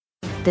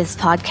This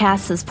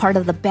podcast is part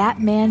of the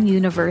Batman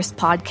Universe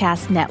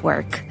Podcast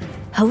Network,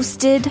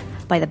 hosted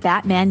by the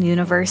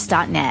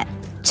BatmanUniverse.net.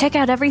 Check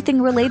out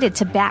everything related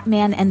to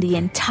Batman and the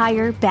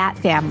entire Bat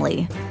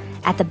family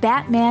at the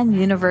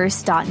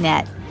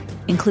BatmanUniverse.net,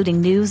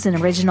 including news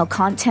and original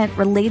content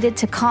related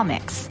to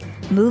comics,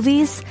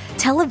 movies,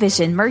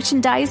 television,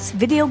 merchandise,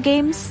 video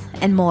games,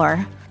 and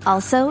more.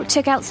 Also,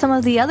 check out some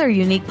of the other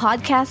unique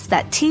podcasts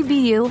that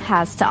TBU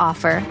has to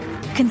offer.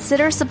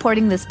 Consider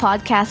supporting this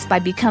podcast by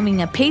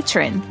becoming a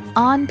patron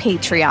on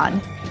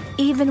Patreon.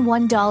 Even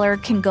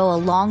 $1 can go a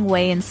long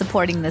way in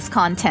supporting this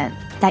content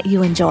that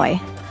you enjoy.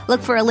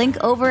 Look for a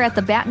link over at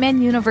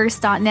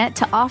thebatmanuniverse.net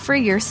to offer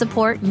your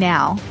support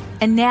now.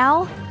 And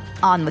now,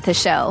 on with the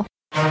show.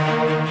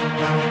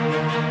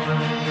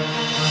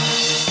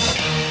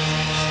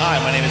 Hi,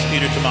 my name is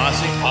Peter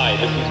Tomasi. Hi,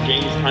 this is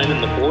James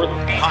Tynan IV.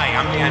 Hi,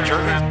 I'm Dan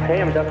Jurgens. Hey,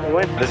 I'm Dustin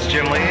Wynn. This is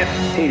Jim Leah.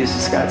 Hey, this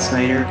is Scott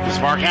Snyder. This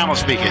is Mark Hamill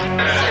speaking.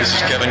 This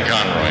is Kevin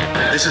Conroy.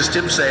 This is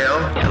Tim Sale.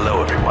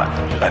 Hello, everyone.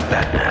 I'm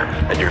Batman,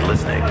 and you're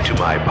listening to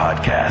my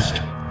podcast.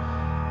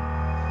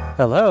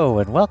 Hello,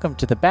 and welcome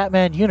to the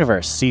Batman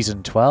Universe,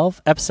 Season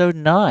 12, Episode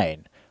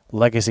 9,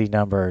 Legacy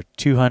Number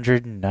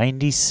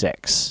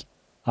 296.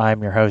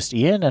 I'm your host,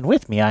 Ian, and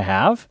with me I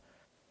have...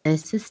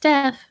 This is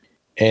Steph.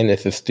 And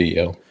this is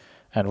Theo.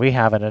 And we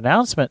have an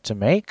announcement to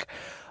make.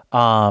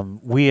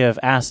 We have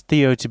asked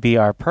Theo to be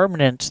our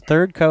permanent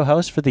third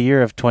co-host for the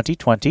year of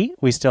 2020.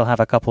 We still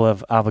have a couple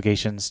of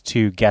obligations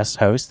to guest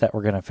hosts that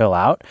we're going to fill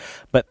out,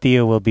 but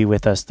Theo will be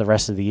with us the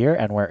rest of the year,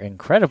 and we're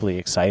incredibly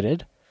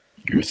excited.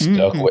 You're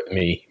stuck with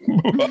me.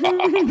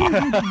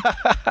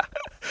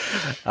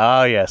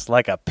 Oh, yes,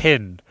 like a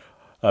pin.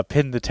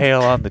 Pin the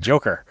tail on the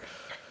Joker.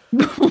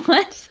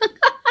 What?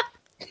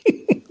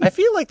 I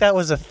feel like that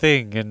was a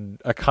thing in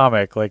a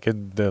comic, like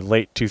in the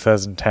late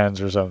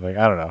 2010s or something.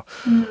 I don't know.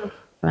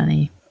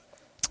 Funny.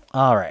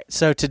 All right.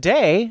 So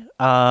today,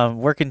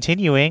 we're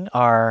continuing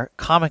our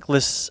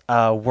comicless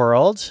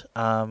world.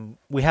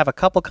 We have a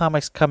couple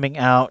comics coming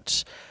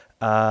out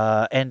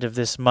end of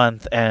this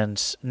month,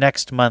 and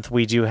next month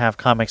we do have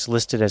comics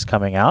listed as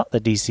coming out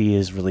that DC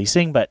is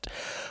releasing, but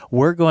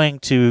we're going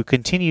to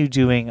continue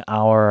doing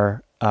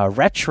our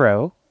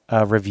retro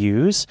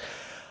reviews.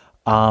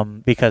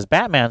 Because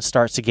Batman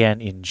starts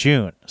again in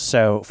June.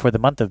 So for the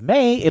month of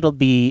May, it'll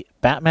be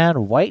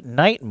Batman White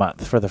Knight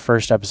month. For the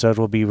first episode,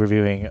 we'll be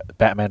reviewing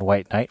Batman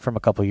White Knight from a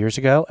couple years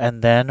ago,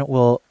 and then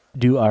we'll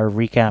do our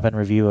recap and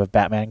review of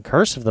Batman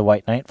Curse of the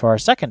White Knight for our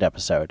second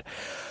episode,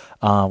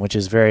 which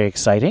is very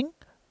exciting.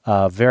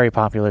 Very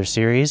popular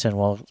series, and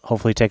we'll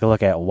hopefully take a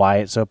look at why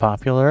it's so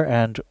popular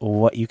and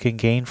what you can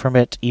gain from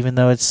it, even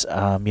though it's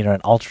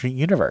an alternate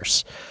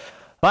universe.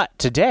 But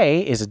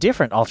today is a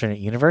different alternate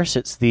universe.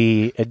 It's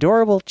the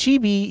adorable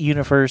chibi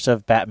universe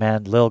of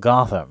Batman Lil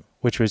Gotham,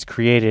 which was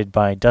created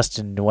by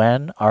Dustin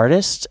Nguyen,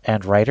 artist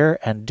and writer,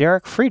 and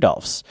Derek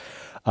Friedolfs,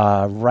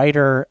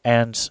 writer,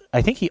 and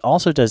I think he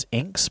also does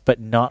inks, but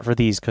not for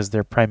these because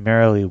they're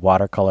primarily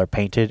watercolor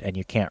painted, and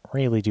you can't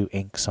really do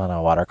inks on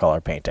a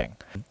watercolor painting.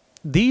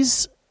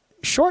 These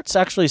shorts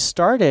actually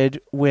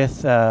started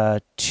with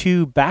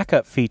two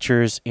backup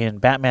features in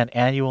Batman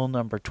Annual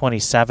number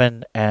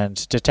 27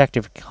 and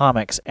Detective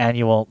Comics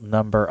Annual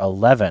number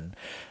 11.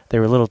 They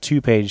were little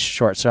two-page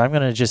shorts, so I'm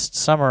going to just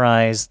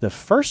summarize the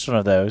first one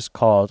of those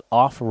called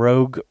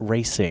Off-Rogue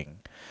Racing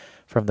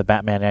from the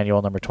Batman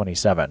Annual number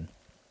 27.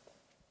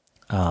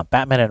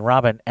 Batman and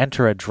Robin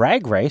enter a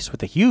drag race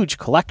with a huge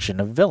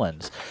collection of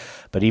villains.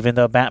 But even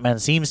though Batman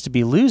seems to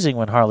be losing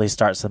when Harley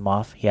starts them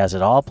off, he has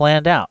it all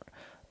planned out.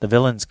 The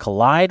villains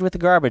collide with the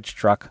garbage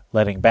truck,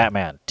 letting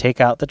Batman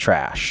take out the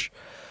trash.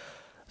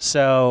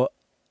 So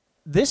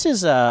this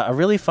is a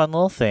really fun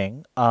little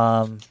thing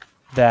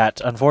that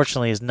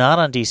unfortunately is not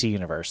on DC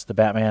Universe. The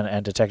Batman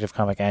and Detective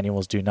Comic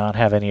Annuals do not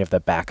have any of the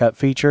backup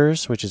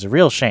features, which is a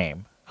real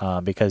shame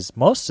because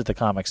most of the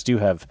comics do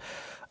have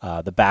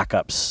the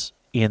backups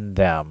in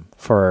them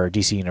for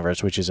DC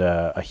Universe, which is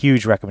a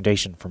huge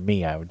recommendation for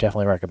me. I would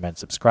definitely recommend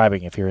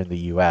subscribing if you're in the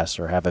US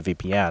or have a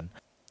VPN.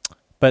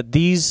 But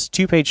these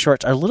two-page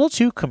shorts are a little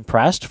too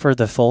compressed for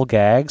the full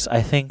gags.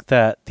 I think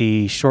that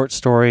the short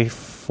story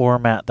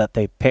format that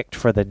they picked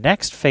for the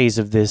next phase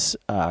of this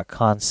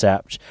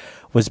concept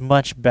was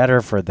much better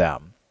for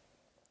them.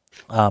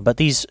 But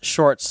these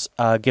shorts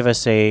give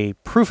us a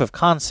proof of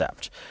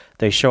concept.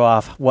 They show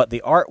off what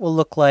the art will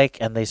look like,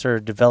 and they sort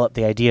of develop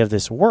the idea of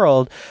this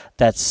world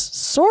that's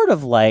sort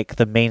of like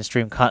the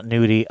mainstream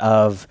continuity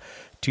of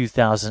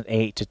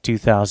 2008 to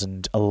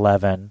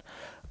 2011,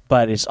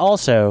 but it's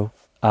also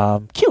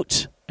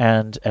cute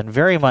and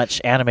very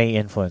much anime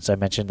influence. I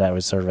mentioned that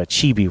was sort of a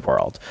chibi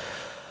world.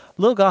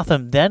 Lil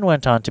Gotham then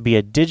went on to be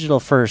a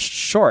digital-first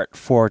short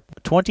for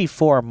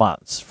 24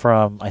 months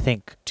from, I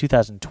think,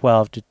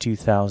 2012 to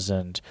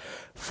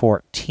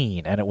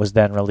 2014, and it was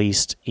then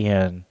released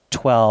in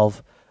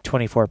 12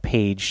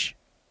 24-page...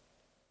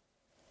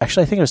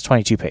 Actually, I think it was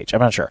 22-page. I'm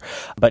not sure.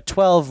 But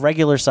 12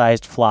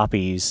 regular-sized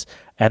floppies,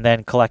 and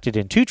then collected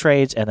in 2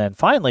 trades, and then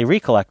finally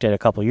recollected a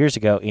couple years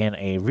ago in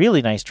a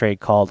really nice trade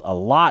called A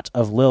Lot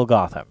of Lil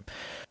Gotham.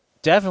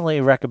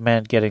 definitely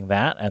recommend getting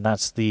that, and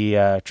that's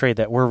the trade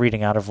that we're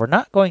reading out of. We're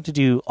not going to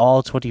do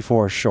all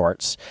 24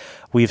 shorts.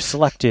 We've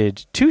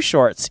selected 2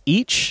 shorts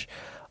each,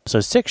 so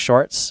 6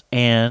 shorts,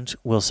 and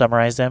we'll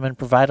summarize them and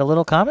provide a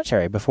little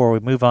commentary before we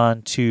move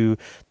on to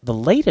the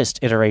latest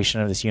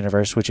iteration of this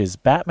universe, which is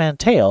Batman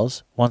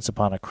Tales, Once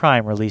Upon a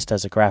Crime, released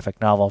as a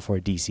graphic novel for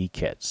DC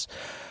Kids.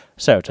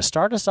 So to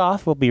start us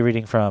off, we'll be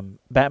reading from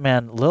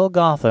Batman Lil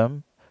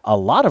Gotham, a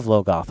lot of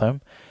Lil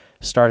Gotham,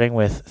 starting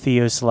with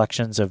Theo's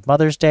selections of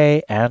Mother's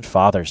Day and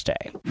Father's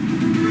Day.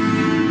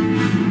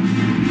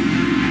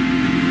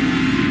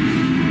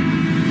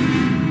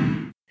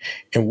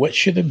 In what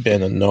should have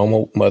been a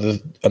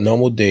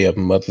normal day of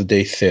Mother's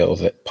Day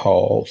sales at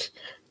Paul's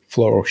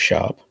floral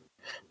shop,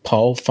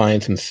 Paul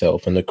finds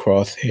himself in the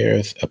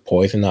crosshairs of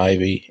Poison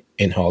Ivy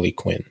and Harley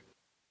Quinn.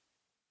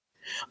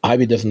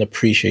 Ivy doesn't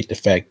appreciate the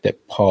fact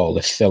that Paul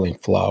is selling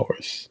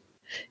flowers.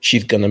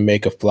 She's going to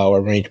make a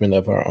flower arrangement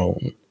of her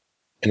own,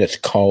 and it's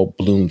called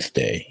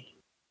Bloomsday.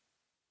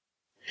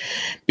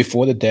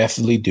 Before the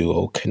dastardly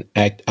duo can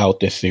act out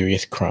their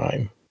serious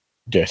crime,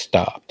 they're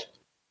stopped.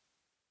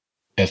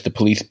 As the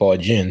police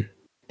barge in,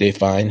 they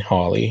find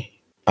Harley,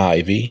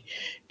 Ivy,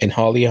 and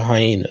Harley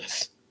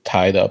hyenas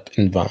tied up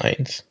in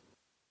vines.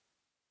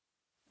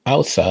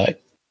 Outside,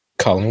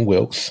 Colin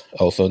Wilkes,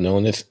 also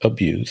known as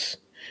Abuse,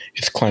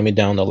 is climbing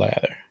down the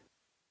ladder.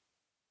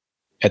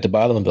 At the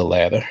bottom of the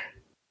ladder,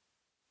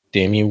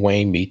 Damian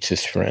Wayne meets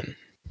his friend.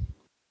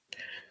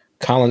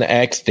 Colin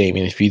asks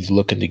Damian if he's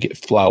looking to get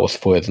flowers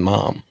for his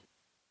mom.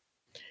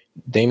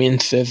 Damian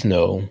says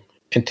no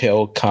and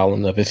tells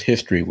Colin of his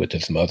history with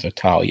his mother,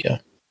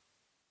 Talia.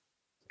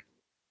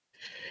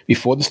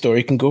 Before the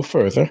story can go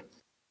further,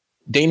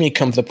 Damian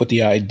comes up with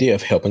the idea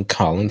of helping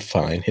Colin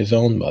find his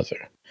own mother,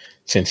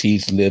 since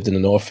he's lived in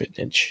an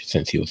orphanage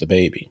since he was a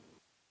baby.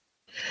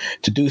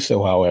 To do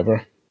so,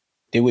 however,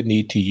 they would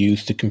need to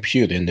use the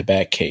computer in the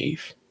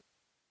Batcave.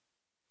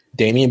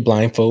 Damian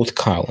blindfolds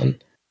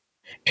Colin,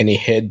 and they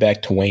head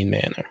back to Wayne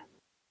Manor.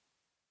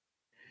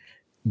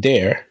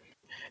 There,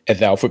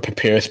 as Alfred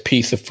prepares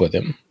pizza for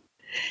them,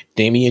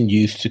 Damian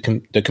used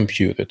the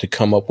computer to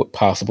come up with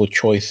possible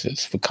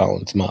choices for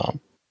Colin's mom.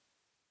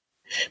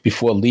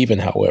 Before leaving,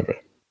 however,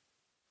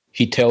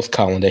 he tells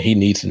Colin that he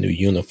needs a new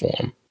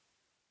uniform.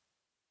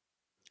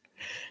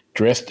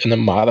 Dressed in a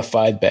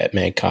modified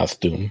Batman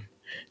costume,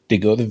 they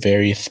go to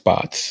various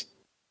spots,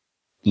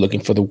 looking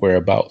for the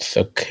whereabouts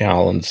of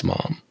Colin's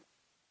mom.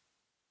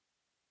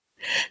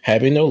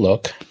 Having no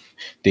luck,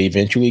 they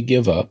eventually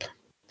give up,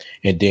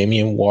 and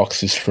Damian walks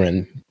his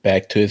friend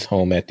back to his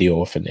home at the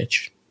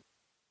orphanage.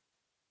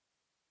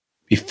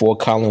 Before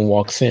Colin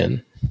walks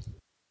in,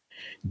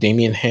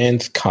 Damian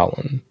hands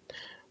Colin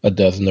a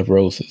dozen of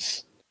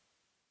roses.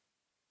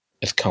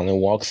 As Colin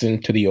walks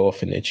into the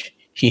orphanage,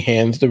 he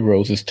hands the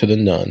roses to the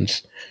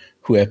nuns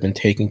who have been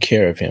taking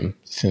care of him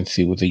since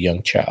he was a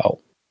young child.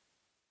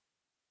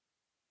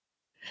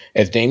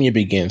 As Damian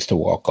begins to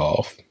walk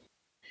off,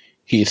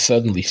 he is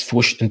suddenly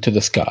swooshed into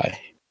the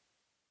sky.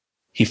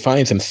 He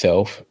finds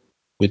himself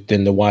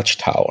within the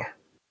watchtower.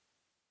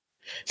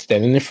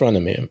 Standing in front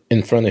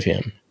of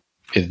him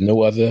is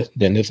no other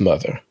than his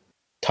mother,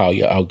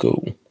 Talia al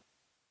Ghul.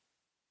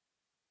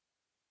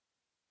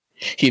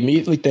 He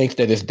immediately thinks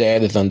that his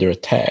dad is under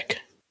attack,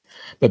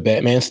 but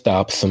Batman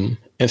stops him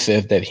and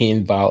says that he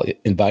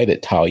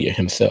invited Talia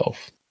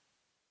himself.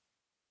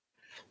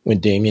 When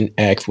Damian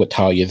asks what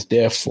Talia is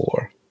there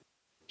for,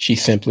 she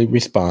simply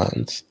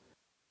responds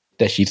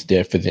that she's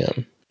there for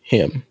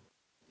him,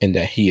 and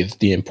that he is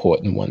the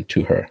important one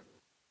to her.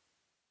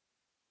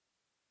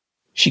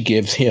 She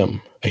gives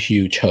him a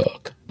huge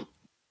hug.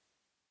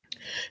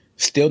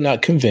 Still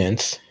not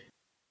convinced,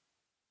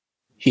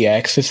 he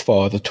asks his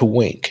father to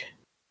wink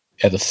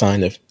as a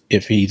sign of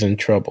if he's in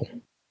trouble.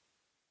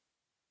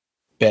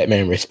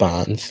 Batman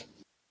responds,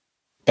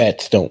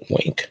 "Bats don't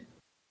wink."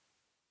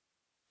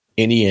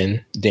 In the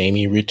end,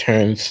 Damian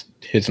returns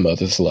his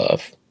mother's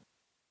love.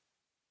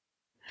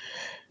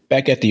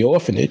 Back at the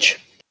orphanage,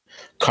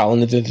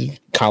 Colin is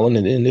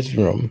in his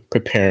room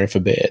preparing for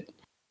bed.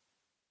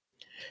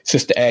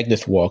 Sister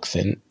Agnes walks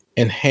in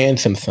and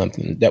hands him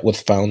something that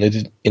was found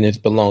in his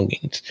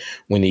belongings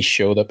when he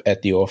showed up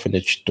at the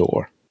orphanage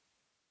door.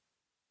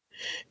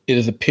 It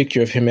is a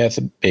picture of him as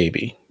a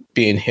baby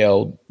being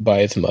held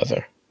by his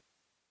mother.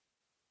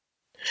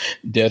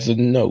 There's a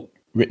note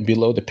written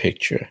below the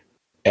picture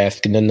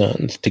asking the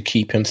nuns to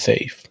keep him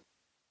safe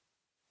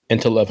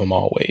and to love him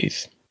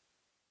always.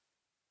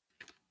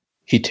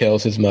 He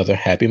tells his mother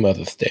Happy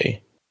Mother's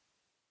Day,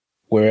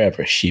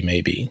 wherever she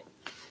may be.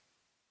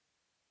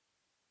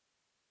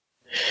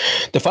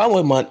 The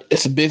following month,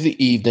 it's a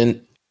busy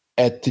evening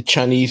at the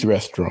Chinese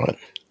restaurant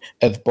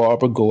as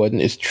Barbara Gordon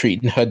is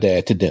treating her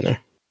dad to dinner.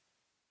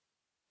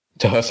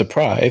 To her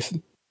surprise,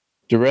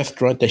 the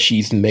restaurant that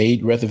she's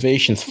made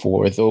reservations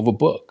for is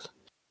overbooked,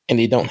 and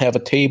they don't have a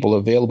table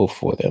available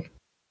for them.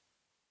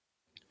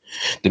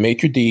 The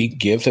maitre d'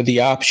 gives her the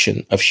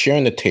option of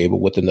sharing the table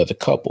with another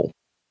couple.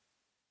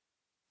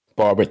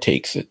 Barbara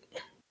takes it.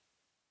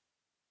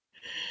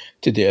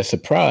 To their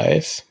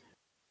surprise,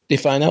 They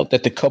find out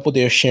that the couple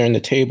they're sharing the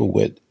table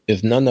with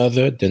is none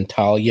other than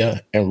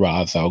Talia and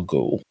Ra's al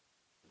Ghul.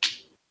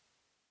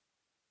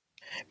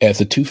 As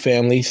the two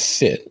families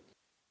sit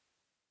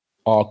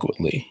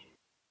awkwardly,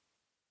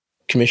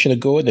 Commissioner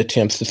Gordon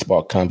attempts to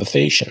spark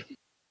conversation.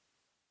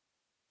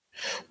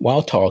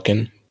 While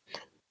talking,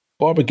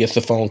 Barbara gets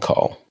a phone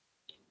call.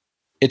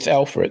 It's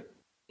Alfred.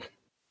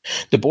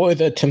 The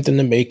boys are attempting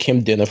to make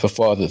him dinner for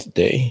Father's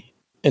Day,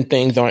 and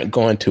things aren't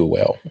going too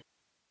well.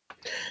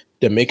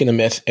 They're making a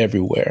mess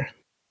everywhere,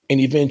 and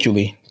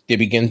eventually they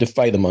begin to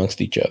fight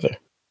amongst each other.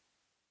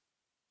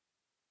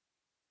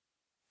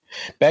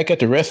 Back at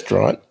the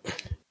restaurant,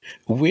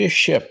 a weird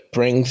chef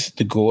brings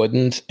the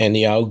Gordons and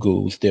the Al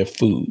Ghuls their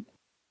food.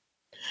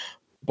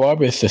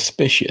 Barbara is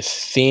suspicious,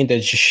 seeing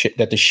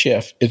that the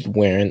chef is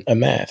wearing a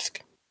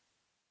mask.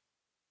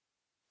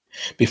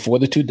 Before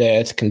the two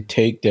dads can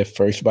take their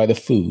first bite of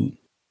food,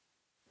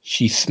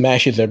 she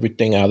smashes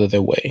everything out of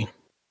their way.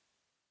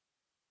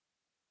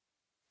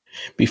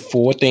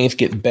 Before things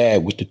get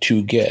bad with the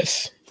two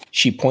guests,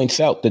 she points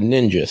out the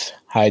ninjas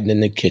hiding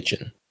in the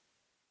kitchen.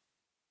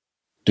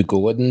 The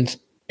Gordons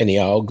and the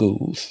Al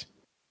Ghuls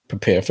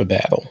prepare for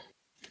battle.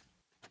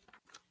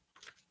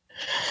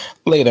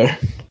 Later,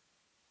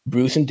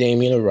 Bruce and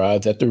Damien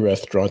arrive at the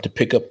restaurant to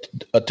pick up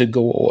a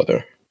to-go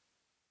order,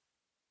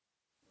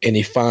 and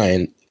they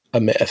find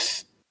a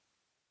mess,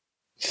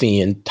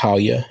 seeing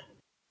Talia,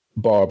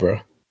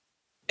 Barbara,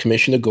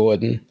 Commissioner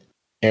Gordon,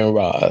 and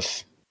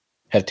Ra's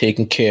have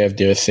taken care of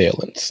their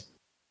assailants.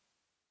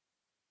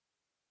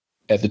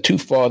 As the two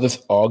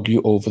fathers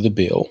argue over the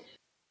bill,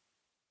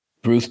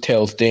 Bruce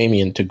tells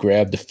Damien to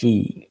grab the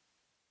food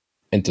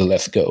and to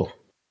let's go.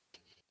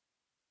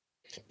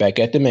 Back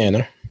at the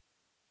manor,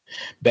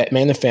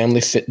 Batman and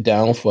family sit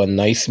down for a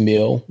nice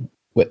meal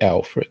with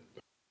Alfred.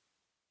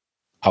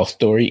 Our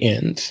story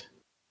ends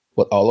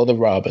with all of the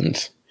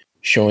Robins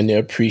showing their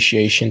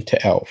appreciation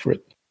to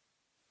Alfred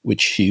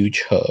with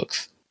huge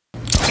hugs.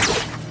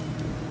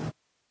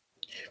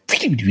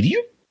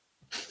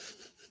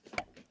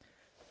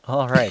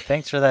 All right.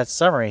 Thanks for that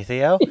summary,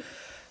 Theo.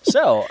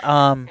 So,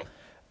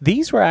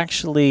 these were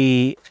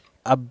actually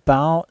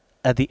about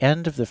at the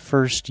end of the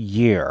first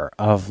year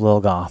of Lil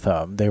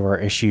Gotham. They were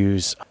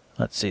issues,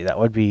 let's see, that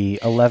would be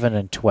 11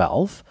 and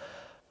 12.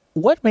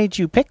 What made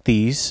you pick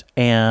these,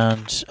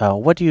 and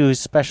what do you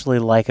especially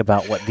like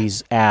about what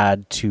these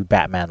add to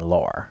Batman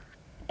lore?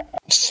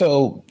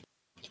 So,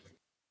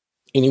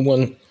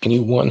 anyone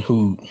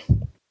who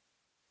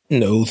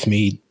knows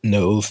me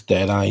knows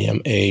that I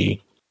am a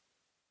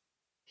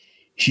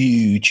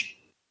huge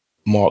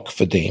mark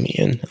for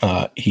Damien.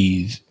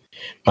 He's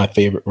my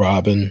favorite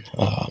Robin.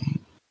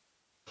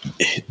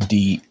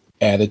 The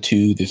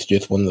attitude is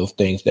just one of those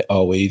things that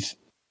always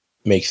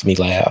makes me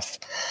laugh.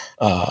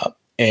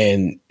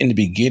 And in the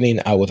beginning,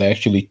 I was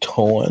actually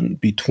torn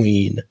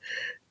between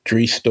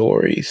three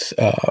stories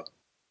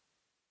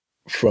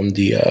from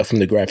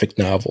the graphic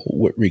novel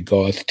with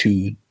regards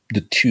to the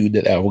two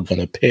that I was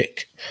going to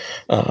pick.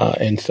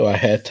 And so I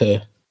had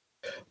to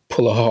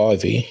pull a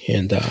Harvey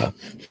and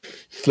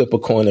flip a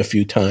coin a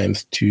few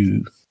times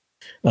to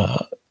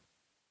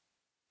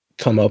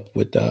come up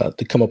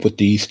with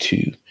these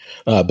two.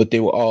 But they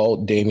were all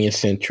Damien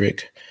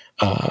centric.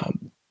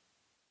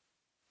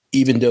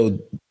 Even though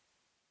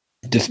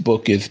this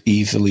book is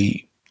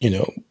easily,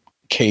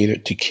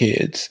 catered to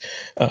kids,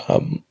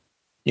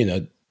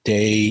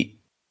 they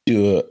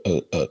do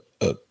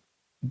a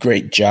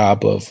great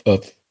job of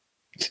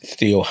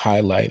still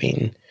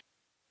highlighting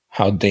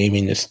how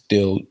Damien is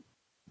still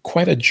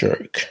quite a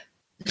jerk.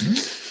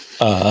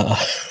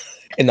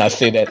 And I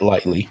say that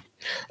lightly.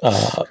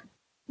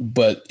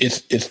 But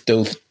it's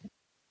those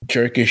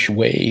jerkish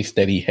ways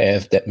that he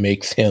has that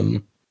makes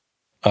him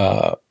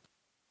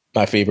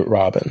my favorite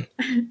Robin.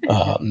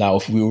 Now,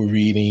 if we were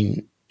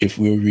reading,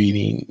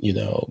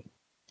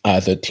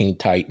 either Teen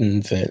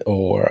Titans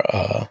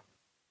or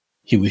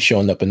he was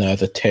showing up in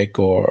either Tech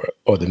or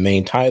the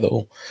main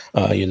title,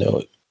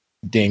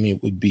 Damien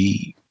would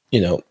be,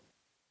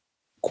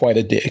 quite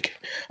a dick.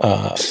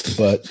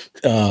 But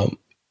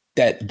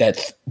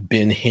that's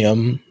been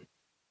him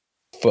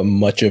for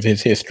much of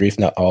his history, if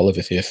not all of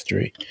his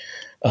history.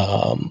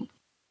 And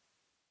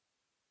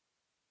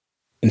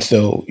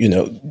so,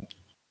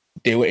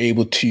 they were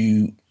able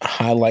to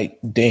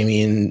highlight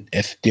Damien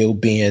as still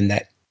being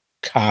that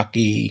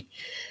cocky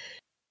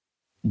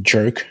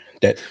jerk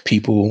that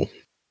people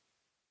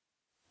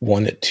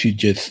wanted to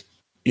just,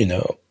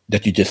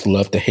 that you just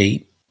love to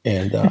hate.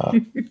 And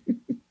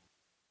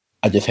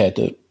I just had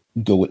to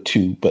go with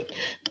two. But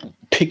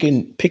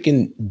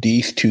picking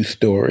these two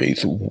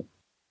stories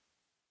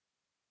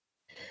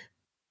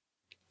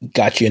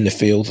got you in the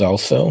feels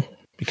also,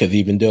 because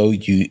even though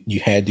you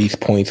had these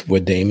points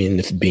where Damien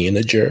is being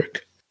a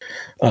jerk,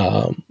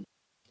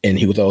 and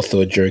he was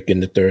also a jerk in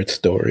the third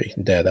story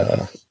that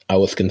I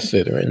was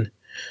considering.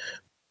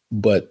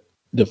 But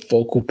the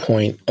focal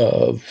point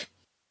of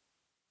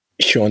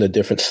showing a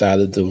different side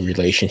of the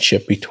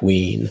relationship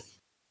between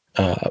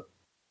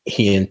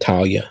he and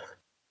Talia,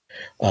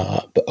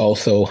 but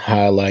also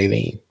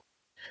highlighting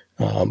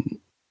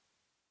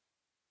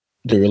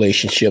the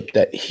relationship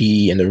that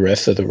he and the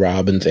rest of the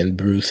Robins and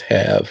Bruce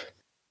have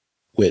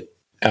with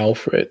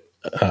Alfred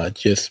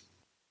just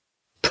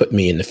put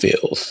me in the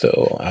feels.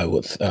 So I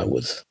was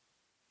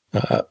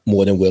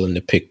more than willing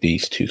to pick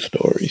these two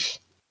stories.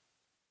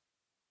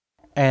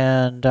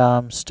 And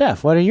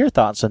Steph, what are your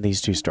thoughts on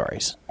these two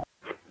stories?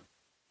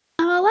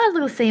 A lot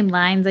of the same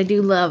lines.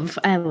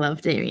 I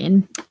love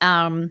Damien.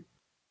 And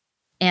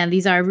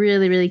these are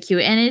really, really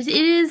cute. And it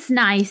is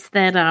nice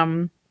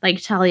that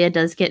like Talia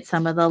does get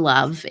some of the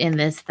love in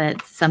this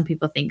that some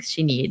people think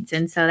she needs.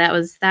 And so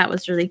that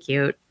was really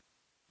cute.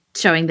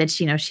 Showing that,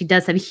 she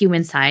does have a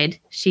human side.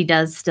 She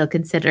does still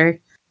consider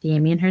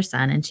Damien her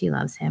son, and she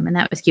loves him, and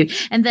that was cute.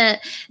 And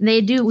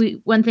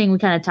one thing we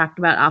kind of talked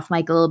about off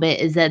mic a little bit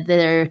is that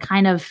they're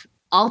kind of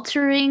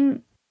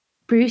altering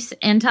Bruce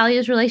and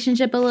Talia's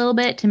relationship a little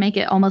bit to make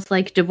it almost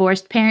like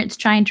divorced parents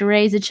trying to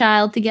raise a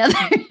child together.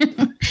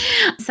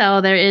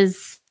 So there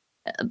is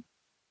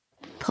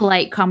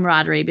polite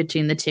camaraderie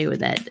between the two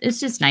that it's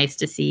just nice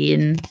to see,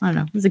 and I don't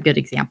know, it was a good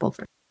example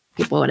for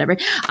people, whatever.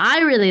 I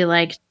really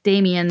liked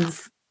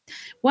Damien's.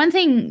 One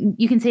thing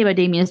you can say about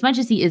Damien, as much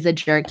as he is a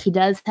jerk, he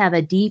does have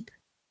a deep,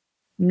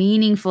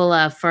 meaningful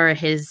love for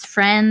his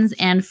friends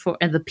and for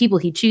the people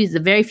he chooses,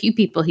 the very few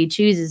people he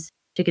chooses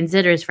to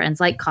consider his friends,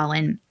 like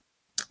Colin.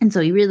 And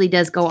so he really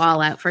does go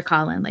all out for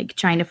Colin, like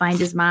trying to find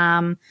his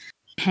mom,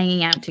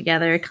 hanging out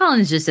together.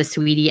 Colin's just a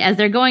sweetie. As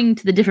they're going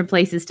to the different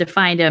places to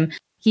find him,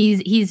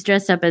 he's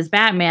dressed up as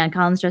Batman.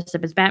 Colin's dressed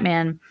up as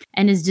Batman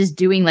and is just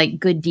doing like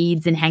good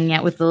deeds and hanging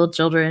out with little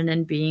children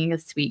and being a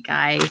sweet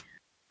guy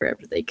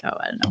wherever they go.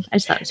 I don't know. I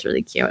just thought it was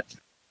really cute.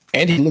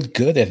 And he looked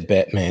good as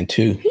Batman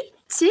too. He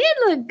did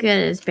look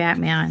good as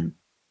Batman.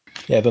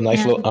 Yeah, the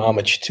nice little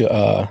homage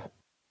to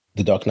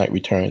The Dark Knight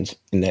Returns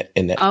in that.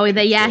 Oh,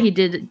 he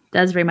did.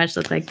 Does very much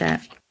look like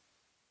that.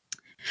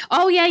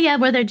 Oh yeah,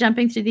 where they're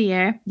jumping through the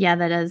air. Yeah,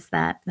 that is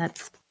that.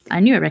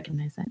 I knew I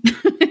recognized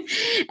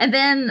that. And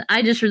then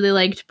I just really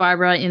liked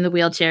Barbara in the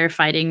wheelchair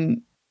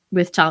fighting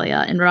with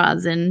Talia and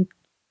Roz and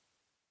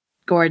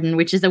Gordon,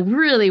 which is a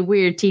really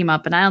weird team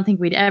up, and I don't think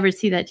we'd ever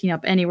see that team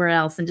up anywhere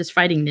else, and just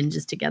fighting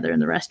ninjas together in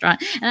the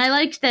restaurant. And I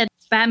liked that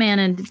Batman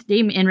and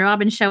Damien and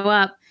Robin show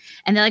up,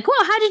 and they're like,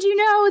 "Well, how did you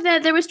know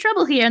that there was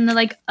trouble here?" And they're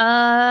like,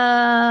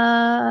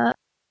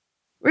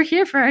 we're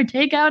here for our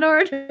takeout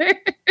order.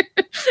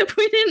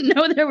 We didn't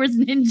know there was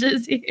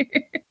ninjas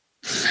here."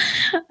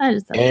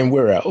 And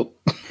we're out.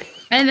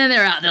 And then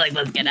they're out. They're like,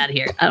 "Let's get out of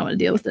here. I don't want to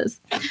deal with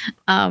this."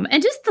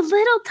 And just the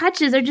little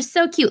touches are just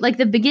so cute. Like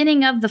the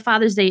beginning of the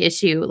Father's Day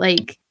issue,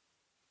 like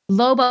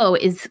Lobo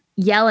is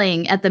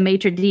yelling at the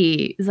maitre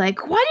d'. He's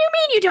like, "What do you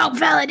mean you don't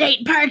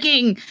validate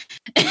parking?"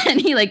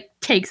 And he like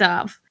takes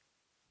off.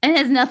 And it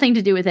has nothing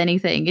to do with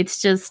anything.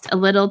 It's just a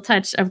little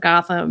touch of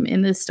Gotham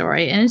in this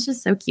story. And it's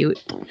just so cute.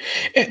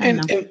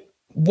 And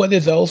what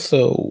is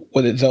also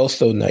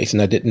nice,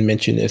 and I didn't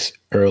mention this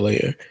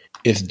earlier,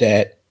 is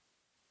that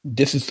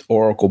this is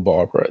Oracle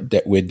Barbara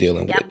that we're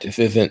dealing with. This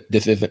isn't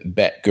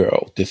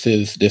Batgirl. This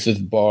is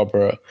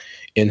Barbara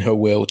in her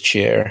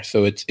wheelchair.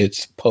 So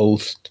it's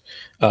post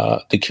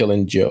The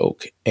Killing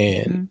Joke,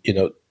 and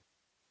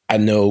I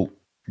know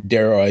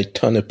there are a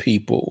ton of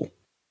people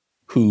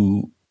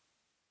who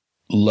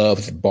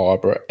loves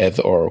Barbara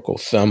as Oracle.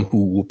 Some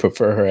who will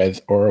prefer her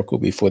as Oracle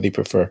before they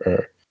prefer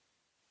her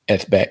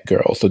as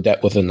Batgirl. So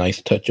that was a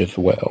nice touch as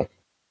well.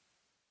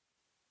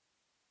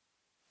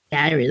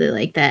 Yeah, I really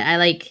like that. I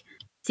like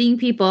seeing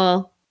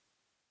people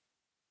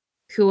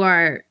who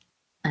are,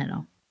 I don't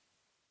know,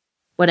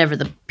 whatever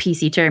the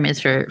PC term is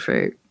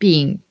for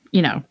being,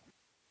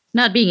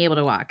 not being able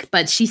to walk,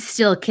 but she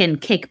still can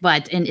kick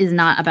butt and is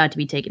not about to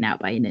be taken out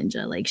by a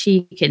ninja. Like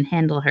she can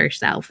handle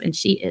herself, and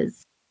she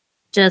is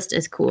just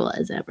as cool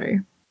as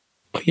ever.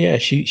 Yeah,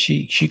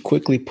 she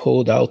quickly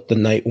pulled out the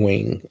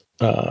Nightwing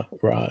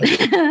rod.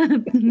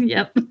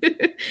 Yep.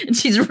 And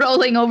she's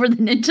rolling over the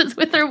ninjas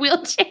with her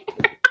wheelchair.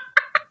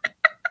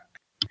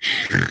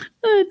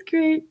 Oh, that's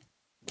great.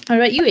 What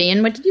about you,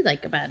 Ian? What did you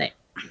like about it?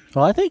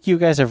 Well, I think you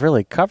guys have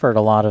really covered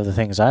a lot of the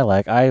things I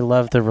like. I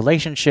love the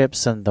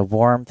relationships and the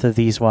warmth of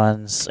these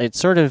ones. It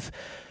sort of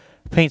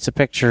paints a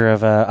picture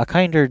of a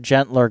kinder,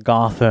 gentler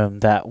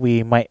Gotham that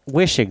we might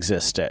wish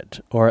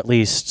existed, or at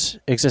least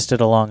existed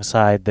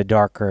alongside the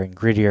darker and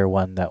grittier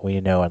one that we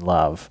know and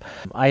love.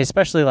 I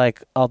especially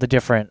like all the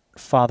different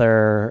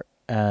father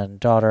and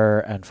daughter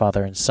and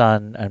father and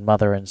son and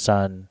mother and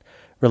son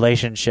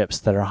relationships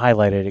that are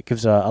highlighted. It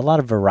gives a lot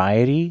of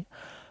variety,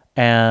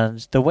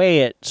 and the way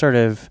it sort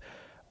of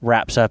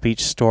wraps up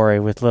each story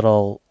with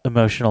little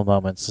emotional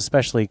moments,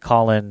 especially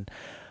Colin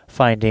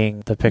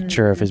finding the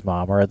picture of his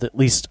mom, or at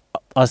least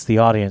us, the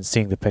audience,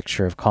 seeing the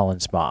picture of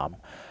Colin's mom.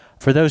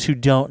 For those who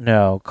don't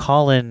know,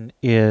 Colin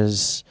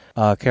is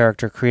a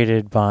character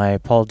created by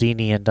Paul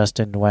Dini and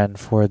Dustin Nguyen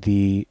for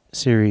the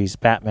series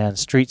Batman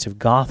Streets of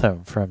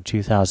Gotham from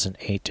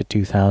 2008 to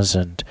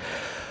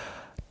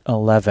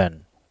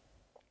 2011.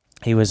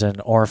 He was an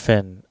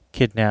orphan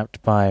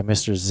kidnapped by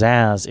Mr.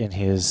 Zsasz in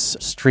his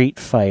street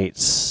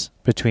fights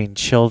between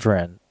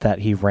children that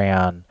he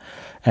ran,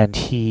 and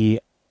he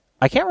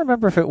I can't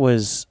remember if it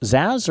was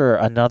Zaz or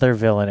another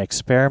villain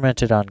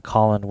experimented on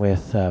Colin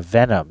with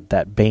venom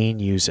that Bane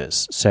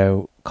uses.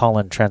 So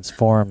Colin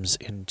transforms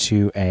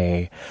into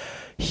a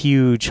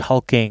huge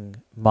hulking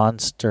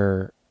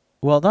monster.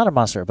 Well, not a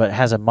monster, but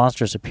has a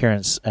monstrous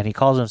appearance, and he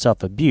calls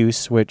himself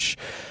Abuse, which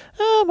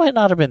might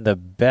not have been the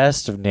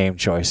best of name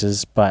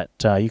choices, but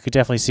you could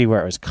definitely see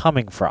where it was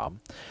coming from.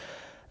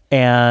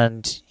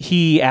 And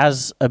he,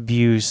 as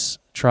Abuse,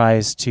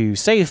 tries to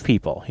save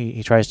people.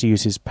 He tries to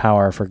use his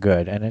power for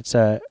good, and it's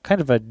a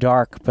kind of a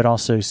dark but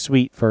also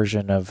sweet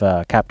version of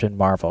Captain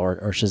Marvel,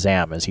 or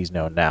Shazam as he's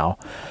known now.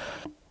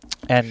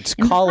 And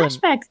in Colin, the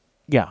flashbacks,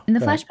 in the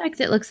flashbacks,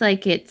 it looks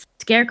like it's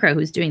Scarecrow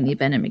who's doing the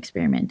venom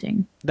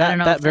experimenting.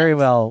 That very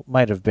well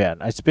might have been.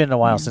 It's been a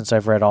while since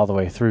I've read all the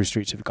way through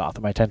Streets of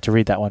Gotham. I tend to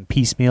read that one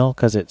piecemeal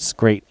because it's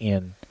great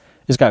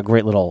it's got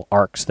great little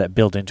arcs that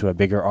build into a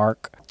bigger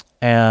arc,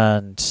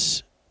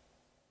 and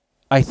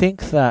I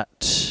think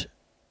that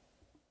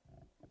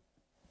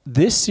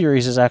this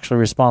series is actually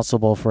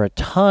responsible for a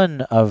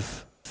ton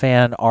of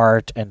fan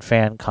art and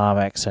fan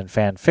comics and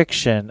fan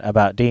fiction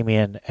about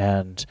Damian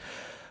and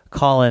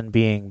Colin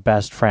being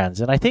best friends.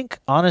 And I think,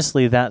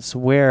 honestly, that's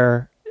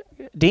where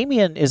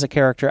Damian is a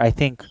character, I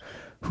think,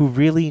 who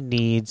really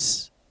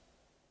needs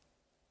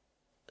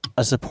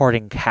a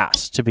supporting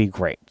cast to be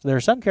great. There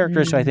are some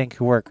characters who I think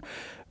who work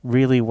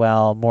really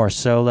well more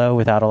solo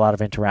without a lot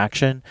of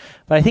interaction,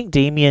 but I think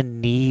Damian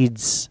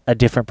needs a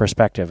different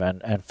perspective,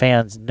 and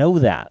fans know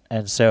that,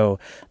 and so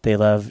they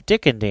love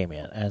Dick and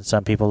Damian, and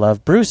some people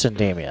love Bruce and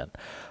Damian.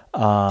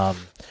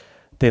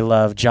 They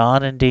love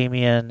John and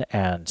Damian,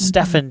 and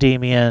Steph and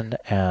Damian,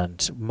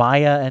 and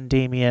Maya and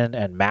Damian,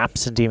 and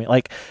Maps and Damian.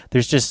 Like,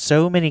 there's just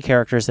so many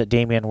characters that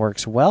Damian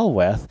works well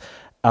with.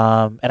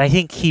 And I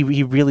think he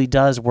really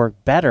does work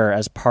better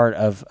as part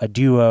of a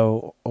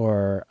duo,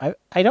 or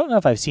I don't know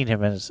if I've seen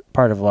him as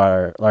part of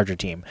a larger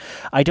team.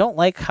 I don't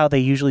like how they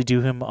usually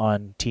do him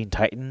on Teen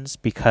Titans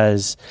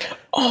because...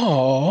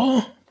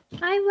 Oh,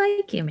 I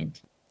like him in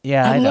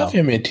I love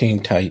him in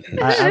Teen Titans.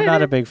 I'm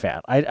not a big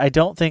fan. I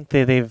don't think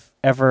that they've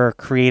ever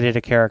created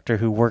a character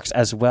who works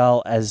as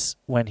well as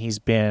when he's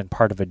been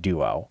part of a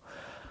duo.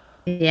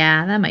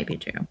 Yeah, that might be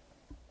true.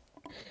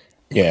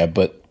 Yeah,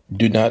 but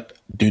do not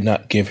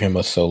give him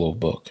a solo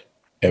book.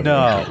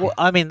 Well,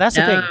 I mean, that's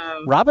the thing.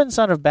 Robin,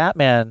 Son of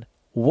Batman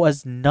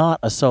was not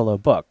a solo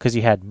book because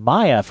you had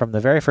Maya from the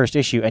very first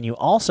issue, and you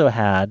also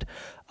had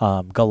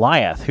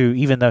Goliath, who,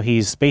 even though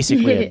he's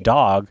basically a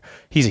dog,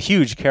 he's a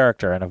huge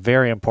character and a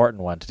very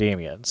important one to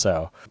Damian.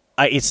 So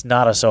it's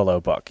not a solo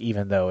book,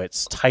 even though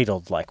it's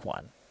titled like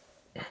one.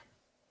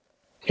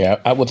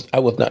 Yeah, I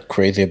was not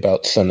crazy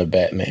about Son of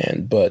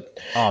Batman, but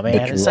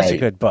it's such a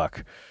good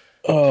book.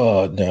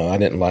 Oh no, I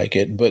didn't like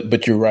it.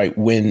 But you're right.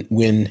 When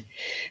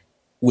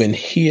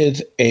he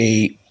is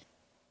a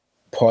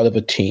part of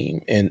a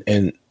team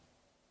and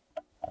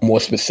more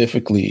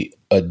specifically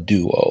a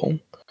duo,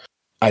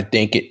 I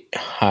think it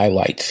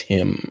highlights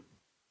him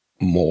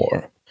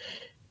more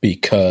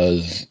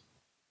because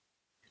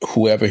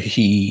whoever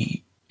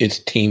he is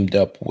teamed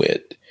up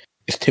with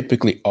is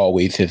typically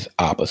always his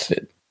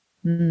opposite.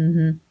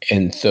 Mm-hmm.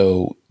 And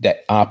so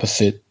that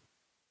opposite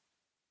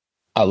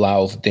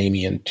allows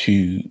Damian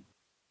to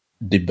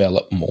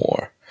develop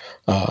more.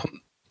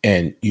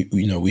 And,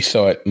 we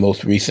saw it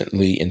most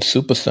recently in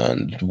Super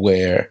Sons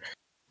where,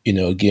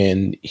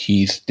 again,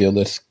 he's still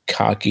this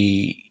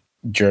cocky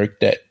jerk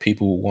that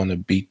people want to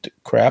beat the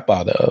crap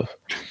out of.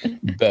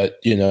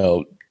 But,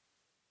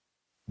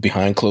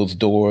 behind closed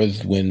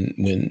doors,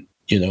 when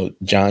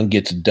John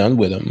gets done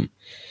with him,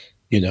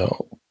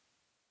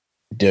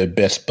 they're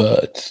best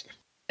buds.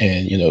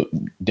 And,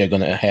 they're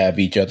going to have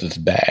each other's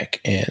back.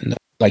 And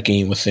like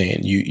Ian was saying,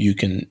 you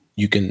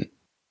can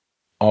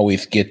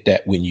always get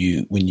that when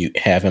you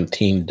have him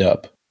teamed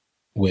up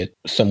with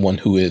someone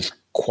who is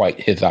quite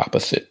his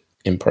opposite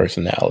in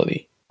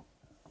personality.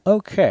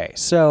 Okay,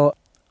 so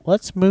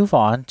let's move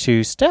on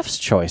to Steph's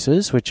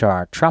choices, which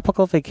are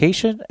Tropical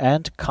Vacation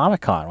and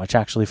Comic-Con, which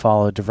actually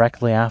follow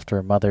directly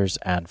after Mother's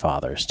and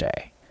Father's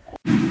Day.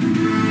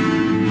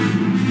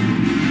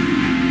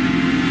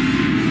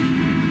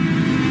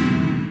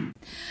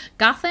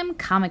 Gotham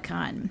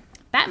Comic-Con.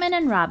 Batman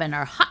and Robin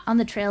are hot on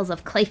the trails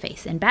of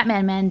Clayface, and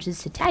Batman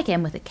manages to tag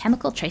him with a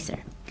chemical tracer.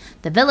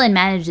 The villain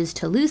manages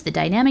to lose the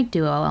dynamic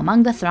duo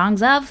among the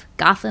throngs of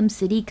Gotham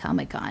City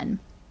Comic-Con.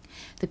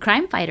 The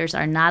crime fighters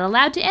are not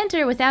allowed to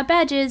enter without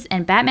badges,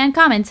 and Batman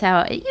comments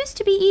how it used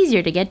to be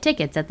easier to get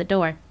tickets at the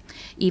door.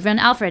 Even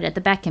Alfred at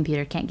the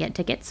Batcomputer can't get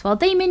tickets, while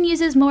Damon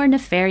uses more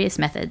nefarious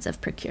methods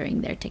of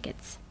procuring their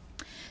tickets.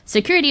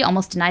 Security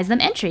almost denies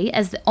them entry,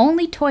 as the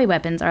only toy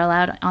weapons are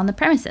allowed on the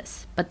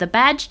premises, but the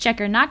badge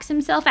checker knocks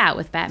himself out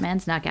with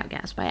Batman's knockout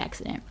gas by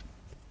accident.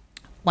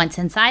 Once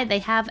inside, they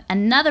have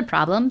another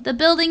problem. The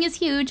building is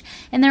huge,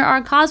 and there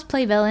are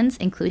cosplay villains,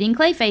 including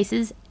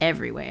Clayfaces,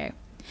 everywhere.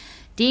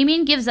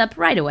 Damian gives up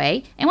right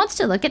away and wants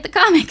to look at the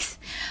comics.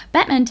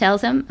 Batman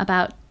tells him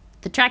about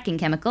the tracking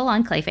chemical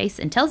on Clayface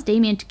and tells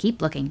Damian to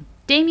keep looking.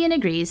 Damian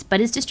agrees,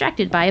 but is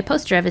distracted by a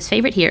poster of his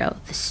favorite hero,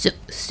 the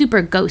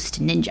Super Ghost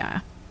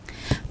Ninja.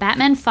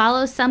 Batman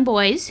follows some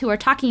boys who are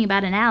talking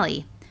about an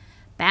alley.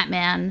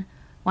 Batman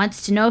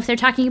wants to know if they're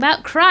talking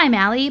about Crime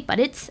Alley,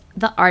 but it's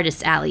the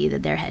Artist Alley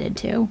that they're headed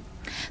to.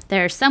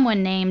 There's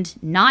someone named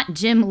Not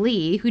Jim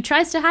Lee who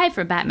tries to hide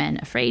from Batman,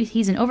 afraid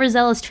he's an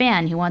overzealous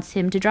fan who wants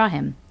him to draw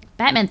him.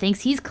 Batman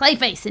thinks he's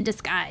Clayface in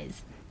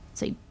disguise,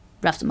 so he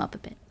roughs him up a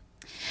bit.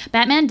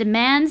 Batman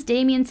demands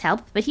Damian's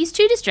help, but he's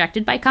too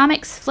distracted by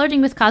comics,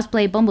 flirting with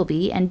cosplay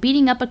Bumblebee, and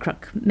beating up a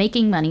crook,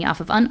 making money off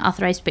of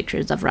unauthorized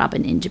pictures of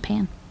Robin in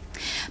Japan.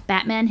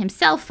 Batman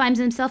himself finds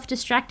himself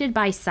distracted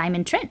by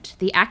Simon Trent,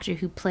 the actor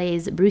who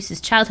plays Bruce's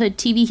childhood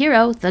TV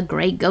hero, the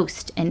Grey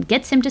Ghost, and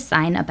gets him to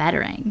sign a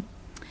Batarang.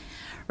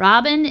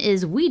 Robin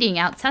is weeding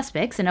out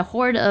suspects in a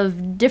horde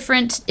of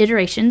different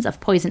iterations of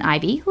Poison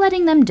Ivy,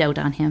 letting them dote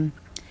on him.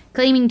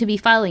 Claiming to be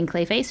following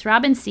Clayface,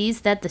 Robin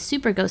sees that the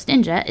Super Ghost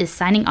Ninja is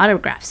signing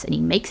autographs, and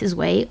he makes his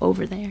way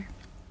over there.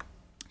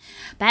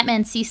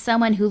 Batman sees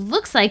someone who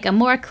looks like a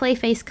more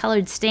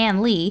Clayface-colored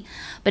Stan Lee,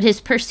 but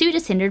his pursuit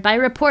is hindered by a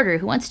reporter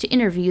who wants to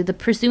interview the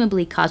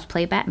presumably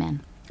cosplay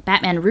Batman.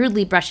 Batman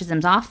rudely brushes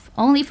him off,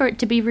 only for it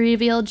to be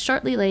revealed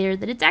shortly later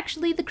that it's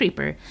actually the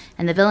Creeper,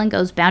 and the villain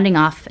goes bounding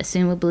off,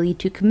 assumably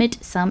to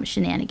commit some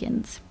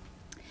shenanigans.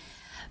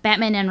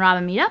 Batman and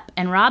Robin meet up,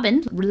 and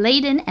Robin,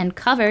 laden and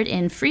covered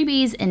in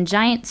freebies and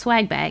giant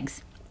swag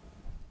bags.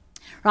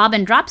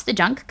 Robin drops the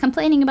junk,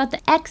 complaining about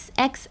the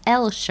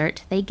XXL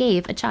shirt they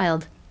gave a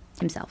child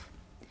himself.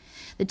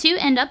 The two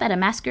end up at a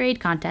masquerade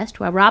contest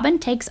where Robin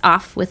takes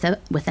off with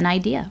an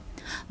idea.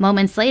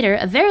 Moments later,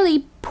 a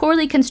very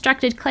poorly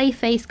constructed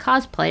Clayface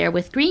cosplayer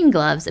with green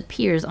gloves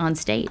appears on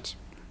stage.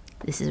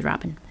 This is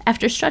Robin.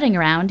 After strutting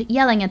around,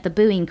 yelling at the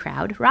booing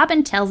crowd,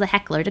 Robin tells a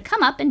heckler to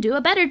come up and do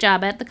a better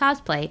job at the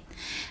cosplay.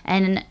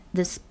 And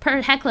this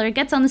heckler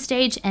gets on the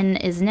stage and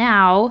is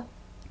now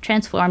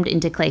transformed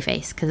into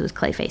Clayface, because it was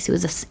Clayface who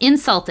was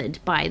insulted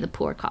by the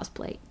poor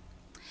cosplay.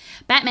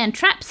 Batman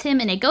traps him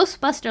in a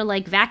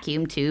Ghostbuster-like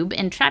vacuum tube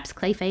and traps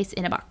Clayface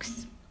in a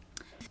box.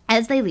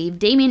 As they leave,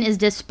 Damian is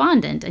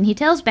despondent, and he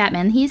tells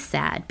Batman he is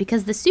sad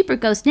because the Super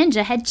Ghost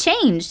Ninja had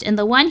changed and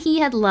the one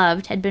he had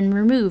loved had been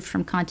removed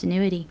from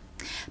continuity.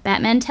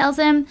 Batman tells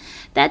him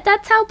that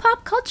that's how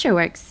pop culture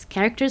works.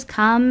 Characters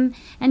come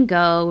and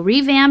go,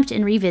 revamped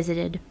and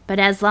revisited. But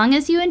as long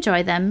as you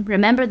enjoy them,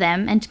 remember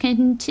them, and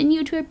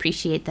continue to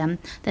appreciate them,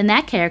 then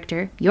that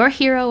character, your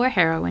hero or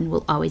heroine,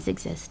 will always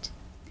exist.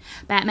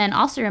 Batman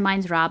also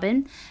reminds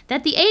Robin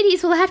that the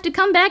 80s will have to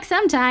come back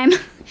sometime,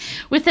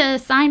 with a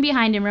sign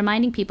behind him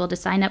reminding people to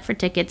sign up for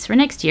tickets for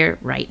next year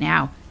right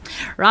now.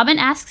 Robin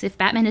asks if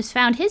Batman has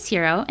found his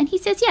hero, and he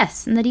says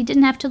yes, and that he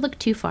didn't have to look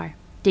too far.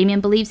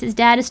 Damian believes his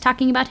dad is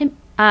talking about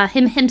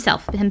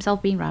himself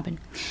being Robin,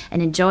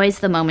 and enjoys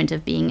the moment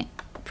of being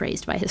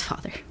praised by his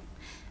father.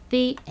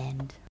 The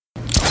end.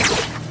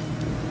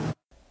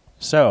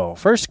 So,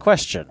 first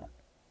question.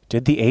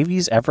 Did the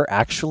Avies ever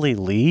actually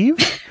leave?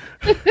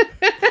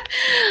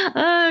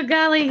 Oh,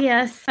 golly,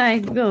 yes. They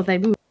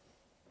moved.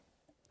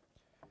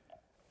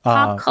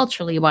 Pop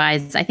culturally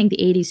wise, I think the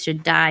 80s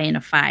should die in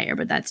a fire,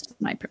 but that's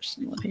my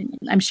personal opinion.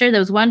 I'm sure there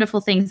was wonderful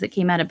things that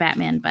came out of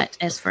Batman, but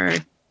as for...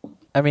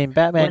 I mean,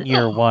 Batman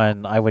Year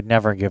One, I would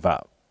never give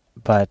up.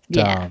 But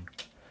yeah.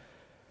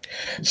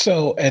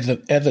 So, as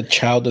a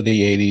child of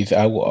the 80s,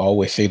 I will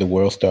always say the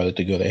world started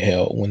to go to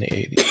hell when the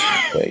 80s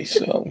took place.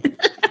 So,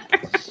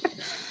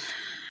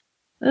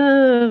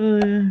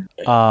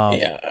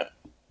 yeah.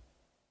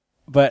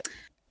 But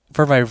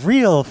for my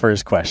real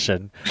first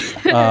question,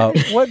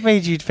 what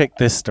made you pick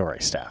this story,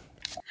 Steph?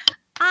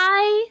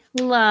 I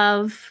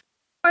love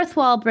fourth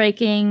wall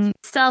breaking,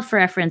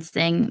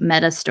 self-referencing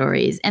meta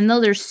stories, and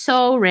those are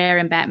so rare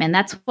in Batman.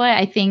 That's why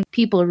I think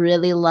people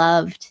really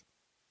loved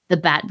the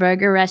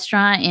Batburger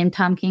restaurant in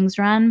Tom King's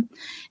run.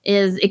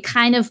 Is it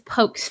kind of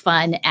pokes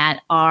fun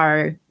at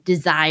our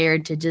desire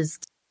to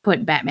just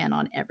put Batman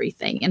on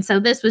everything, and so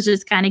this was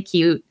just kind of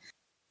cute,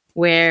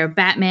 where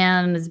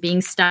Batman is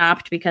being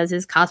stopped because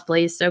his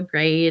cosplay is so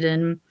great,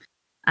 and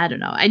I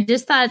don't know. I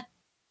just thought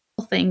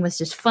the whole thing was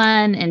just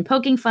fun and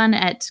poking fun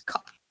at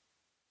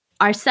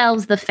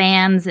ourselves, the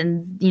fans,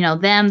 and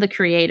them, the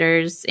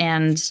creators,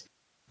 and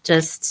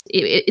just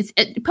it's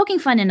poking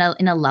fun in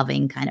a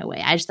loving kind of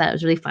way. I just thought it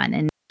was really fun,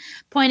 and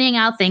pointing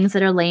out things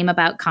that are lame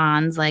about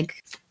cons,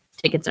 like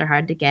tickets are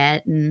hard to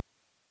get and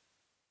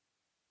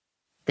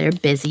they're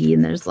busy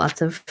and there's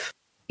lots of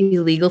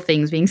illegal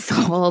things being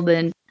sold,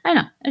 and I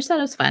don't know, I just thought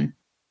it was fun.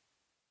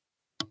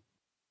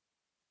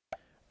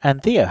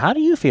 And Theo, how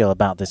do you feel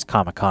about this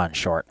Comic-Con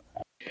short?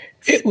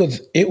 It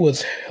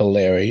was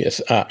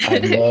hilarious. I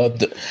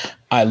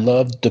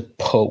loved the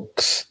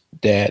pokes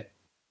that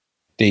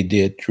they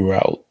did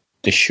throughout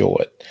the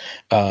short.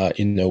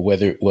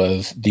 Whether it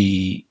was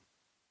the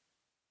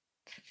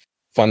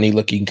funny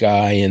looking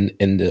guy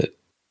in the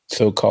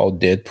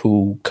so-called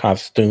Deadpool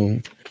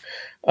costume,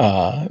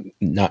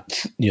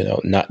 not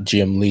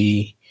Jim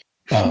Lee.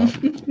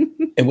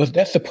 And was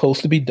that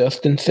supposed to be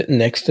Dustin sitting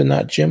next to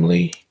not Jim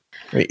Lee?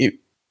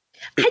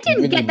 I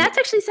didn't get. That's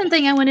actually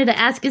something I wanted to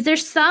ask. Is there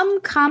some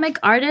comic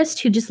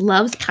artist who just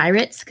loves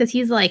pirates? Because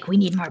he's like, we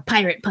need more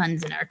pirate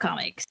puns in our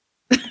comics.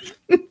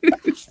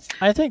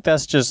 I think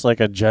that's just like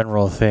a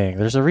general thing.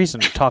 There's a reason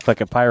Talk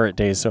Like a Pirate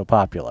Day is so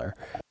popular.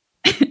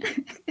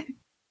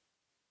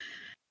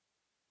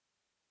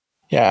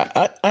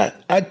 Yeah,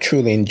 I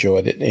truly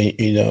enjoyed it.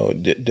 You know,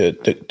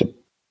 the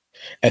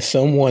as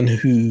someone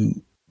who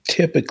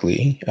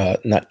typically,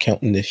 not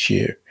counting this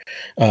year,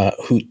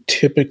 who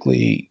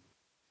typically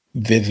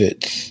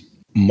visits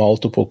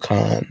multiple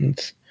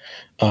cons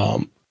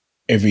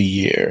every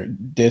year,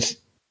 this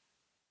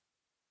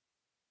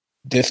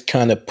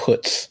kind of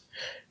puts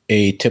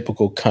a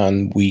typical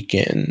con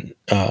weekend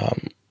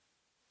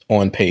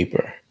on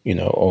paper, you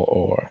know,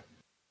 or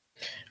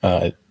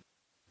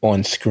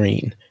on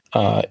screen.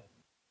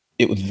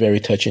 It was very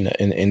touching,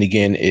 and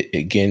again,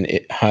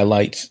 it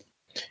highlights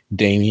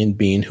Damien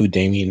being who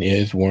Damien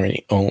is,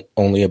 worrying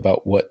only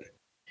about what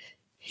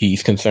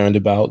he's concerned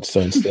about.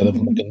 So instead of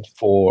looking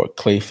for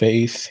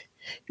Clayface,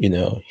 you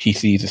know, he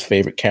sees his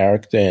favorite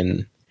character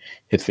and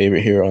his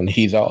favorite hero, and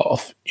he's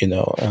off. You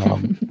know,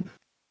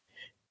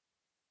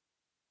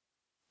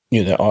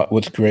 you know, the art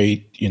was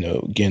great. You know,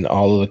 again,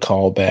 all of the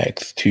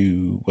callbacks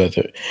to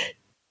whether,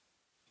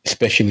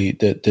 especially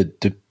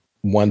the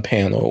one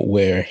panel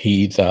where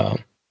he's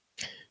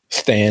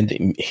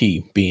standing,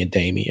 he being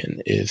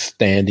Damien, is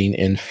standing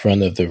in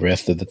front of the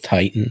rest of the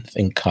Titans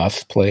in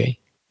cosplay.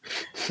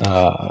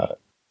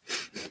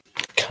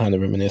 Kind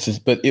of reminiscence,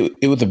 but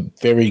it was a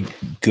very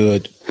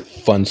good,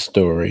 fun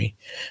story.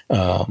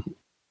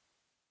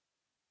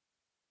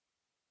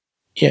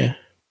 Yeah.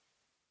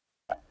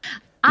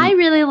 I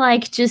really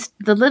like just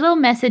the little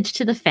message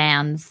to the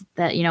fans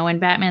that, you know, when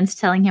Batman's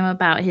telling him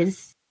about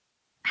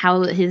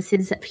how his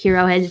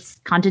hero, his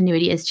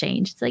continuity has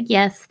changed. It's like,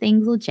 yes,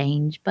 things will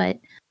change, but,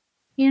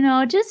 you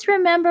know, just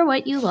remember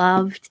what you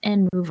loved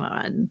and move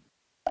on,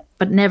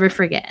 but never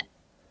forget.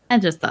 I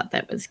just thought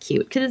that was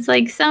cute because it's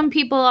like some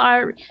people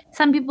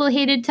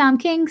hated Tom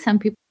King, some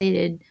people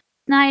hated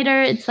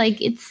Snyder. It's like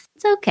it's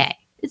okay.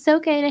 It's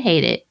okay to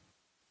hate it.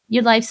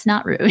 Your life's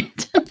not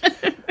ruined.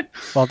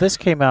 Well, this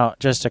came out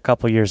just a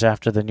couple years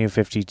after the New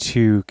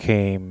 52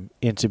 came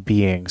into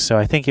being, so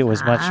I think it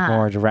was much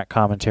more direct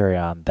commentary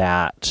on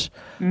that.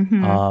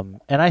 Mm-hmm.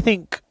 And I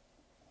think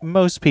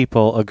most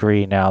people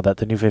agree now that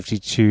the New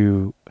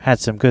 52 had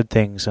some good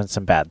things and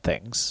some bad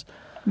things.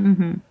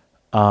 Mm-hmm.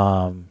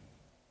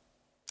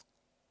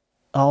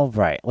 All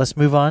right, let's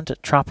move on to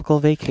Tropical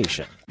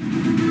Vacation.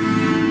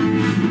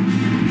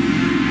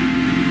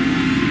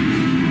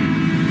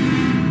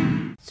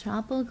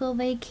 Tropical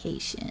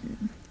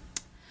Vacation.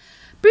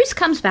 Bruce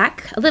comes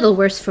back, a little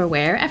worse for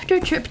wear, after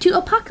a trip to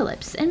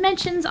Apocalypse, and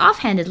mentions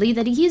offhandedly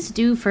that he is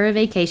due for a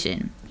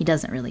vacation. He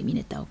doesn't really mean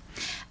it, though.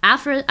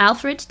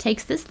 Alfred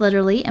takes this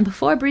literally, and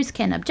before Bruce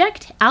can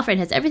object, Alfred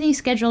has everything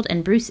scheduled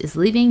and Bruce is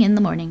leaving in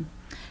the morning.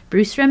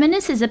 Bruce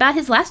reminisces about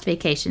his last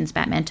vacations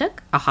Batman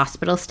took, a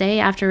hospital stay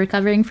after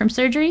recovering from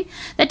surgery,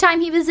 the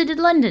time he visited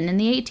London in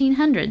the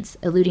 1800s,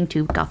 alluding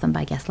to Gotham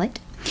by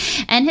Gaslight,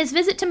 and his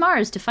visit to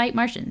Mars to fight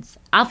Martians.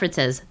 Alfred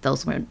says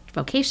those weren't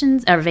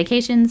vacations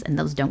and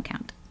those don't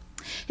count.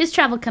 His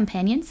travel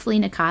companion,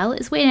 Selina Kyle,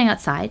 is waiting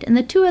outside, and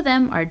the two of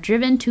them are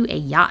driven to a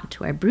yacht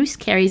where Bruce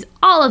carries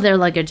all of their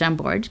luggage on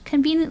board,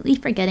 conveniently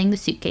forgetting the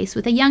suitcase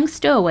with a young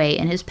stowaway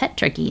and his pet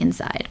turkey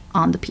inside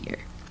on the pier.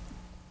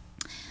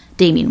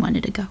 Damien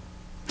wanted to go.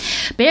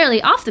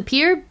 Barely off the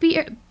pier,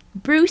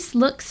 Bruce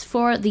looks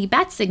for the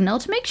bat signal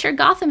to make sure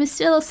Gotham is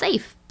still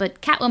safe,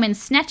 but Catwoman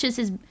snatches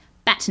his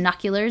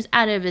bat-noculars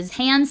out of his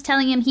hands,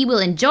 telling him he will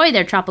enjoy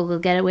their tropical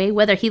getaway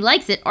whether he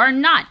likes it or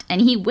not, and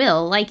he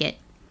will like it.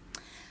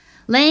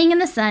 Laying in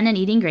the sun and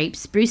eating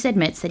grapes, Bruce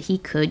admits that he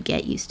could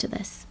get used to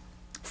this.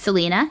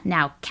 Selina,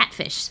 now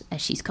Catfish,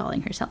 as she's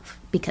calling herself,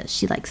 because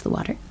she likes the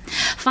water,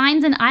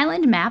 finds an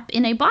island map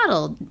in a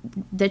bottle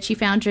that she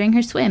found during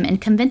her swim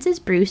and convinces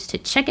Bruce to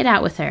check it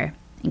out with her,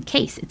 in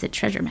case it's a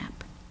treasure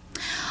map.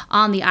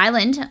 On the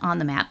island, on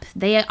the map,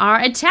 they are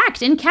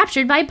attacked and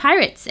captured by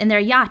pirates, and their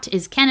yacht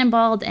is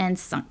cannonballed and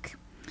sunk,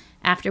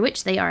 after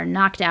which they are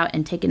knocked out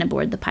and taken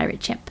aboard the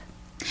pirate ship.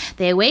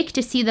 They awake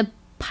to see the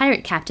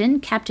pirate captain,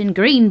 Captain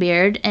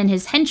Greenbeard, and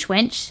his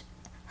henchwench,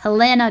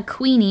 Helena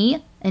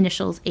Queenie,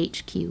 initials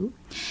HQ,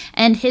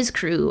 and his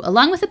crew,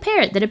 along with a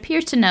parrot that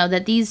appears to know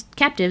that these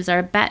captives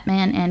are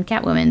Batman and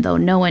Catwoman, though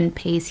no one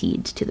pays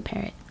heed to the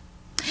parrot.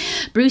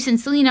 Bruce and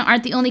Selina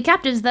aren't the only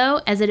captives,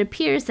 though, as it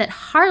appears that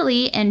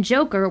Harley and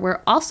Joker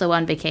were also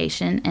on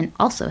vacation and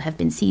also have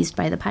been seized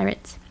by the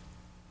pirates.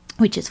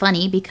 Which is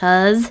funny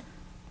because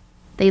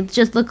they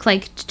just look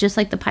just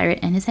like the pirate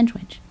and his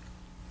henchwench.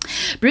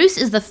 Bruce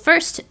is the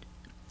first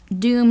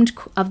doomed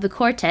of the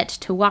quartet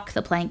to walk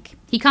the plank.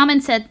 He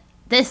comments that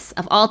this,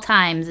 of all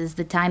times, is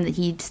the time that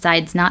he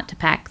decides not to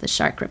pack the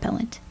shark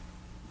repellent.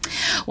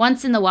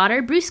 Once in the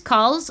water, Bruce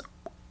calls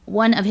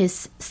one of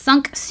his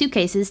sunk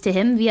suitcases to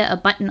him via a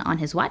button on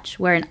his watch,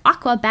 where an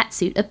aqua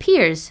batsuit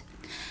appears.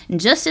 And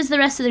just as the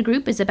rest of the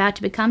group is about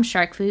to become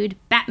shark food,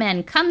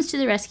 Batman comes to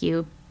the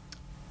rescue.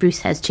 Bruce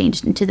has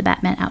changed into the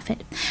Batman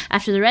outfit.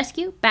 After the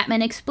rescue,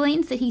 Batman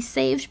explains that he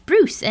saved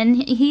Bruce and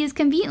he is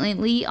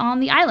conveniently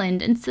on the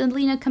island, and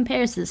Selina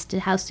compares this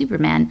to how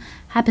Superman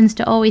happens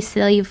to always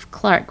save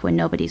Clark when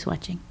nobody's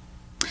watching.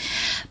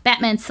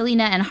 Batman,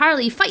 Selina, and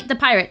Harley fight the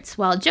pirates,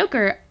 while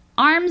Joker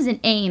arms and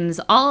aims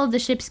all of the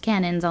ship's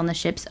cannons on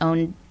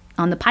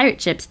the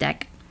pirate ship's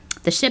deck.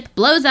 The ship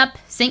blows up,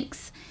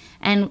 sinks,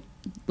 and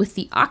with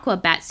the Aqua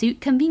Batsuit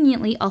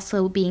conveniently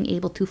also being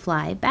able to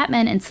fly,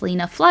 Batman and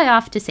Selina fly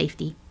off to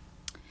safety.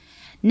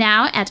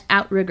 Now, at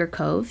Outrigger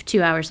Cove,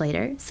 2 hours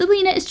later,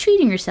 Selina is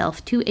treating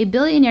herself to a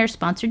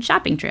billionaire-sponsored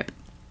shopping trip.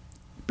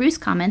 Bruce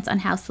comments on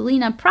how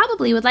Selina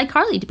probably would like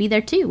Harley to be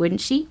there too, wouldn't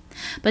she?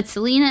 But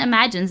Selina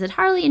imagines that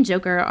Harley and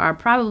Joker are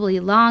probably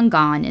long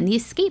gone in the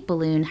escape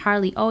balloon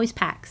Harley always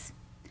packs.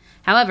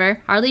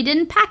 However, Harley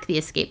didn't pack the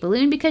escape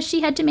balloon because she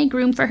had to make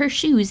room for her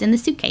shoes in the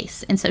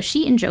suitcase, and so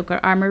she and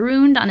Joker are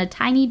marooned on a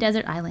tiny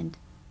desert island.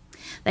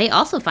 They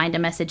also find a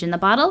message in the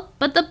bottle,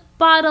 but the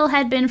bottle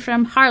had been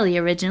from Harley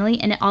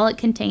originally, and all it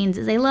contains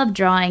is a love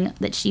drawing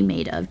that she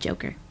made of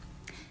Joker.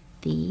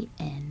 The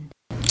end.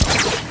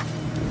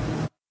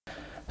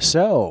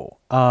 So,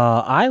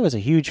 I was a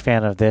huge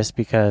fan of this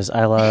because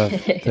I love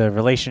the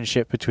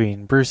relationship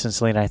between Bruce and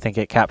Selina. I think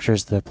it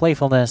captures the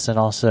playfulness and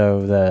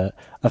also the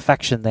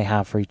affection they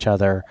have for each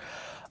other.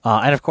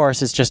 And of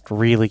course, it's just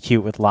really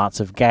cute with lots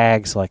of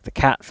gags like the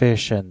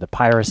catfish and the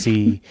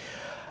piracy.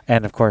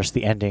 And of course,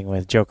 the ending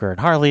with Joker and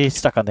Harley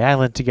stuck on the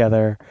island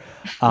together.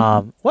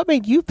 What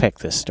made you pick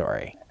this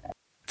story?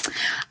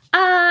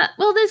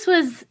 Well, this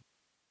was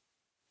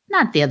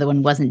not, the other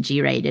one wasn't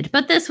G-rated,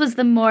 but this was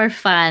the more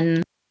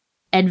fun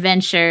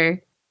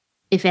adventure,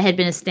 if it had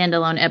been a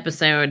standalone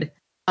episode,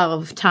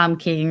 of Tom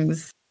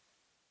King's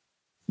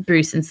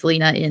Bruce and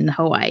Selina in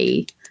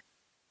Hawaii.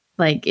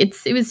 Like, it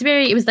was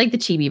like the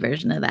chibi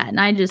version of that, and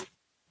I just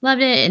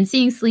loved it. And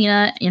seeing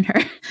Selina in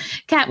her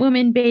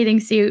Catwoman bathing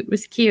suit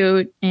was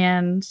cute,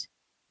 and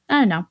I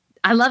don't know,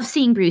 I love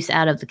seeing Bruce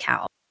out of the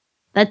cowl.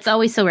 That's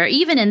always so rare.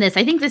 Even in this,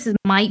 I think this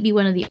might be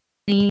one of the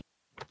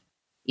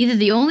either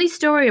the only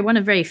story or one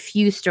of very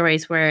few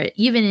stories where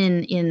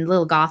even in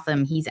Little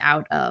Gotham, he's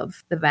out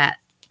of the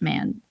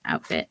Batman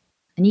outfit.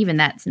 And even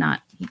that's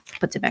not, he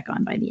puts it back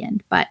on by the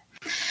end. But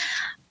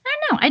I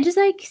don't know. I just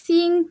like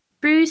seeing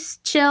Bruce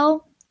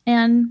chill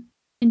and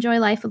enjoy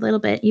life a little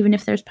bit, even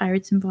if there's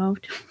pirates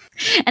involved.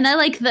 And I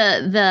like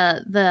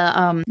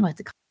the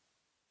what's it called?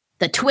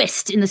 The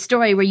twist in the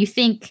story where you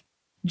think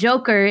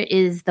Joker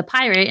is the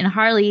pirate and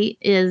Harley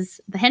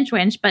is the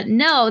henchwench, but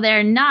no,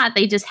 they're not.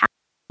 They just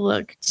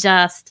look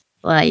just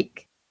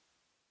like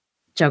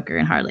Joker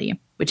and Harley,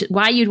 which is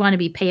why you'd want to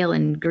be pale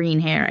and green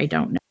hair. I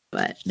don't know,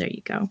 but there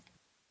you go.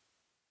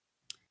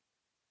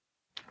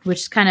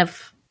 Which kind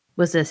of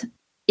was a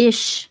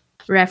ish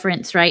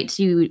reference, right,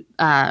 to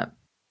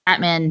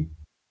Batman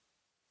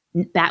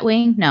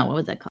Batwing? No, what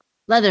was that called?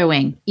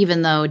 Leatherwing,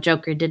 even though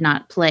Joker did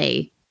not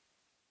play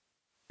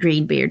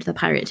Greenbeard the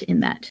pirate in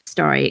that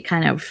story. It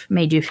kind of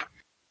made you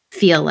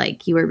feel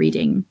like you were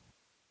reading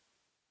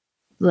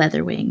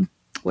Leatherwing,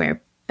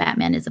 where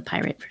Batman is a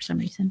pirate for some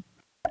reason.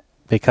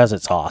 Because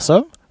it's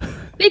awesome?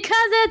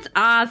 Because it's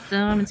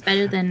awesome. It's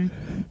better than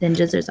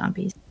ninjas or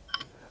zombies.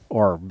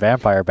 Or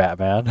Vampire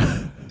Batman.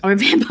 Or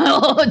Vampire.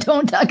 Oh,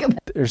 don't talk about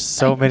it. There's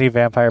so many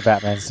Vampire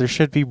Batmans. There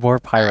should be more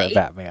pirate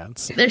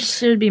Batmans. There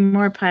should be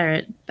more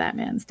pirate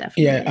Batmans,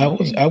 definitely. Yeah,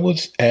 I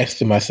was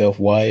asking myself,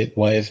 why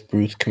is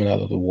Bruce coming out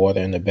of the water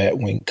in the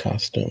Batwing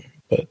costume?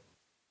 But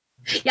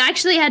yeah, I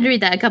actually had to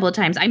read that a couple of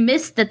times. I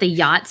missed that the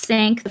yacht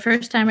sank the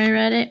first time I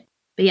read it.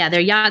 But yeah,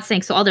 their yacht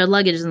sank, so all their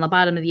luggage is in the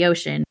bottom of the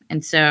ocean.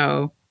 And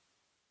so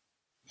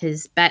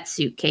his bat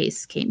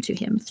suitcase came to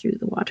him through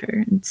the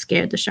water and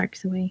scared the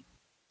sharks away.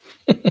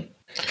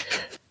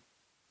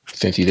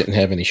 Since he didn't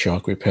have any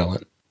shark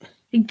repellent.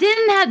 He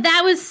didn't have,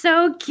 that was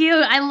so cute.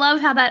 I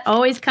love how that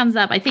always comes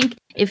up. I think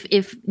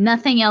if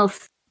nothing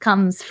else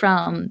comes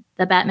from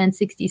the Batman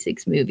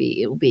 66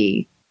 movie, it will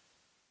be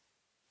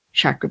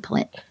shark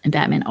repellent. And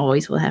Batman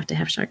always will have to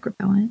have shark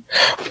repellent.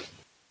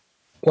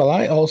 Well,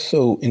 I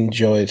also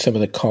enjoyed some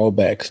of the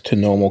callbacks to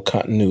normal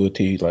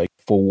continuity. Like,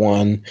 for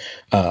one,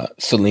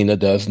 Selina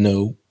does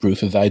know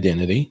Bruce's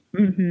identity.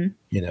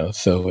 Mm-hmm.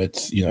 So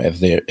it's,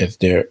 as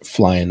they're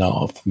flying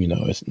off,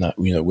 it's not,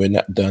 we're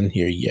not done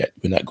here yet.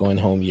 We're not going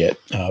home yet,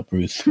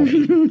 Bruce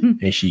Wayne.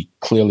 And she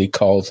clearly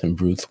calls him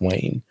Bruce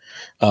Wayne.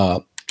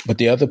 But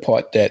the other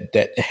part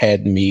that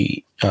had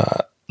me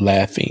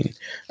laughing,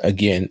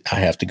 again, I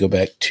have to go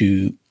back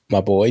to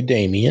my boy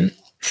Damian.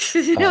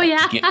 Oh,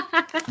 yeah.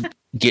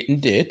 Getting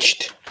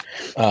ditched.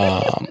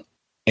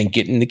 And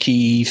getting the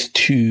keys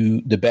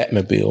to the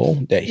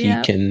Batmobile that he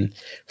can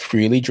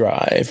freely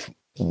drive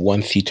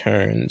once he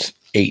turns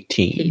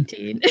 18.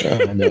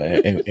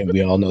 And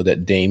we all know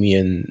that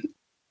Damian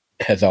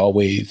has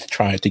always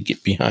tried to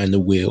get behind the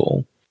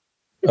wheel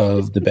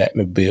of the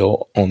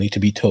Batmobile, only to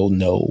be told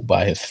no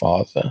by his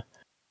father.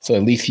 So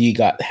at least he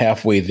got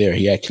halfway there.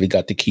 He actually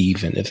got the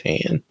keys in his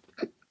hand.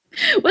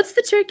 What's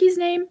the turkey's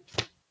name?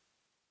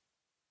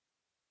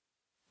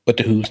 What,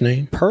 the whose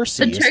name?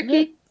 Percy. The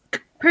turkey?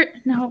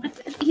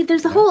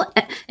 there's a whole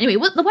anyway.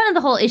 One of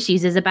the whole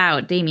issues is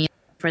about Damien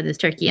for this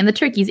turkey, and the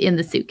turkey's in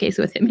the suitcase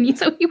with him, and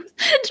so he was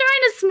trying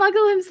to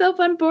smuggle himself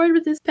on board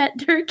with his pet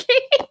turkey.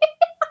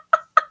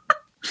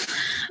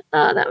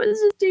 Oh, that was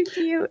just too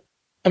cute.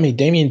 I mean,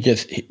 Damien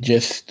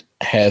just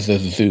has a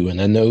zoo,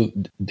 and I know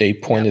they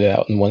pointed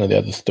out in one of the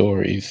other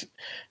stories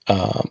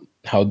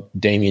how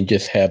Damien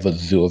just have a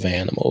zoo of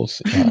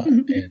animals,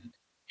 and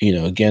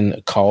again,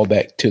 a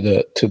callback to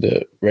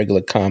the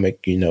regular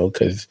comic,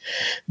 because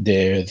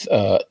there's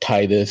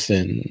Titus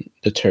and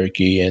the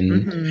turkey,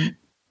 and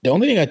the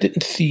only thing I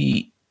didn't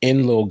see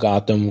in Little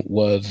Gotham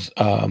was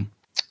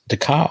the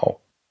cow.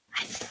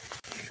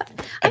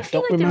 I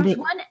don't remember.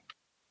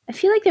 I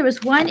feel like there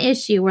was one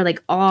issue where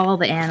like all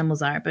the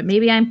animals are, but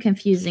maybe I'm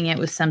confusing it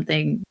with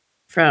something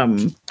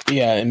from.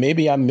 Yeah, and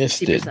maybe I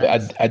missed it.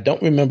 But I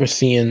don't remember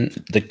seeing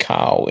the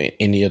cow in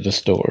any of the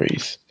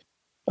stories.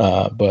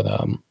 Yeah,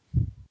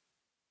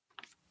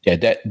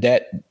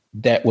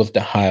 that was the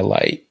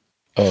highlight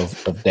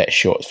of that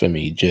short for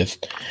me.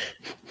 Just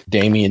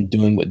Damien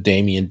doing what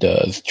Damien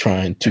does,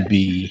 trying to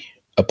be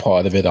a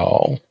part of it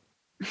all.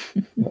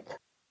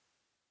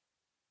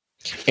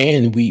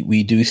 And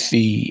we do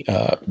see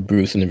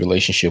Bruce in a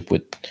relationship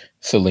with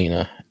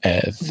Selina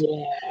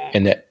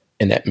and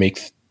that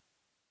makes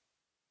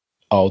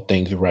all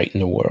things right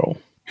in the world.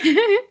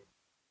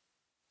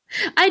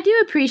 I do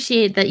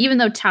appreciate that even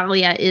though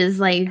Talia is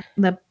like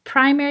the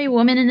primary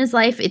woman in his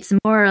life, it's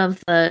more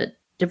of the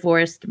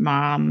divorced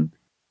mom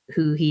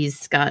who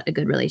he's got a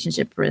good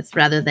relationship with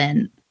rather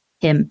than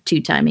him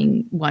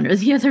two-timing one or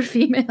the other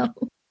female.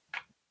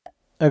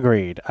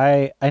 Agreed.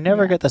 I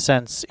never get the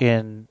sense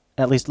in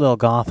at least Little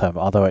Gotham,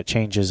 although it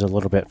changes a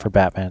little bit for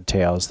Batman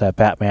Tales, that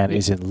Batman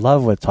is in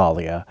love with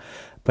Talia,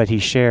 but he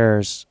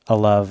shares a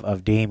love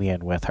of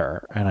Damien with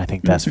her, and I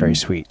think that's very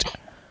sweet.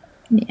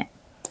 Yeah.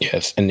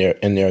 Yes, and there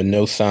are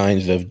no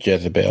signs of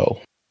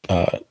Jezebel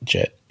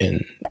Jet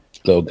in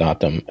Little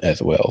Gotham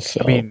as well.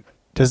 So I mean,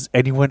 does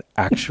anyone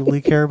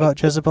actually care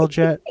about Jezebel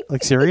Jet?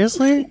 Like,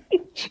 seriously?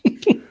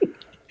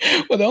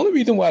 Well, the only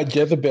reason why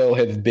Jezebel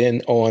has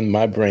been on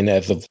my brain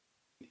as of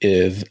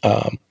is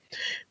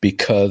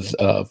because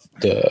of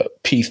the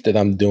piece that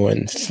I'm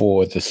doing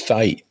for the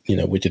site,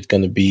 which is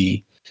going to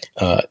be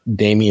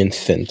Damien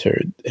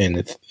centered, and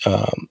it's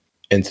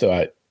and so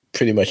I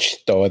pretty much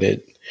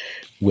started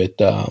with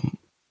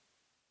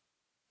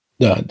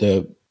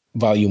the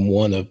volume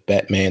 1 of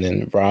Batman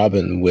and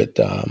Robin with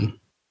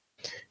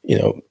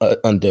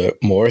under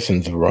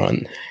Morrison's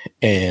run,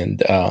 and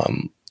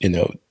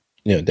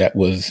that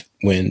was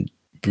when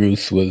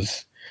Bruce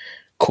was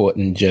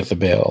courting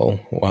Jezebel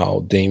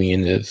while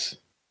Damien is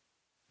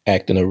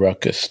acting a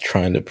ruckus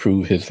trying to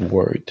prove his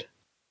worth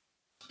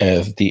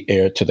as the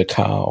heir to the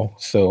cow.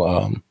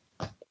 So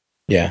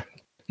yeah,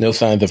 no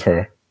signs of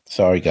her.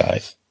 Sorry,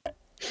 guys.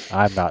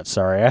 I'm not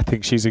sorry. I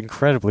think she's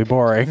incredibly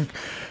boring.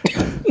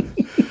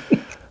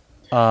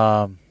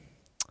 All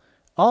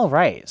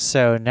right.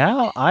 So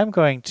now I'm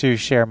going to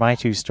share my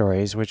two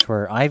stories, which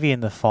were Ivy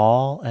in the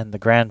Fall and the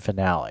grand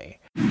finale.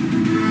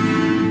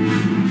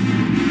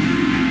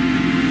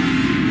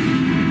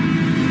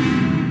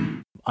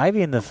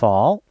 Ivy in the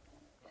Fall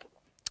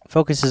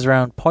focuses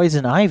around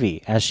Poison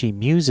Ivy as she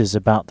muses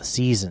about the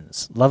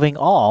seasons, loving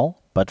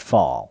all but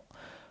fall.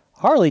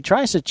 Harley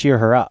tries to cheer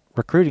her up,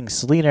 recruiting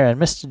Selina and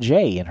Mr.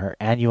 J in her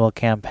annual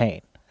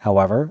campaign.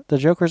 However, the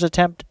Joker's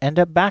attempt ends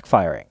up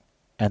backfiring,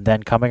 and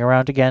then coming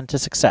around again to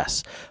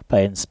success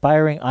by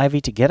inspiring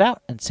Ivy to get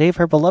out and save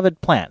her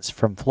beloved plants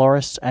from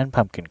florists and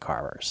pumpkin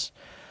carvers.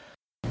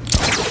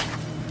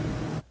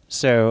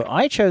 So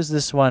I chose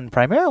this one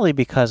primarily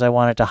because I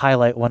wanted to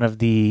highlight one of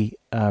the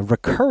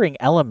recurring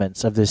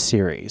elements of this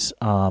series.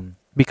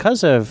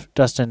 Because of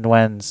Dustin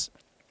Nguyen's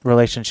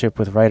relationship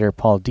with writer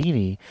Paul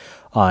Dini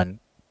on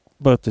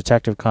both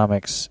Detective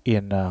Comics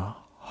in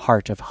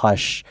Heart of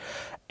Hush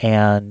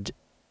and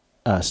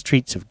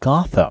Streets of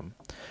Gotham,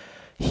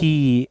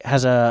 he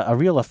has a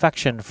real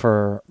affection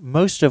for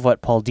most of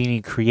what Paul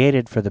Dini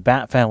created for the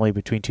Bat family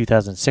between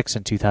 2006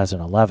 and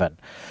 2011.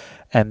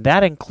 And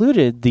that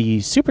included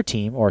the super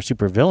team, or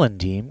super villain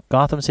team,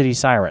 Gotham City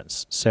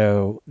Sirens.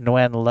 So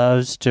Nguyen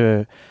loves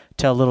to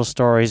tell little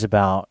stories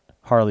about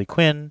Harley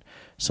Quinn,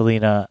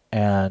 Selina,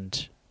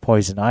 and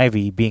Poison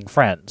Ivy being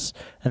friends.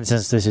 And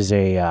since this is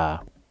a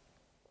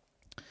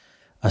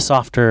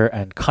softer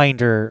and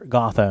kinder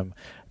Gotham,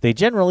 they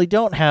generally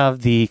don't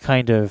have the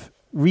kind of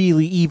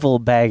really evil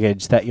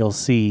baggage that you'll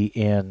see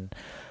in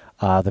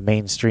the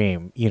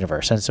mainstream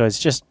universe. And so it's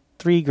just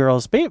three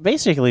girls,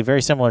 basically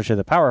very similar to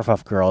the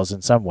Powerpuff Girls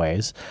in some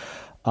ways,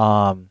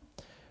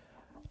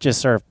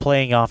 just sort of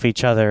playing off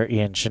each other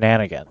in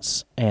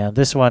shenanigans. And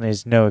this one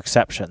is no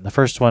exception. The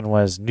first one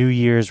was New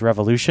Year's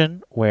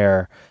Revolution,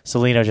 where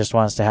Selina just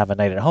wants to have a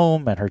night at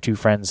home, and her two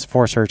friends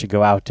force her to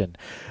go out and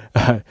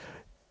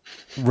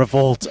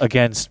revolt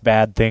against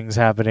bad things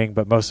happening,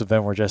 but most of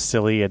them were just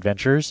silly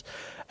adventures.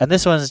 And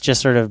this one's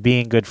just sort of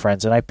being good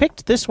friends. And I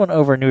picked this one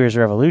over New Year's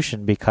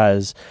Revolution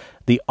because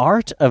the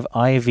art of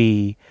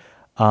Ivy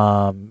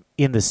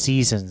in the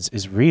seasons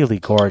is really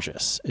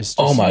gorgeous. It's just,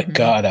 oh my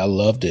God, I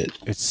loved it.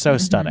 It's so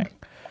stunning.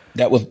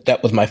 That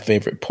was my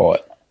favorite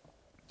part.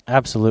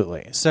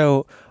 Absolutely.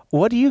 So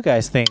what do you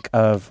guys think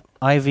of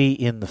Ivy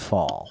in the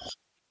Fall?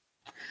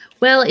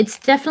 Well, it's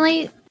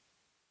definitely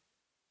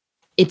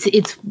it's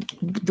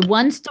the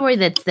one story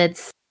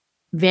that's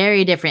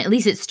very different. At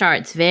least it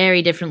starts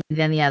very differently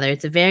than the other.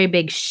 It's a very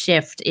big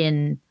shift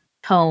in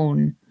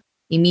tone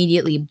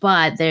immediately,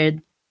 but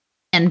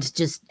and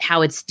just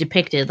how it's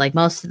depicted. Like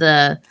most of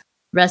the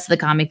rest of the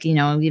comic,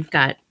 you've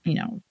got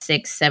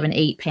 6, 7,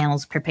 8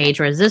 panels per page,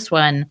 whereas this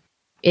one,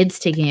 it's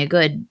taking a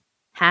good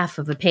half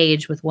of a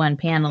page with one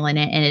panel in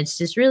it, and it's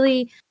just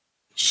really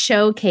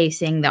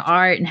showcasing the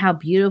art and how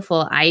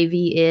beautiful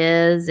Ivy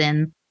is,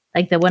 and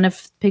like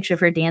the picture of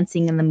her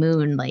dancing in the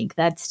moon, like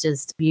that's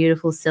just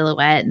beautiful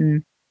silhouette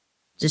and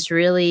just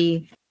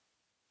really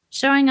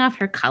showing off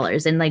her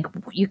colors, and like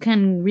you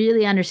can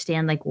really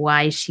understand like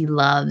why she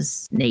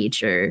loves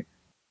nature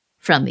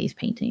from these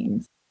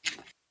paintings.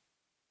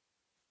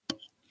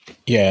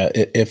 Yeah,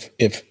 if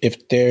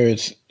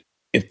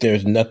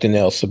there's nothing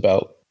else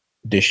about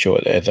this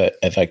short, as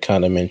I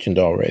kind of mentioned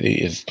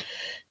already, is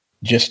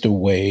just the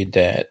way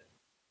that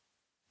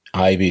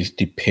Ivy's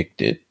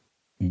depicted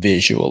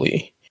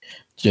visually,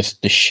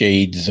 just the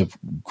shades of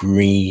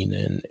green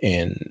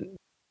and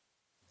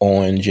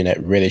orange and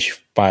that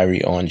reddish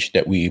fiery orange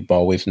that we've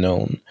always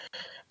known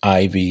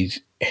Ivy's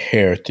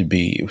hair to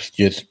be. It was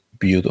just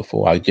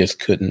beautiful. I just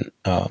couldn't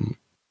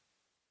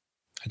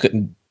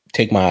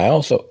take my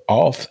eyes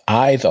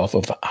off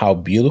of how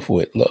beautiful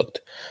it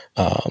looked.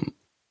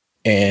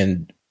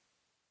 And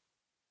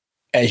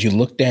as you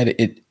looked at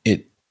it,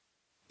 it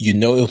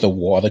was a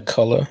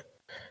watercolor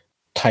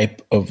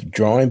type of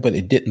drawing, but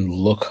it didn't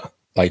look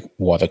like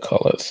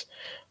watercolors.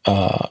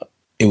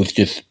 It was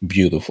just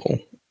beautiful.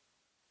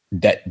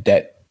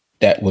 That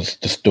was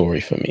the story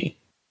for me.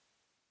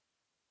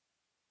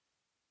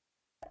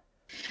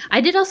 I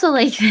did also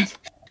like that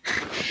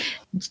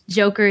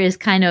Joker is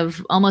kind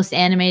of almost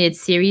animated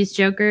series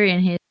Joker in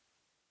his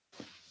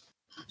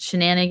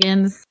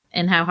shenanigans,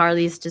 and how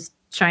Harley's just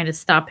trying to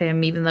stop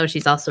him, even though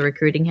she's also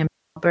recruiting him to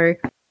help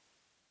her.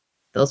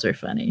 Those were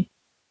funny.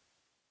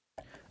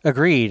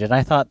 Agreed. And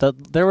I thought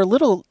that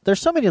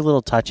there's so many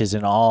little touches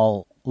in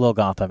all Little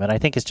Gotham, and I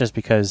think it's just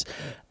because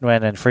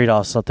Nguyen and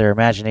Friedolf let their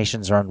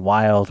imaginations run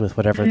wild with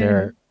whatever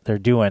they're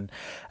doing.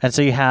 And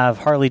so you have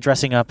Harley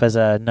dressing up as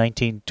a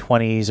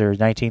 1920s or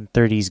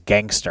 1930s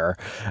gangster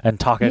and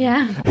talking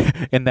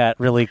in that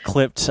really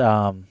clipped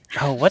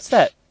what's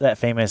that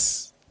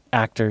famous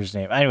actor's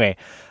name? Anyway,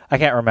 I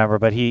can't remember,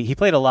 but he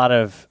played a lot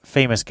of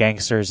famous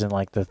gangsters in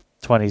like the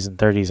 20s and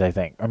 30s, I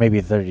think, or maybe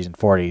the 30s and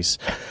 40s.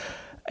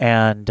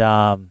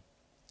 And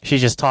she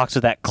just talks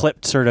with that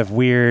clipped sort of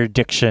weird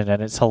diction,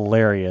 and it's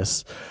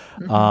hilarious.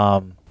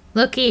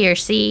 Look here,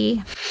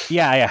 see?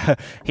 Yeah.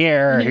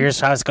 Here's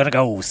how it's going to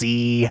go,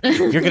 see?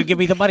 You're going to give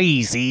me the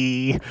money,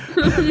 see?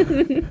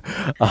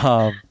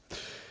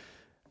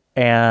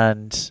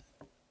 And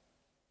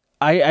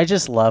I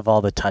just love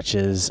all the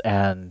touches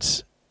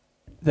and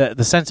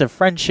the sense of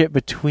friendship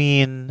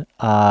between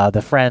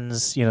the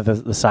friends,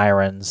 the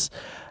sirens,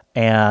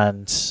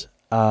 and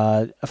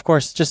of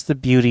course, just the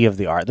beauty of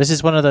the art. This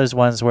is one of those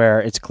ones where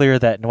it's clear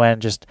that Nguyen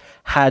just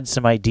had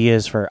some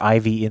ideas for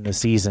Ivy in the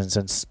Seasons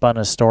and spun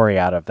a story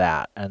out of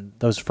that. And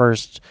those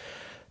first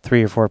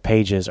 3 or 4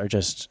 pages are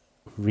just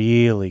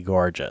really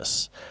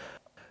gorgeous.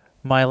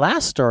 My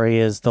last story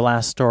is the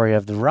last story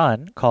of the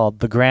run,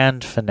 called The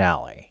Grand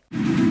Finale.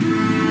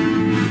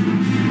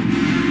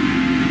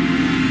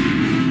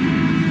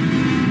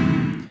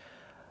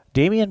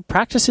 Damian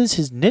practices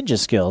his ninja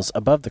skills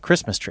above the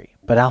Christmas tree,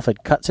 but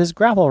Alfred cuts his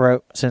grapple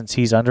rope since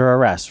he's under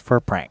arrest for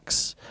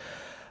pranks.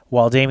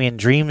 While Damian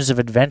dreams of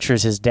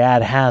adventures his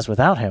dad has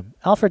without him,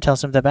 Alfred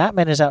tells him that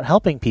Batman is out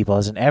helping people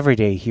as an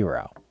everyday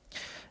hero.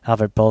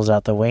 Alfred pulls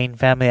out the Wayne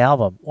family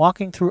album,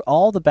 walking through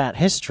all the Bat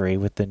history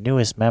with the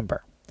newest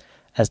member.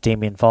 As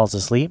Damian falls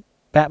asleep,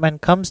 Batman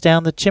comes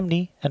down the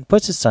chimney and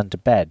puts his son to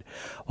bed,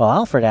 while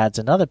Alfred adds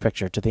another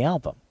picture to the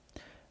album.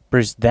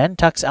 Bruce then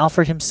tucks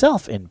Alfred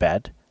himself in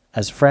bed,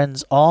 as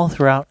friends all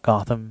throughout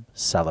Gotham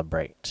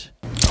celebrate.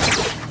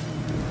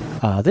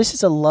 This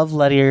is a love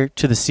letter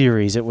to the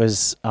series. It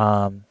was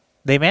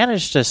they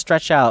managed to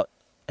stretch out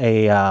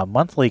a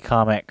monthly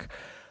comic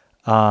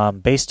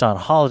based on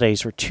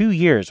holidays for 2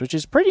 years, which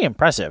is pretty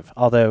impressive,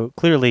 although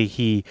clearly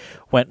he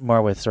went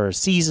more with sort of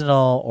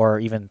seasonal or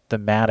even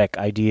thematic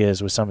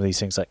ideas with some of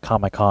these things like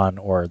Comic-Con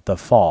or the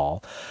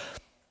fall.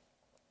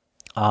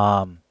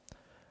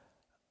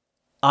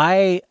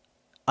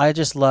 I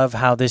just love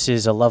how this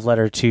is a love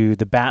letter to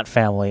the Bat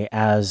family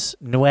as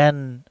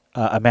Nguyen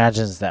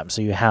imagines them.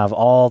 So you have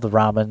all the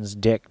Robins,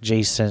 Dick,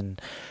 Jason,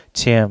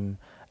 Tim,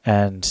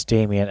 and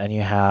Damian, and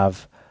you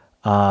have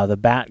the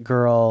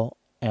Batgirl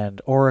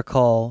and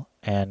Oracle,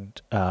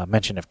 and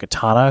mention of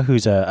Katana,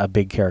 who's a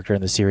big character in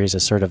the series.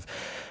 As sort of,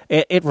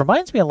 it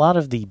reminds me a lot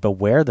of the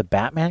Beware the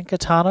Batman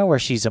Katana, where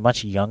she's a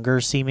much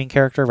younger seeming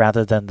character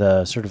rather than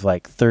the sort of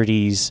like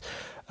 30s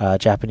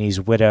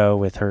Japanese widow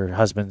with her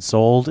husband's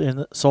soul in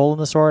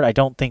the sword. I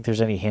don't think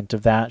there's any hint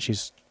of that.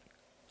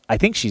 I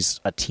think she's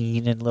a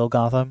teen in Lil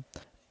Gotham.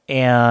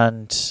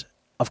 And,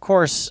 of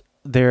course,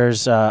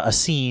 there's a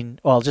scene,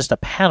 well, just a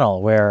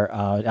panel where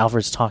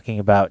Alfred's talking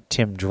about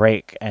Tim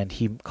Drake, and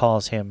he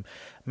calls him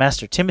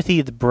Master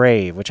Timothy the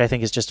Brave, which I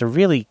think is just a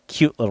really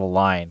cute little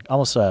line,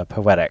 almost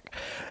poetic.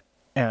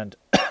 And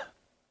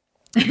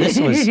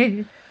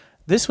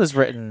this was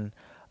written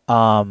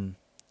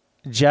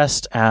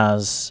just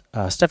as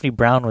Stephanie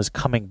Brown was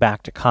coming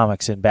back to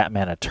comics in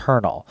Batman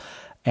Eternal.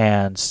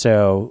 And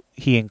so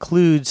he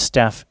includes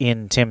Steph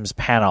in Tim's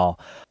panel,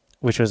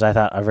 which was, I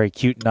thought, a very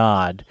cute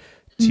nod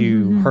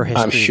to her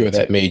history. I'm sure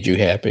that made you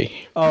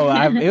happy. Oh,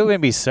 it would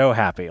be so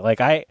happy.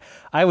 Like I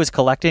was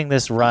collecting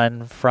this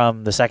run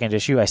from the second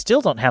issue. I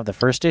still don't have the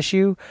first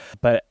issue,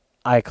 but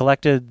I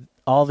collected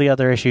all the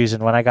other issues,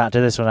 and when I got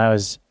to this one, I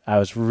was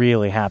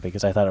really happy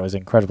because I thought it was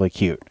incredibly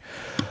cute.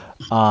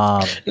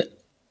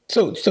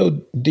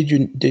 So did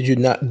you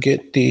not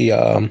get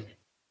the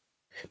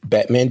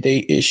Batman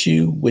Day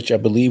issue, which I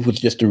believe was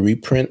just a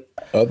reprint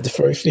of the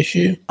first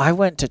issue? I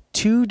went to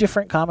 2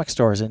 different comic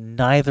stores, and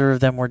neither of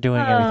them were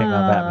doing anything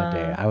on Batman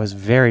Day. I was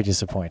very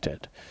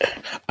disappointed.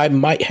 I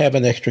might have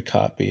an extra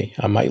copy.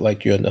 I might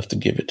like you enough to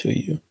give it to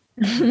you.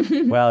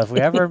 Well, if we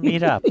ever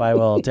meet up, I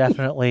will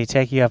definitely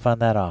take you up on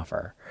that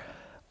offer.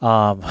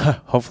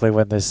 Hopefully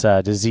when this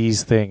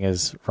disease thing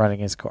is running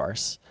its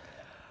course.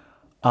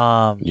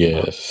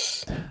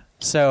 Yes.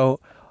 So,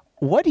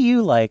 what do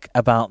you like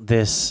about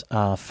this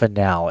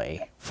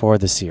finale for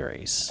the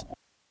series?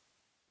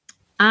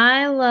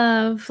 I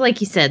love, like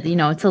you said,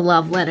 it's a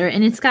love letter,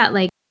 and it's got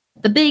like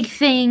the big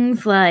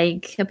things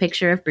like a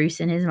picture of Bruce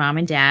and his mom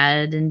and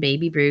dad and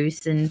baby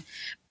Bruce, and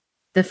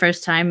the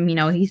first time,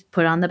 he's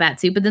put on the bat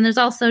suit. But then there's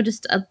also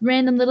just a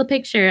random little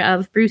picture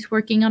of Bruce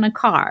working on a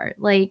car.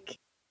 Like,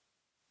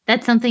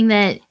 that's something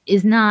that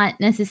is not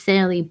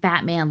necessarily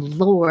Batman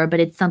lore, but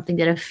it's something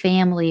that a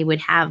family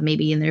would have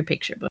maybe in their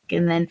picture book.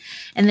 And then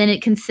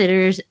it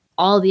considers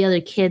all the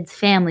other kids'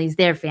 families,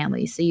 their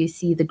families. So you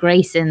see the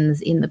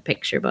Graysons in the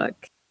picture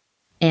book.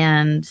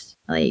 And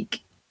like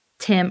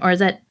Tim, or is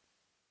that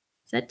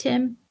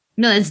Tim?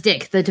 No, that's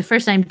Dick. The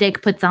first time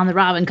Dick puts on the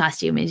Robin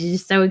costume, and he's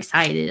just so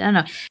excited. I don't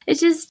know. It's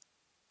just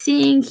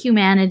seeing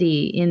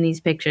humanity in these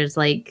pictures,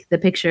 like the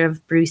picture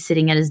of Bruce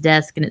sitting at his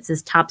desk and it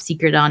says top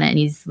secret on it, and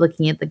he's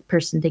looking at the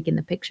person taking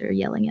the picture,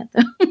 yelling at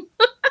them.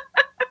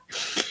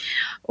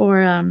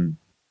 Or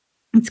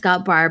it's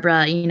got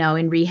Barbara,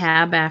 in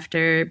rehab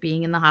after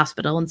being in the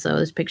hospital, and so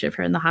there's a picture of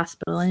her in the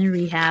hospital and in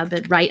rehab,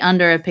 but right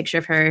under a picture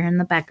of her in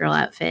the Batgirl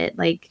outfit.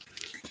 Like,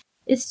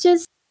 it's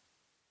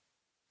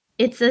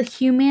a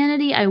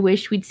humanity I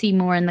wish we'd see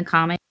more in the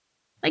comic.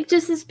 Like,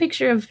 just this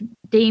picture of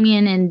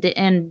Damian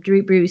and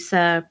Bruce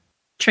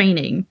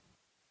training.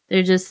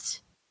 They're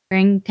just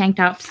wearing tank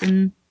tops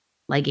and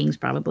leggings,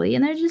 probably.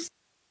 And they're just,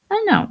 I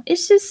don't know.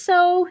 It's just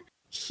so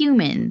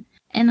human.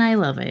 And I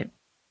love it.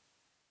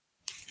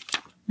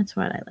 That's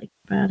what I like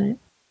about it.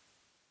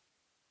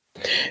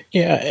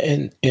 Yeah,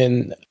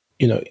 and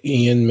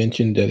Ian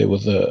mentioned that it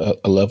was a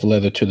love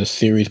letter to the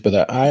series,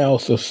 but I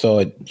also saw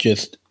it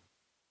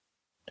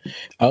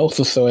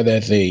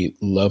as a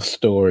love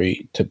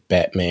story to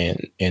Batman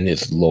and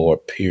his lore,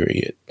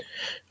 period.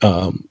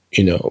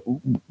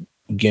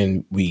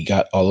 Again, we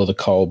got all of the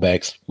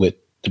callbacks with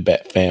the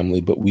Bat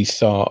family, but we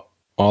saw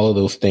all of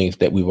those things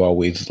that we've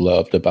always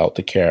loved about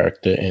the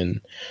character and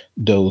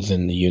those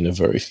in the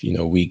universe.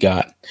 We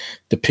got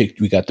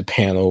the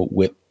panel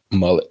with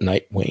mullet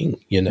Nightwing,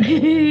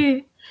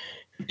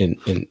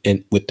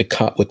 and with the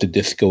cop with the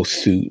disco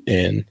suit,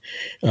 and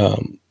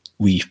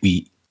we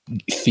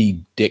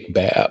see Dick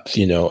Babs,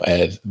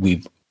 as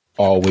we've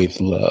always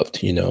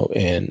loved,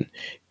 and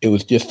it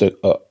was just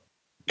a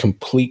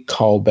complete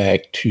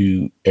callback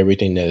to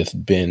everything that has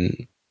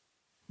been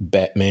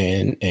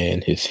Batman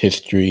and his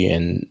history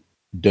and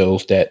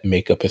those that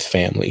make up his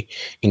family,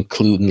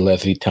 including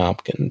Leslie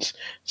Tompkins.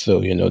 So,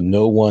 we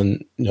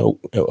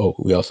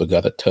also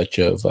got a touch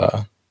of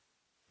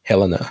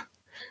Helena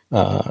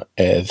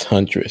as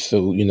Huntress.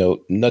 So,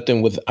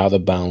 nothing was out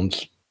of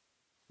bounds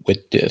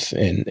with this,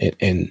 and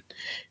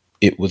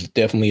it was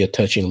definitely a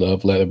touching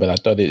love letter, but I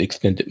thought it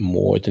extended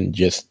more than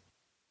just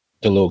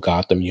the little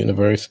Gotham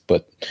universe,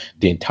 but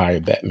the entire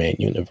Batman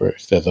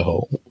universe as a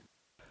whole.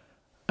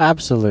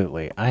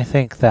 Absolutely. I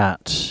think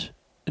that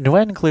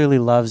Nguyen clearly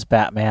loves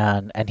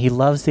Batman, and he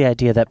loves the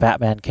idea that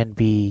Batman can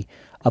be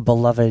a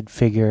beloved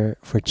figure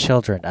for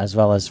children as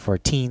well as for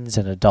teens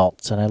and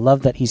adults. And I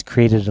love that he's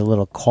created a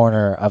little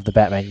corner of the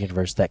Batman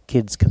universe that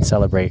kids can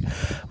celebrate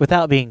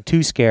without being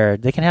too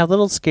scared. They can have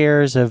little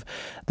scares of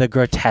the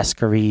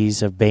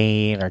grotesqueries of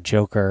Bane or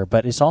Joker,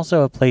 but it's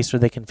also a place where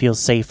they can feel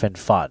safe and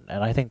fun.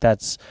 And I think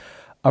that's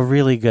a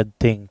really good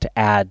thing to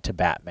add to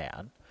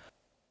Batman.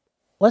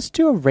 Let's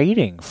do a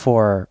rating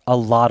for a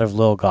lot of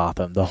Lil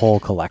Gotham, the whole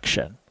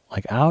collection.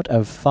 Like, out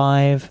of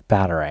 5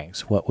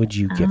 Batarangs, what would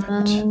you give it?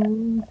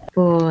 Oh,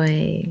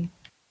 boy.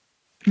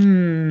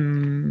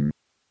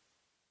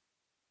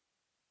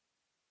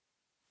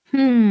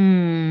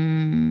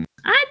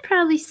 I'd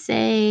probably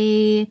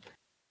say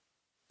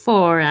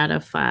 4 out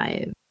of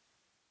 5.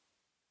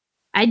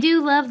 I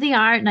do love the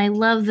art and I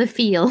love the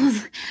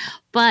feels,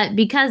 but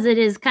because it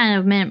is kind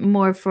of meant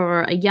more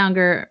for a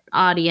younger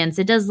audience,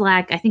 it does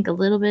lack, I think, a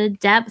little bit of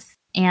depth.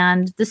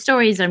 And the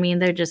stories, I mean,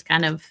 they're just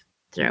kind of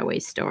throwaway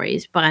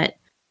stories. But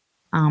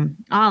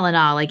all in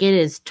all, like, it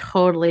is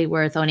totally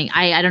worth owning.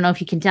 I don't know if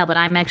you can tell, but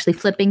I'm actually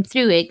flipping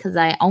through it because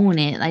I own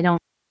it.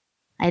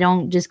 I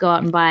don't just go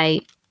out and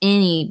buy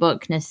any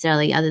book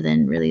necessarily other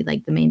than really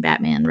like the main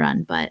Batman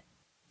run. But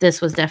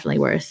this was definitely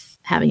worth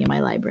having in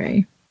my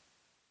library.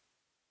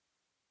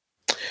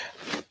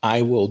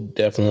 I will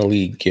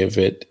definitely give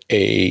it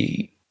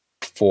a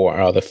 4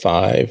 out of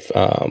 5.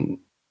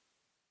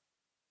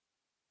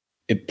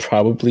 It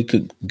probably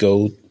could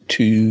go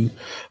to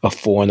a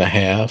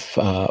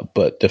 4.5,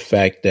 but the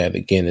fact that,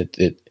 again,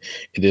 it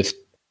is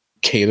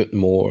catered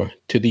more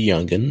to the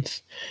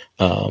youngins.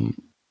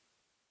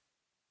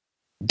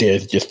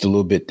 There's just a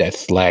little bit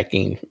that's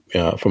lacking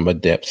from a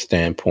depth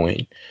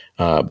standpoint,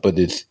 but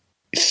it's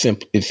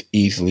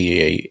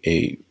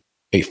easily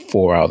a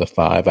 4 out of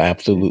 5. I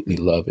absolutely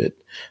love it.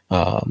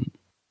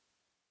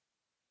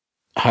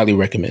 Highly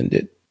recommend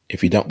it.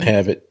 If you don't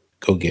have it,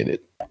 go get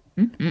it.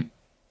 Mm-hmm.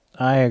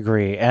 I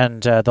agree.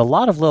 And the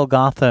Lot of Little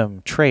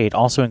Gotham trade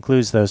also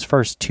includes those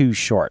first 2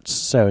 shorts.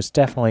 So it's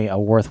definitely a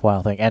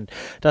worthwhile thing. And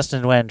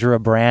Dustin Nguyen drew a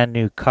brand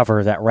new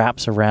cover that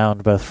wraps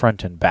around both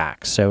front and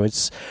back. So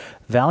it's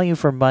value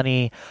for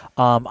money.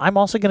 I'm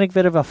also going to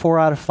give it a 4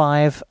 out of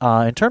 5.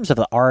 In terms of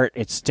the art,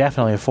 it's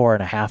definitely a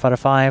 4.5 out of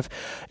 5.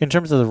 In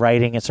terms of the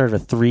writing, it's sort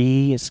of a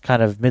 3. It's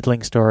kind of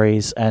middling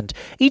stories, and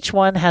each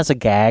one has a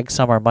gag.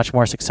 Some are much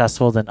more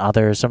successful than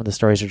others. Some of the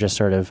stories are just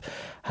sort of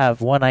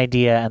have one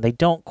idea, and they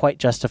don't quite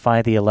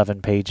justify the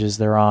 11 pages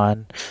they're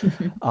on.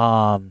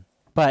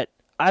 But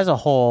as a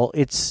whole,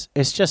 it's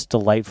just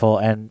delightful,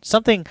 and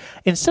something,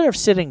 instead of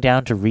sitting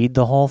down to read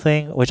the whole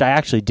thing, which I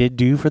actually did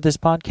do for this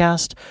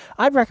podcast,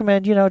 I'd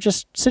recommend,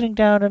 just sitting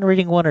down and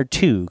reading 1 or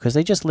 2, because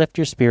they just lift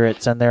your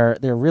spirits, and they're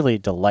really a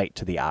delight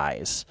to the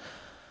eyes.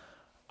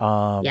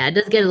 Yeah, it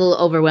does get a little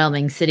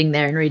overwhelming sitting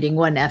there and reading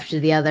one after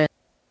the other.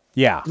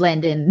 Yeah.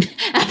 Blend in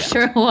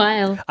after a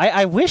while.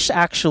 I wish,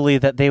 actually,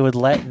 that they would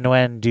let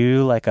Nguyen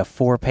do like a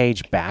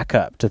 4-page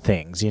backup to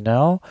things,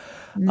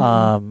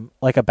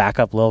 like a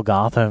backup Lil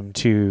Gotham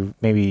to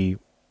maybe,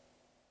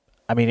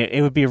 I mean,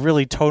 it would be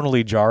really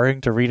totally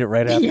jarring to read it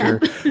right after,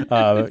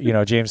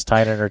 James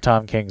Tynion or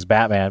Tom King's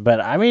Batman. But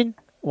I mean,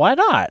 why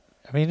not?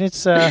 I mean,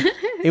 it's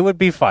it would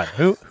be fun.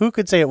 Who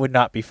could say it would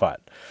not be fun?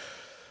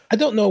 I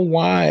don't know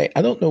why.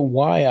 I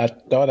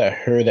thought I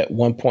heard at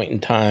one point in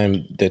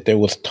time that there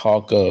was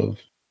talk of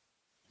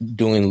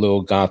doing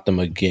Lil Gotham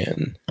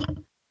again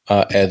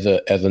as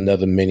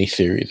another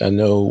miniseries. I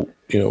know,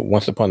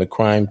 Once Upon a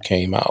Crime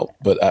came out,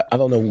 but I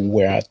don't know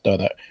where I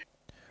thought I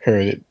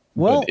heard it.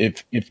 Well,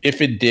 but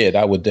if it did,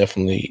 I would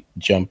definitely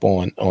jump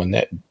on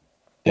that.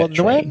 Well,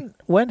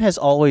 Nguyen has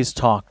always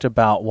talked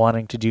about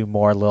wanting to do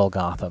more Lil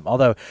Gotham.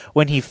 Although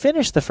when he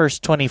finished the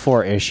first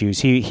 24 issues,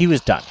 he was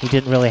done. He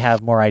didn't really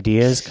have more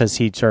ideas because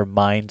he sort of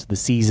mined the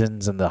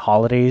seasons and the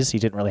holidays. He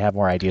didn't really have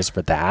more ideas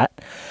for that.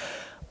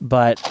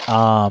 But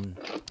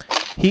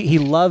he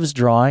loves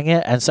drawing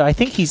it, and so I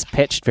think he's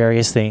pitched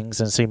various things,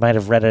 and so you might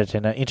have read it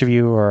in an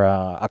interview or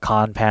a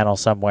con panel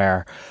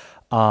somewhere.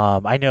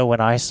 I know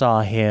when I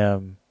saw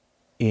him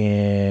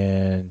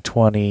in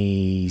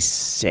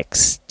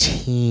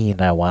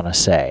 2016, I want to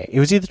say. It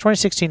was either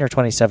 2016 or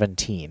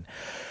 2017.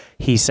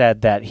 He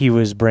said that he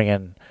was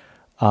bringing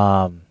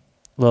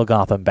Lil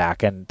Gotham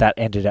back, and that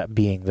ended up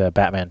being the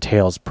Batman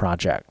Tales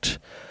project.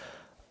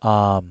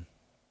 So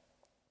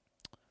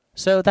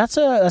that's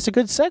a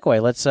good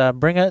segue. Let's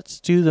bring us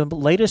to the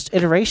latest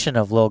iteration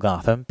of Lil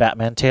Gotham,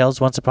 Batman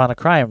Tales Once Upon a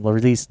Crime,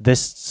 released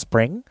this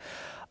spring.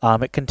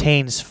 It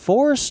contains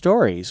 4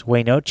 stories: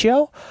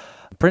 Waynocchio,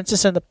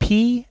 Princess and the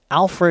Pea,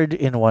 Alfred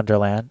in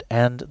Wonderland,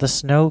 and the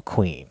Snow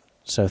Queen.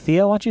 So,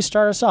 Theo, why don't you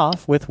start us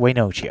off with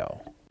Waynocchio?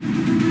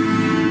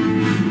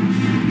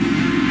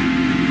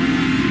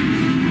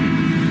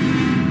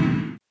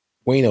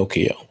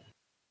 Waynocchio.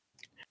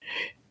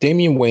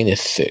 Damian Wayne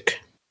is sick.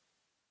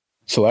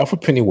 So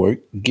Alfred Pennyworth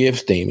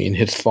gives Damian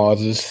his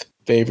father's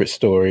favorite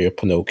story of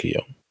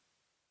Pinocchio.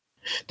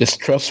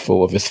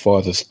 Distrustful of his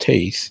father's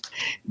taste,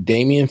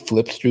 Damian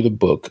flips through the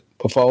book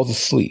but falls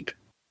asleep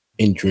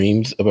and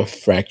dreams of a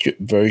fractured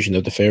version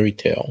of the fairy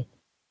tale.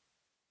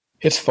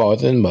 His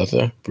father and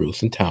mother,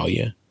 Bruce and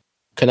Talia,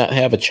 cannot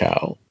have a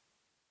child.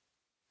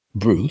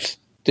 Bruce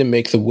then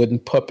makes a wooden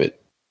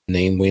puppet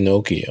named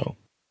Waynocchio,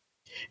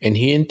 and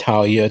he and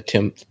Talia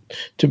attempt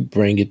to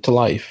bring it to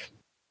life,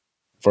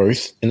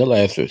 first in the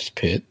Lazarus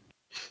pit,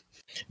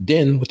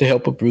 then with the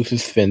help of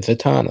Bruce's friend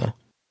Zatanna.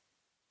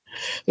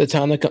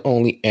 Zatanna can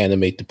only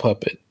animate the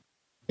puppet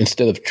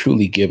instead of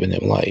truly giving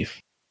him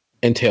life,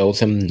 and tells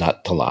him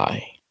not to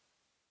lie.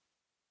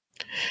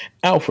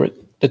 Alfred,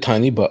 the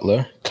tiny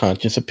butler,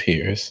 conscious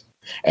appears,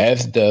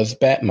 as does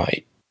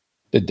Bat-Mite,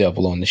 the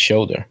devil on the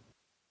shoulder.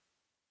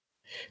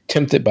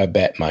 Tempted by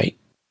Bat-Mite,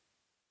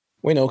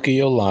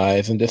 Pinocchio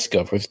lies and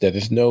discovers that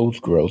his nose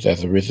grows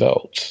as a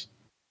result,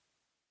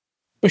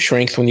 but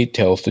shrinks when he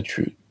tells the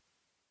truth.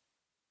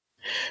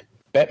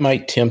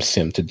 Bat-Mite tempts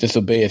him to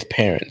disobey his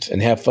parents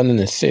and have fun in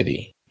the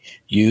city,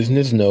 using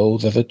his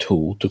nose as a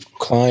tool to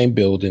climb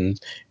buildings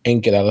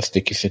and get out of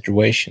sticky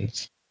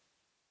situations.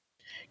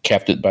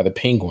 Captured by the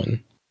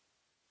Penguin,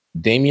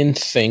 Damien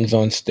sings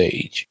on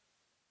stage,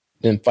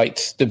 then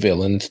fights the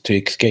villains to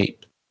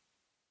escape.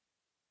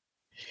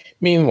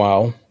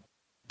 Meanwhile,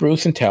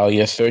 Bruce and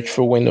Talia search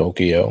for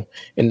Pinocchio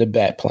in the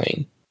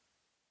Batplane.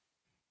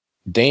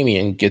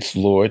 Damien gets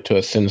lured to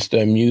a sinister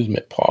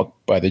amusement park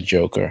by the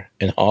Joker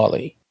and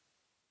Harley,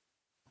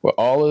 where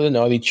all of the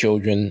naughty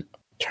children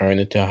turn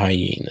into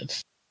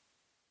hyenas.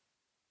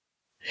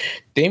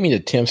 Damien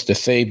attempts to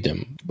save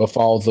them, but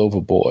falls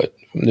overboard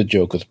from the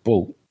Joker's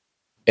boat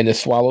and is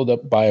swallowed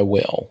up by a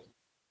whale.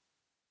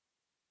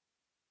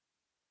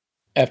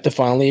 After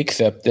finally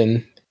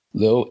accepting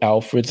little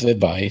Alfred's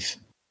advice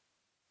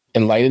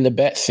and lighting the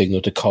bat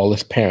signal to call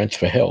his parents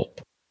for help,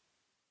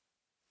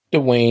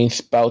 Dwayne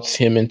spouts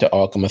him into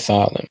Arkham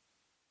Asylum,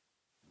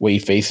 where he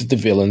faces the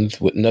villains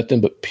with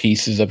nothing but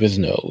pieces of his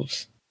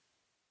nose.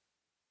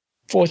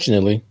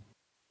 Fortunately,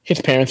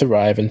 his parents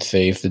arrive and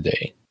save the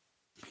day,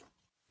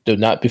 though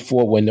not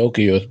before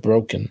Pinocchio is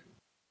broken.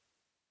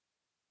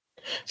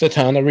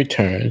 Zatanna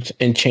returns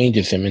and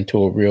changes him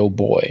into a real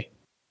boy,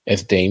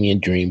 as Damien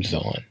dreams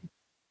on.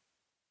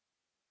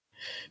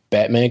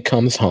 Batman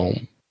comes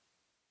home,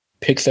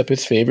 picks up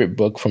his favorite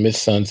book from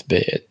his son's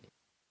bed,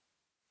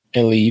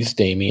 and leaves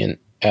Damien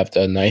after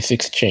a nice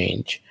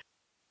exchange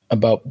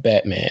about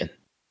Batman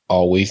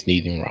always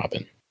needing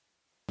Robin.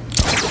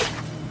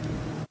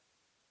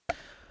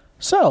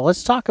 So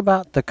let's talk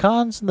about the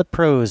cons and the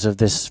pros of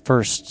this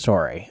first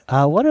story.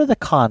 What are the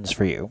cons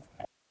for you?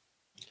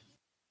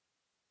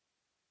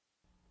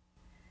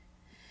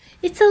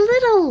 It's a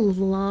little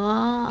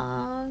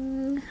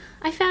long.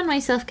 I found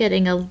myself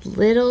getting a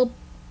little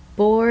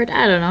bored.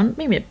 I don't know,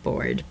 maybe not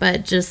bored,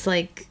 but just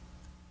like,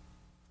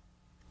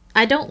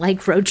 I don't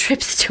like road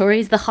trip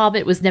stories. The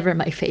Hobbit was never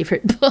my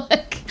favorite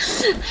book.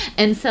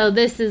 And so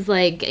this is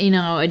like,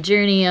 a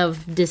journey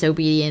of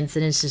disobedience,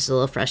 and it's just a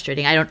little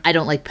frustrating. I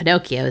don't like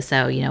Pinocchio,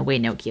 so,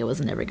 Pinocchio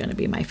was never going to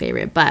be my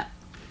favorite, but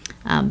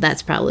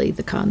that's probably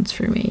the cons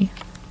for me.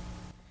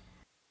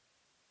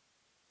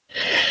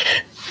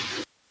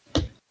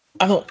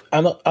 I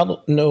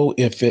don't know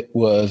if it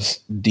was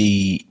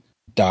the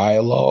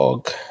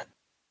dialogue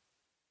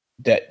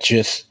that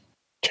just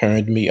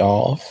turned me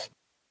off.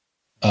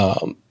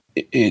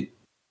 It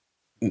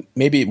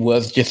maybe it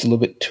was just a little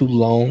bit too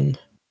long.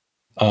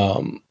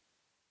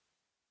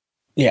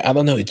 Yeah, I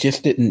don't know. It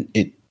just did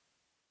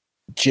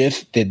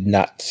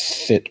not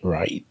sit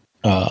right.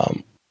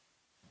 And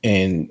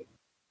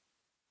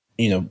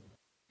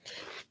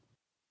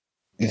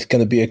it's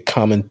going to be a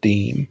common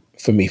theme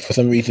for me. For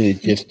some reason,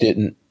 it just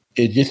didn't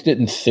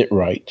sit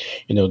right.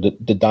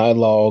 The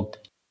dialogue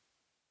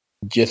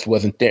just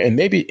wasn't there, and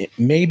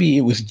maybe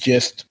it was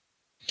just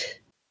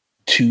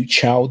too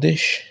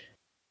childish.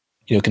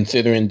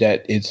 Considering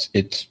that it's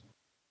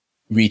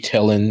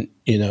retelling,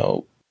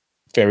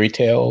 fairy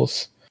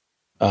tales,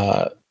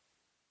 but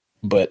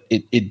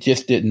it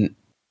just didn't.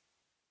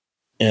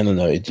 I don't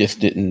know. It just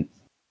didn't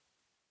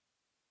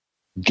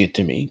get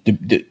to me.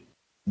 The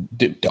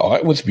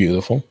art was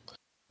beautiful,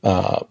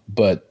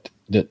 but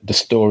the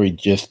story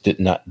just did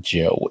not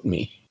gel with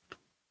me.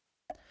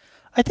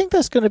 I think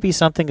that's going to be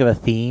something of a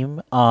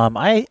theme.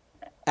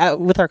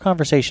 With our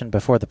conversation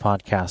before the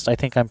podcast, I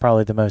think I'm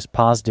probably the most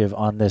positive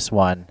on this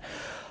one.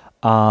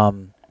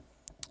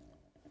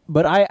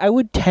 But I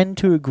would tend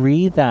to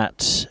agree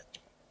that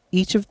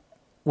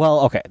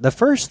the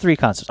first three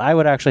concepts, I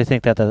would actually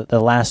think that the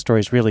last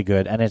story is really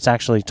good, and it's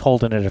actually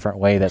told in a different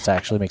way that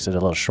actually makes it a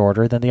little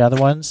shorter than the other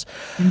ones.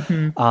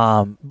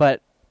 Mm-hmm.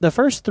 But the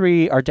first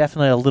three are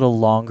definitely a little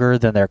longer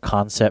than their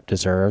concept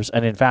deserves.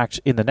 And in fact,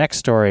 in the next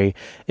story,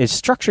 it's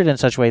structured in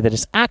such a way that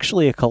it's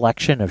actually a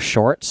collection of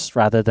shorts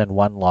rather than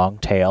one long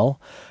tale.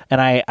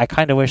 And I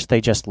kind of wish they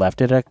just left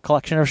it a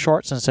collection of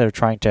shorts instead of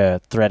trying to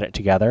thread it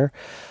together.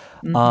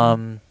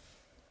 Mm-hmm.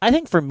 I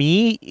think for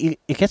me,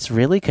 it gets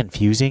really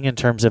confusing in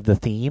terms of the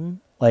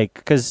theme. Like,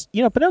 because,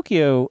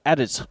 Pinocchio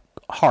at its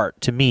heart,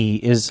 to me,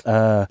 is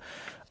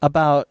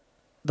about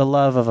the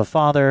love of a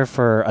father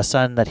for a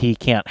son that he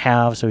can't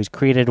have, so he's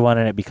created one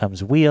and it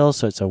becomes Wheel,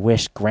 so it's a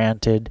wish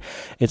granted.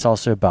 It's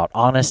also about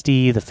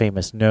honesty, the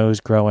famous nose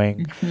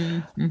growing.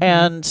 Mm-hmm, mm-hmm.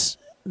 And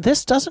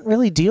this doesn't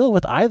really deal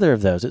with either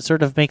of those. It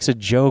sort of makes a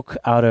joke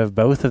out of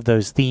both of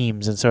those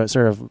themes, and so it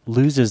sort of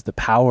loses the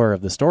power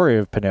of the story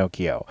of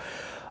Pinocchio.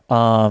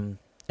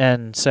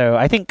 And so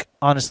I think,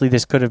 honestly,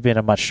 this could have been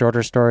a much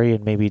shorter story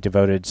and maybe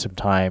devoted some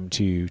time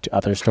to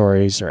other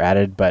stories or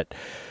added, but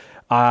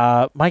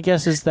my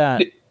guess is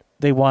that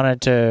they wanted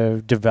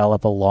to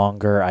develop a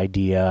longer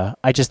idea.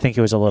 I just think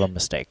it was a little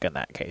mistake in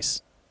that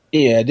case.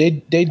 Yeah,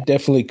 they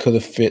definitely could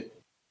have fit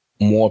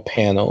more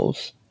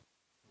panels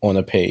on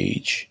a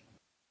page,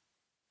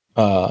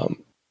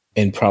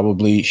 and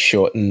probably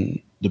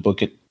shorten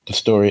the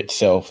story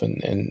itself,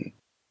 and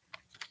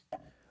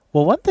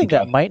Well, one thing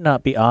that might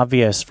not be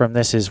obvious from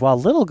this is while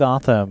Little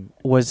Gotham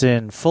was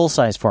in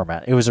full-size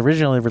format, it was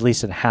originally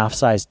released in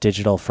half-size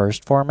digital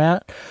first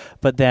format,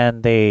 but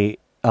then they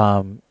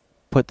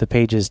put the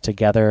pages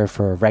together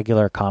for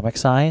regular comic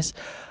size.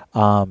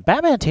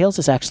 Batman Tales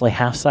is actually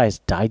half-size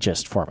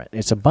digest format.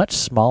 It's a much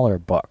smaller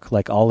book,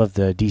 like all of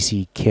the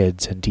DC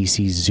Kids and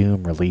DC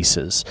Zoom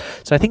releases.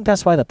 So I think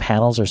that's why the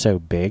panels are so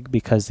big,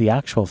 because the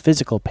actual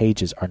physical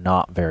pages are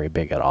not very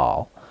big at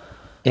all.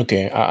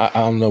 Okay, I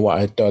don't know why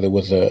I thought it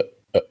was a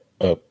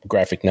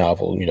graphic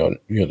novel,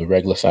 the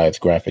regular size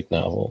graphic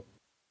novel.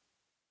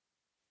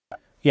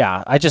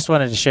 Yeah, I just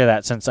wanted to share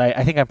that since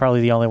I think I'm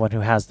probably the only one who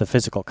has the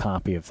physical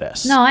copy of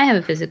this. No, I have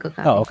a physical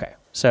copy. Oh, okay.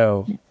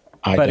 So,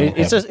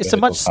 it's a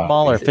much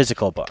smaller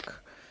physical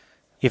book.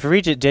 If you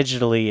read it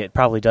digitally, it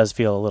probably does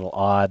feel a little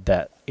odd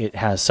that it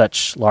has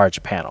such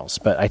large panels,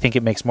 but I think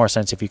it makes more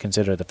sense if you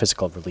consider the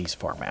physical release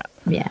format.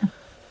 Yeah.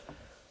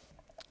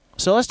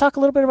 So let's talk a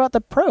little bit about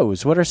the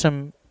pros. What are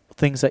some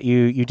things that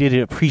you did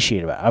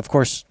appreciate about it? Of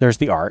course, there's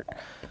the art.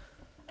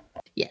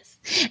 Yes.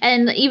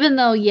 And even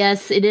though,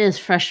 yes, it is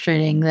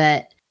frustrating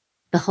that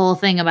the whole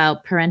thing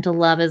about parental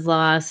love is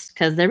lost,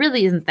 because there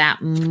really isn't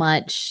that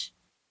much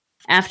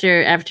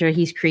after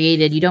he's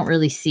created. You don't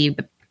really see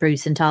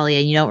Bruce and Talia,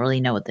 and you don't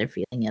really know what they're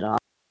feeling at all.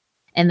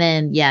 And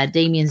then, yeah,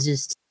 Damian's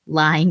just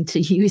lying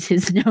to use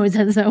his nose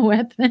as a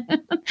weapon.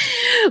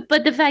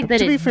 But the fact that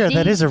to be fair,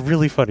 that is a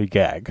really funny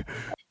gag.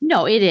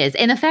 No, it is.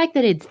 And the fact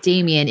that it's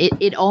Damian,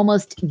 it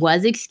almost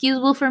was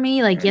excusable for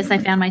me. Like, yes, I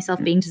found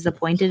myself being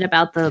disappointed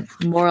about the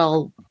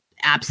moral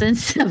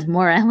absence of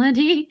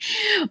morality.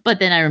 But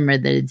then I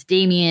remembered that it's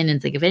Damian. And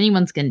it's like, if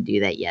anyone's going to do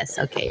that, yes,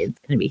 okay, it's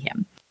going to be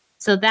him.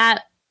 So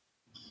that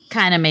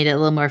kind of made it a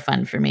little more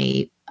fun for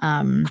me.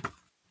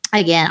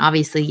 Again,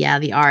 obviously, yeah,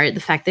 the art,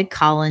 the fact that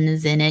Colin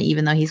is in it,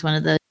 even though he's one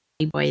of the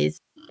boys.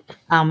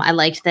 I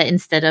liked that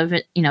instead of,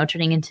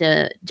 turning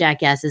into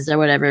jackasses or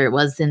whatever it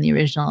was in the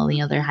original,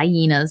 they're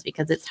hyenas,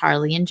 because it's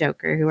Harley and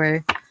Joker who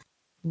are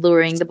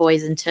luring the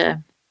boys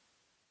into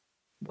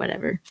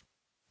whatever,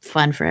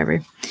 fun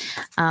forever.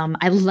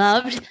 I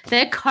loved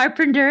that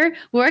Carpenter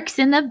works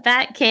in the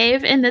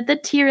Batcave and that the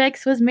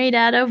T-Rex was made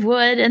out of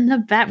wood and the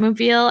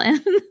Batmobile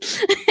and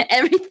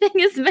everything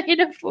is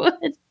made of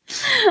wood.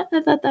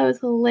 I thought that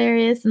was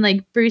hilarious. And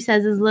like Bruce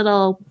has his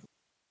little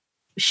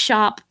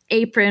shop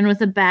apron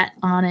with a bat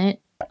on it.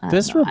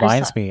 This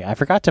reminds me, I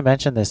forgot to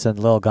mention this in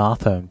Little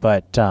Gotham,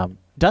 but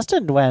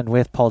Dustin Nguyen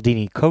with Paul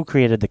Dini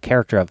co-created the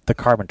character of the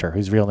Carpenter,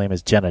 whose real name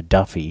is Jenna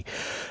Duffy.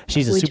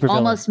 She's a super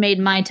almost made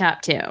my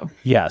top 2.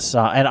 Yes,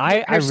 and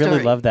I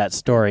really love that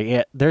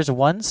story. There's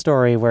one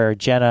story where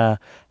Jenna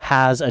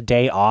has a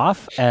day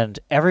off, and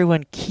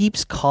everyone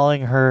keeps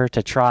calling her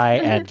to try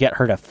and get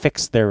her to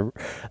fix their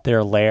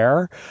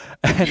lair.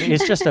 And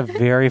it's just a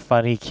very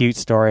funny, cute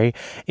story.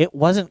 It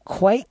wasn't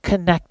quite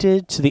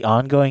connected to the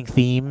ongoing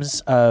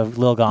themes of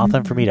Little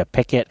Gotham for me to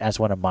pick it as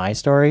one of my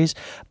stories,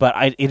 but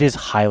it is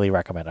highly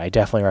recommended. I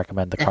definitely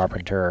recommend the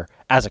Carpenter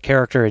as a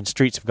character in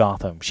Streets of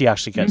Gotham. She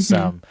actually gets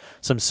some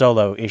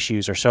solo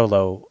issues or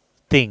solo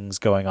things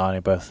going on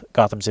in both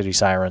Gotham City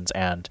Sirens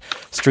and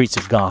Streets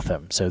of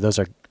Gotham. So those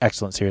are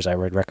excellent series I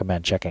would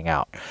recommend checking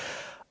out.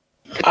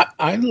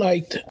 I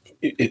liked,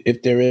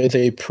 if there is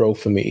a pro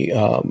for me,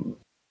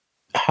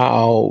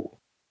 how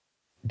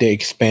they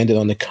expanded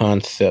on the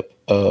concept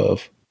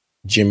of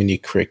Jiminy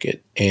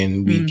Cricket,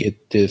 and we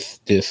get this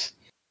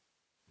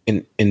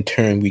in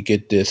turn we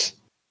get this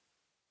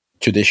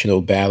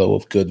traditional battle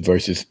of good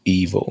versus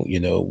evil,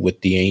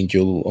 with the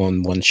angel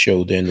on one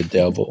shoulder and the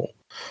devil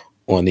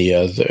on the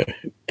other,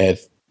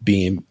 as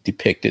being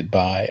depicted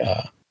by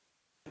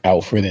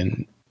Alfred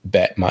and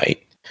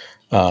Batmite.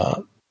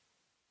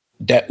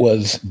 That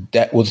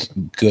was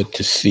good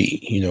to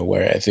see,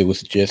 whereas it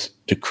was just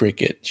the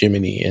Cricket,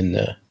 Jiminy in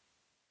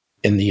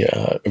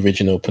the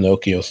original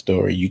Pinocchio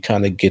story. You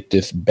kind of get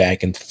this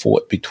back and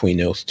forth between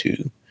those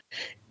two.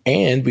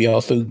 And we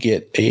also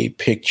get a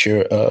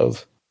picture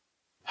of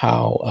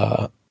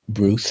how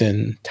Bruce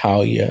and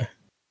Talia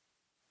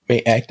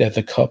may act as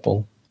a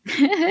couple.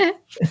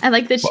 I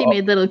like that she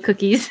made little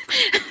cookies.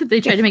 They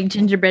tried to make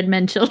gingerbread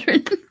men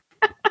children.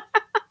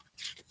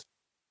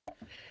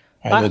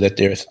 I know that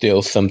there are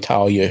still some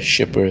Talia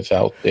shippers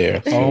out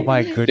there. Oh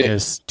my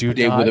goodness. Do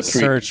not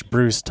search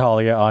Bruce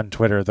Talia on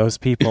Twitter. Those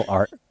people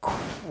are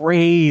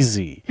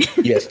crazy.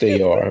 Yes,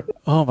 they are.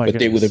 Oh my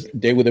goodness.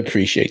 But they would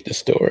appreciate the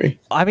story.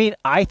 I mean,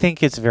 I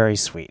think it's very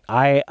sweet.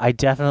 I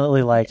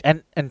definitely liked,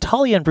 and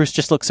Talia and Bruce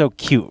just look so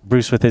cute.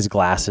 Bruce with his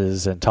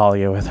glasses and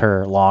Talia with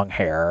her long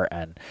hair.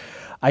 And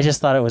I just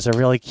thought it was a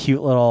really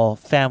cute little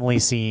family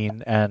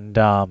scene. And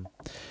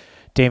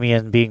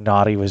Damian being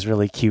naughty was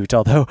really cute,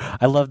 although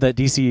I love that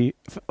DC,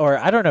 or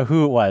I don't know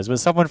who it was, but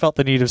someone felt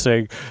the need of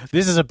saying,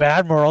 this is a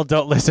bad moral,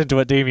 don't listen to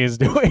what Damian's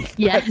doing.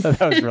 Yes. That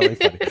was really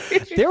funny.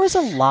 There was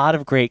a lot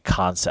of great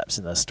concepts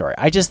in this story.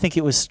 I just think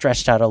it was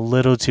stretched out a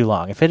little too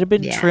long. If it had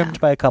been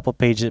trimmed by a couple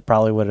pages, it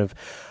probably would have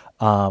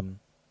been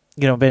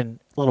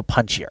a little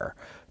punchier.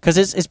 because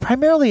it's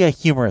primarily a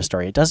humorous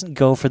story. It doesn't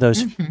go for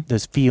those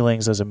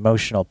feelings, those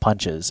emotional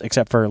punches,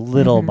 except for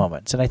little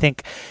moments. And I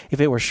think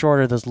if it were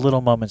shorter, those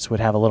little moments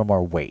would have a little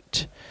more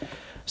weight.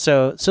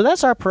 So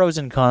that's our pros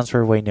and cons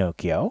for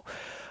Waynokio.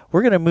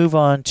 We're going to move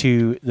on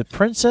to The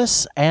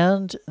Princess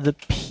and the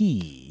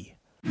Pea.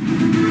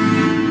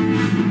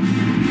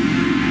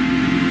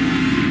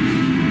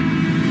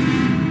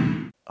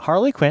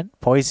 Harley Quinn,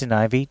 Poison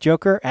Ivy,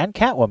 Joker, and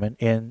Catwoman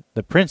in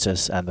The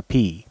Princess and the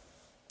Pea.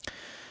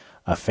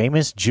 A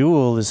famous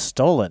jewel is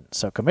stolen,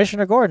 so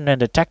Commissioner Gordon and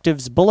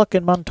Detectives Bullock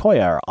and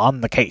Montoya are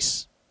on the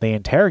case. They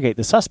interrogate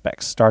the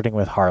suspects, starting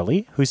with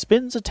Harley, who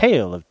spins a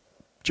tale of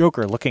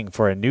Joker looking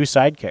for a new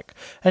sidekick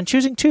and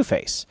choosing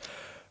Two-Face.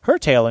 Her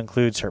tale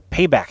includes her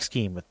payback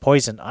scheme with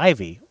Poison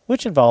Ivy,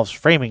 which involves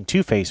framing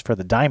Two-Face for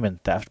the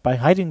diamond theft by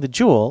hiding the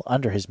jewel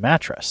under his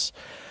mattress.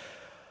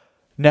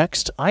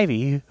 Next,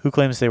 Ivy, who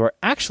claims they were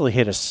actually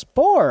hid a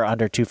spore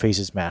under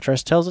Two-Face's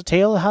mattress, tells a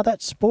tale of how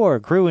that spore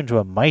grew into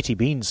a mighty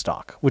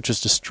beanstalk, which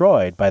was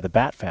destroyed by the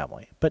Bat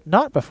family, but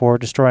not before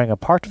destroying a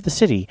part of the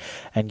city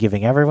and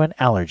giving everyone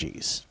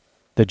allergies.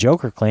 The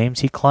Joker claims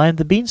he climbed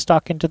the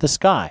beanstalk into the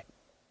sky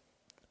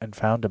and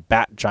found a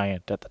bat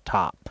giant at the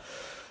top.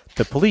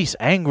 The police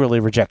angrily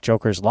reject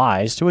Joker's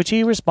lies, to which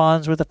he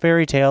responds with a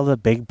fairy tale of the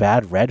Big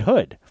Bad Red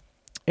Hood.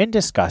 In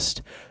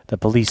disgust, the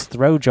police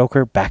throw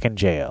Joker back in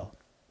jail.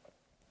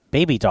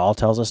 Baby Doll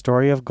tells a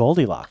story of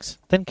Goldilocks.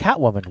 Then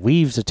Catwoman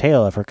weaves a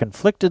tale of her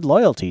conflicted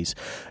loyalties,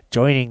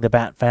 joining the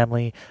Bat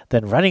family,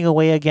 then running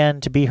away again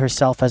to be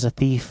herself as a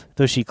thief,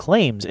 though she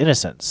claims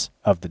innocence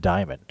of the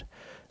diamond.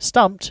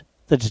 Stumped,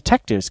 the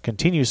detectives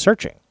continue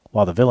searching,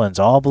 while the villains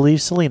all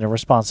believe Selina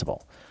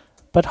responsible.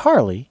 But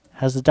Harley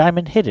has the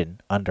diamond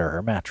hidden under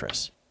her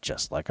mattress,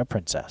 just like a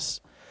princess.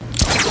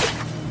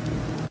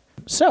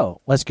 So,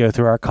 let's go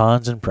through our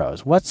cons and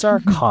pros. What's our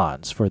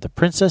cons for The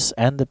Princess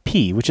and the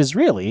Pea, which is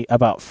really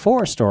about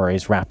 4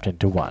 stories wrapped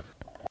into one?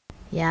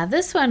 Yeah,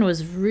 this one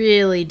was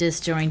really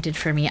disjointed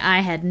for me. I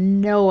had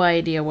no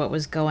idea what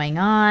was going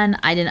on.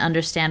 I didn't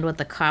understand what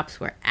the cops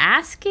were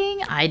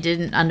asking. I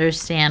didn't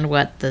understand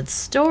what the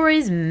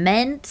stories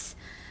meant.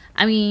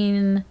 I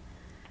mean,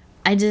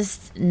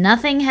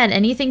 nothing had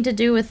anything to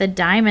do with the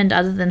diamond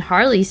other than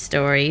Harley's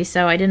story,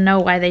 so I didn't know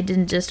why they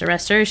didn't just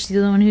arrest her. She's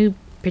the one who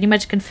pretty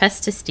much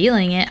confessed to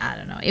stealing it. I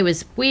don't know. It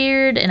was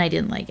weird, and I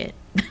didn't like it.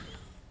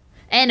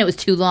 And it was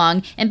too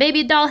long, and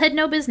Baby Doll had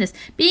no business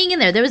being in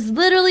there. There was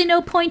literally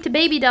no point to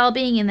Baby Doll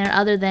being in there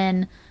other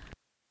than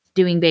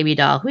doing Baby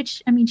Doll,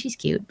 which, I mean, she's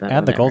cute. But and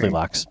whatever. the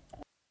Goldilocks.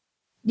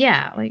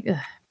 Yeah, like...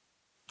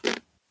 Ugh.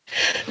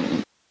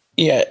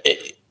 Yeah,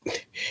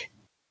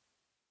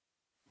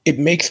 it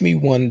makes me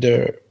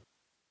wonder,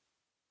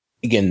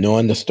 again,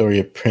 knowing the story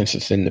of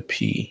Princess and the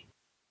Pea,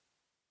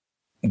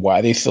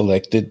 why they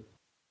selected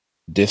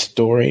this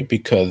story,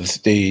 because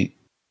they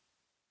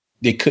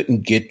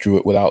couldn't get through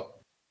it without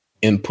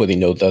inputting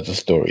those other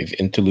stories,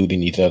 interluding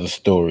these other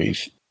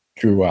stories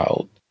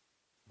throughout.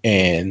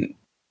 And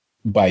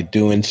by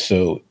doing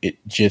so, it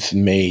just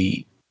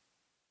made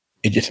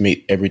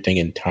everything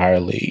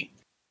entirely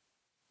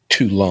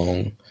too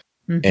long.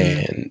 Mm-hmm.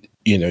 And,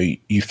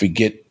 you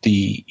forget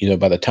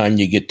by the time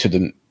you get to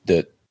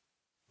the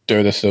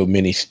third or so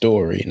mini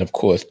story, and of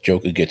course,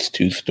 Joker gets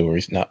 2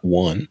 stories, not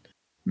one.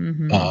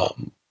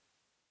 Mm-hmm.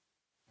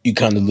 You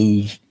kind of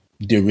lose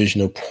the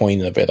original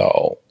point of it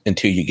all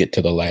until you get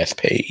to the last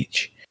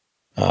page,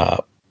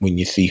 when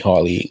you see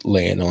Harley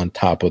laying on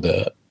top of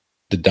the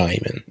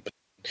diamond,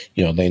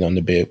 laying on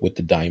the bed with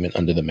the diamond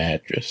under the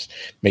mattress.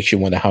 Makes you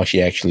wonder how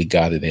she actually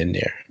got it in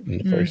there in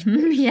the first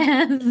place.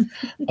 Yes.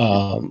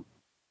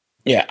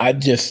 Yeah, I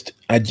just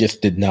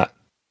did not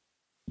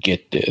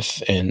get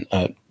this, and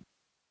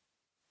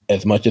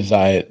as much as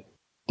I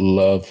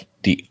love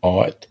the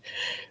art,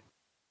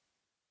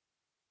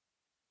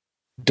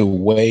 the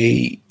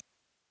way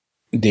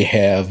they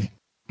have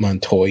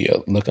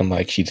Montoya looking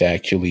like she's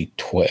actually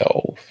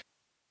 12,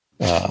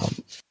 I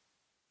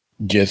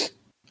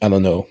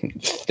don't know,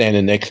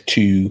 standing next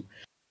to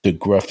the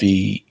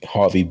gruffy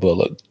Harvey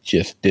Bullock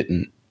just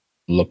didn't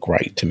look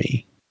right to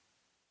me.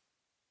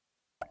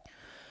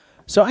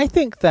 So I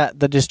think that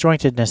the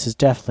disjointedness is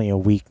definitely a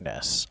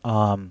weakness.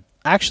 I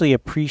actually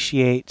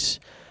appreciate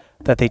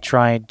that they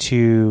tried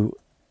to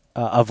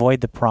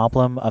avoid the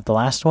problem of the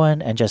last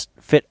one and just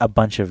fit a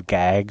bunch of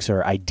gags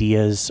or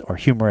ideas or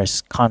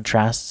humorous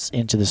contrasts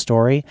into the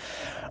story.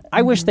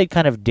 I wish they'd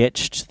kind of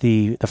ditched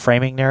the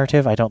framing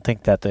narrative. I don't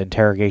think that the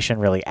interrogation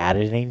really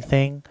added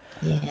anything.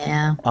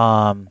 Yeah.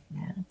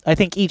 I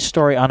think each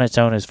story on its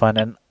own is fun.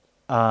 And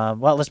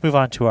well, let's move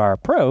on to our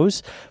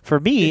pros. For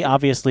me,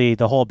 obviously,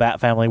 the whole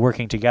Bat family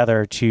working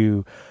together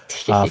to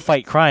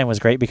fight crime was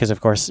great because,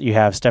 of course, you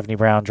have Stephanie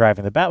Brown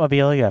driving the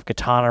Batmobile, you have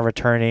Katana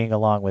returning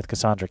along with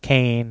Cassandra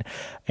Cain,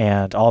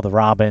 and all the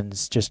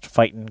Robins just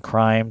fighting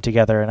crime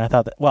together. And I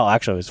thought that, well,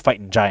 actually, it was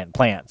fighting giant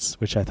plants,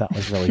 which I thought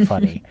was really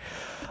funny.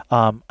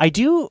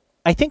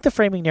 I think the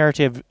framing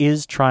narrative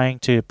is trying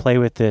to play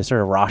with the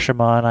sort of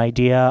Rashomon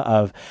idea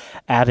of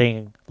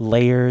adding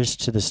layers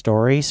to the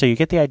story. So you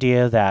get the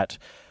idea that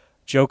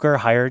Joker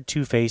hired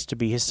Two-Face to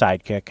be his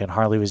sidekick, and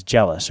Harley was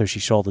jealous, so she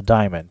stole the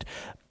diamond.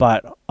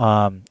 But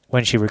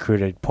when she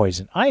recruited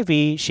Poison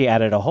Ivy, she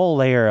added a whole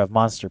layer of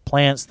monster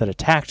plants that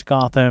attacked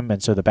Gotham,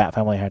 and so the Bat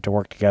family had to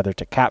work together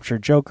to capture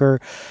Joker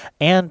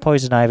and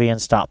Poison Ivy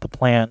and stop the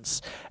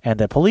plants. And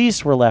the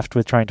police were left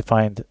with trying to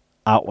find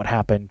out what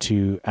happened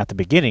at the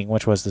beginning,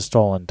 which was the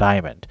stolen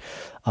diamond.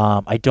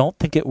 I don't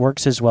think it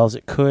works as well as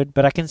it could,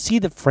 but I can see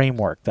the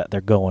framework that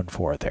they're going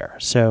for there.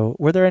 So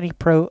were there any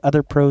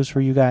other pros for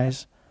you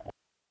guys?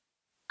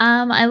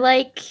 I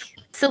like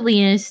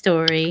Selina's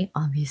story,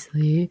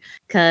 obviously,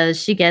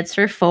 because she gets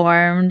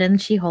reformed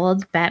and she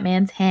holds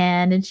Batman's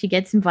hand and she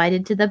gets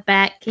invited to the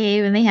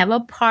Batcave and they have a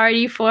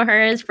party for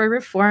her for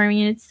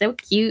reforming, and it's so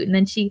cute. And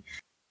then she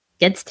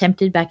gets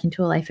tempted back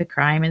into a life of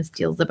crime and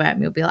steals the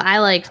Batmobile. I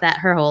liked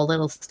her whole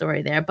little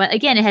story there. But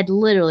again, it had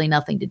literally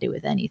nothing to do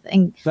with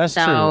anything. That's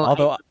true.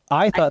 Although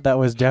I thought that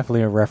was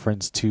definitely a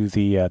reference to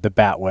the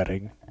Bat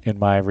wedding in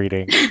my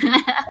reading.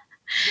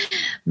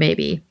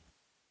 Maybe.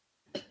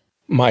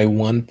 My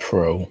one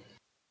pro.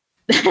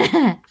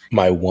 Kite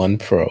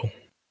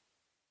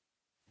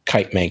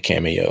Man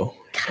cameo.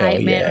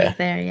 Kite Man right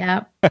there.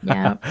 Yep.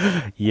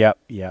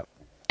 Yep.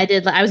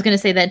 I was going to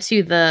say that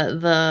too.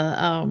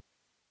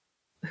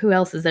 Who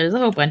else is there? There's a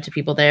whole bunch of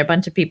people there. A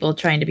bunch of people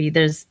trying to be.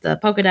 There's the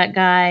polka dot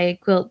guy,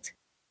 quilt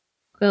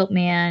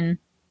man.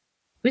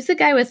 Who's the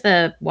guy with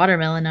the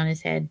watermelon on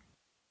his head?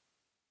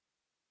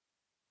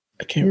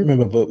 I can't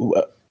remember, but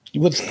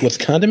was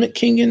Condiment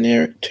King in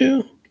there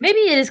too? Maybe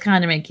it is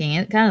Condiment King.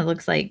 It kind of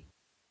looks like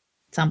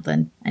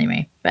something.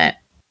 Anyway, but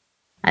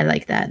I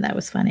like that. That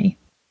was funny.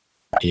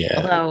 Yeah.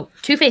 Although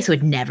Two-Face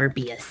would never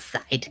be a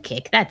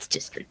sidekick. That's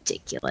just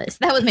ridiculous.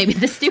 That was maybe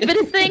the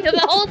stupidest thing of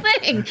the whole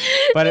thing.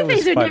 But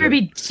Two-Face would never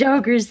be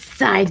Joker's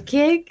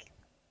sidekick.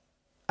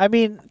 I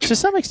mean, to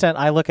some extent,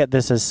 I look at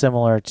this as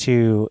similar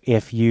to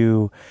if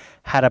you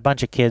had a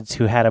bunch of kids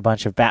who had a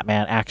bunch of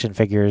Batman action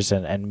figures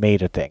and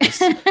made of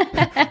things.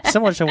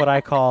 Similar to what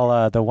I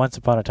call the Once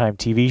Upon a Time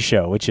TV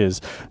show, which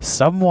is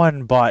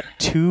someone bought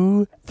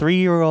 2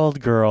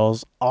 3-year-old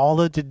girls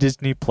all of the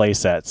Disney play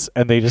sets,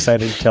 and they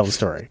decided to tell the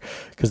story,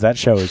 because that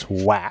show is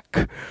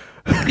whack.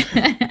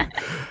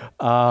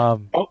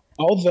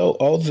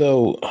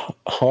 Although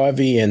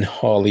Harvey and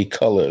Harley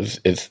Colors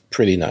is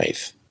pretty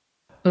nice.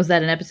 Was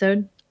that an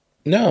episode?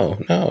 No.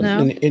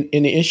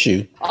 In the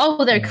issue.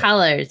 Oh, their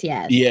colors,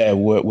 yes. Yeah,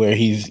 where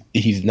he's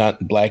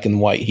not black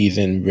and white, he's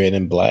in red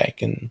and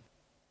black, and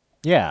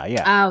yeah.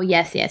 Oh,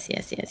 yes. I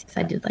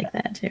did like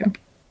that too.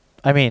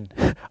 I mean,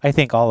 I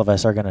think all of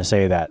us are going to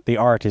say that the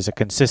art is a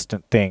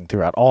consistent thing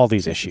throughout all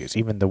these issues,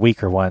 even the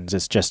weaker ones.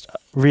 It's just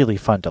really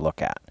fun to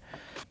look at.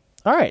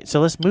 All right, so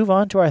let's move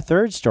on to our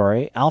third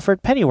story,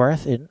 Alfred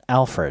Pennyworth in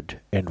Alfred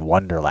in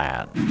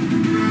Wonderland.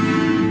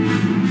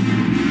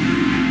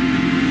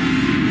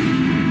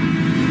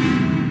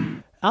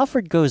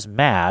 Alfred goes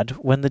mad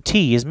when the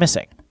tea is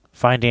missing.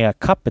 Finding a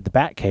cup in the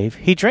Batcave,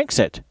 he drinks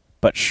it,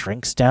 but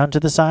shrinks down to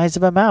the size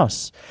of a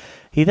mouse.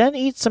 He then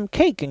eats some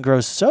cake and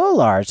grows so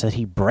large that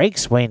he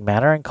breaks Wayne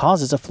Manor and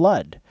causes a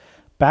flood.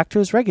 Back to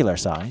his regular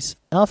size,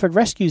 Alfred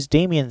rescues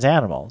Damien's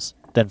animals,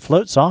 then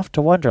floats off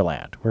to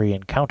Wonderland, where he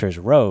encounters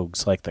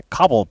rogues like the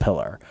Cobble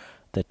Pillar,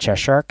 the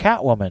Cheshire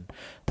Catwoman,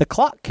 the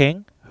Clock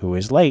King, who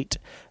is late,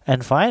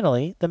 and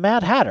finally the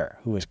Mad Hatter,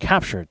 who has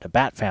captured the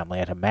Bat family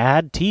at a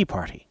mad tea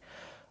party.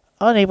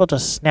 Unable to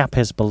snap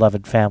his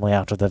beloved family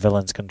out of the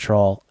villain's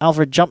control,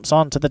 Alfred jumps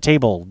onto the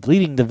table,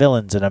 leading the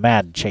villains in a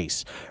mad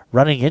chase,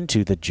 running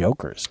into the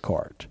Joker's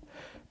court.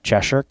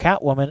 Cheshire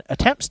Catwoman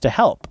attempts to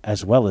help,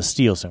 as well as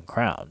steal some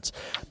crowns,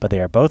 but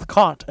they are both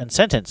caught and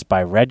sentenced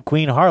by Red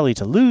Queen Harley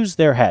to lose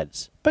their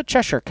heads, but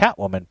Cheshire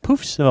Catwoman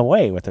poofs them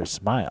away with her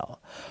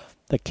smile.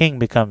 The king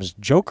becomes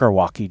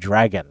Joker-Walkie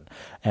Dragon,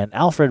 and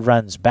Alfred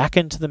runs back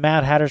into the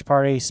Mad Hatter's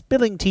party,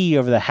 spilling tea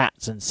over the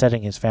hats and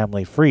setting his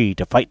family free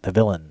to fight the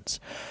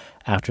villains.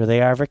 After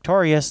they are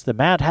victorious, the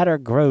Mad Hatter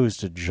grows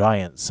to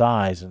giant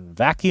size and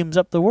vacuums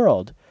up the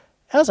world,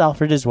 as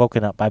Alfred is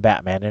woken up by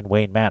Batman in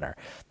Wayne Manor,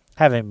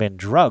 having been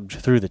drugged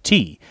through the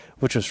tea,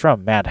 which was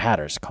from Mad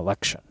Hatter's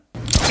collection.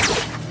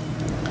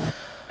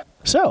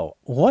 So,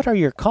 what are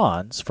your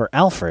cons for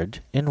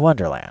Alfred in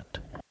Wonderland?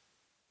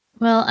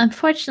 Well,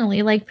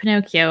 unfortunately, like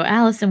Pinocchio,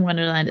 Alice in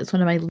Wonderland is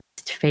one of my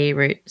least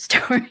favorite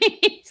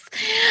stories.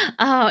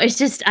 Oh, it's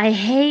just, I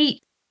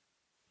hate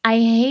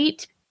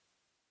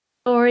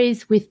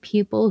stories with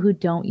people who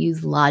don't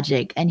use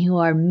logic and who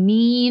are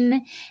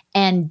mean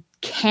and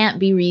can't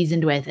be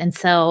reasoned with. And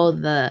so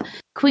the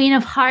Queen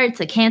of Hearts,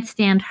 I can't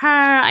stand her.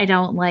 I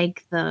don't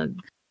like the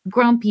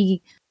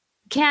grumpy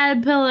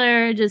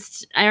caterpillar.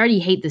 Just, I already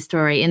hate the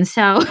story. And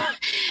so,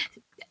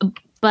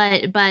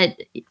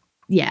 but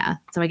yeah,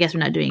 so I guess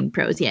we're not doing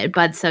pros yet.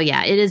 But so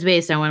yeah, it is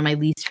based on one of my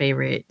least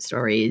favorite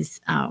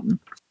stories. And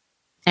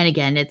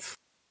again, it's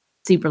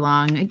super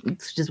long,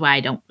 which is why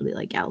I don't really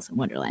like Alice in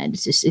Wonderland.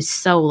 It's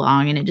so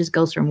long, and it just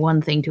goes from one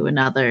thing to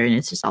another, and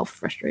it's just all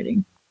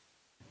frustrating.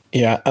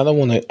 Yeah, I don't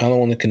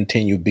want to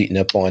continue beating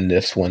up on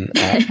this one.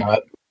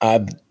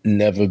 I've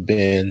never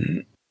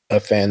been a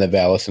fan of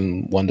Alice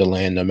in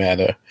Wonderland, no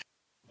matter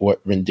what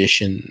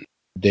rendition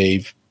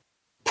they've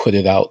put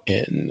it out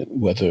in,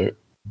 whether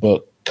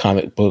book,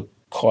 comic book,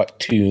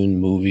 cartoon,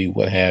 movie,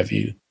 what have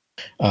you.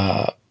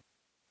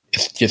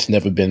 It's just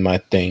never been my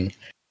thing.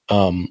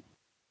 Of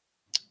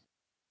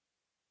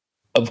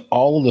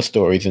all of the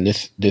stories, and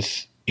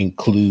this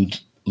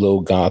includes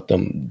Little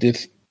Gotham,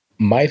 this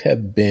might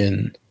have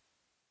been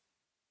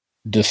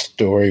the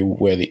story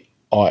where the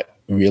art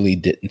really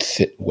didn't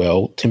sit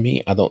well to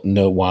me. I don't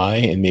know why,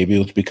 and maybe it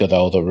was because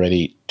I was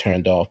already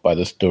turned off by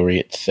the story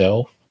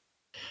itself.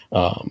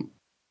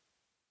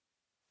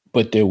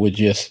 But there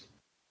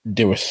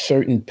were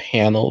certain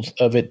panels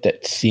of it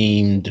that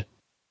seemed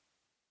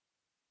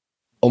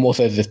almost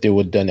as if they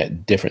were done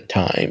at different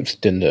times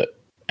than the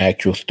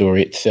actual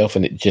story itself,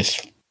 and it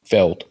just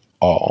felt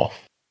off.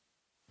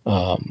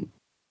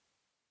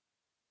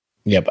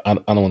 Yeah, but I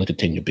don't want to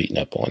continue beating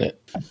up on it.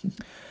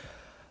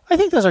 I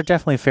think those are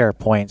definitely fair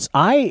points.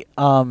 I,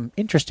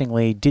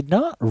 interestingly, did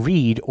not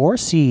read or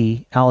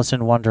see Alice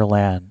in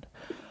Wonderland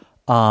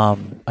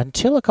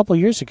until a couple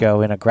years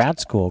ago in a grad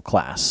school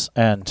class,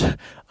 and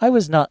I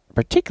was not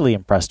particularly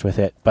impressed with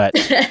it, but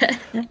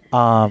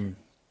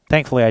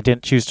thankfully I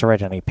didn't choose to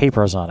write any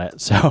papers on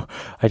it, so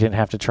I didn't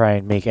have to try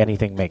and make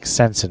anything make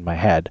sense in my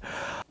head.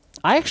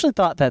 I actually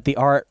thought that the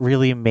art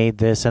really made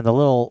this, and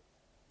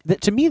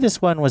to me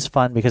this one was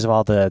fun because of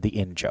all the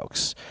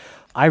in-jokes.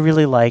 I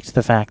really liked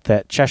the fact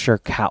that Cheshire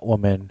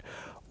Catwoman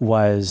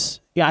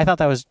I thought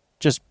that was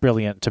just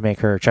brilliant to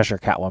make her Cheshire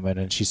Catwoman,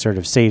 and she sort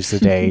of saves the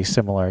day,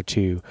 similar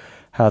to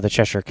how the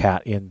Cheshire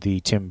Cat in the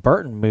Tim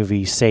Burton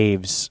movie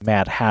saves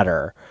Mad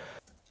Hatter.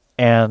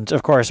 And,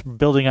 of course,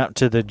 building up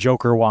to the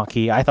Joker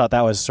walkie, I thought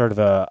that was sort of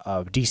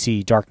a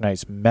DC Dark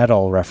Knight's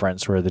Metal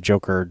reference where the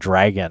Joker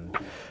dragon,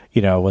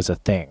 was a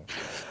thing.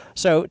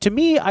 So, to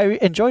me, I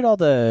enjoyed all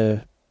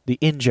the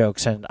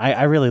in-jokes, and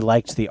I really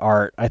liked the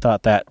art. I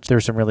thought that there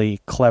were some really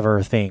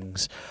clever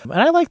things. And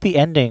I liked the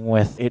ending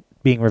with it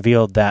being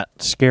revealed that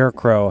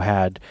Scarecrow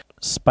had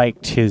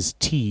spiked his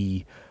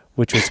tea,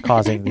 which was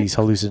causing these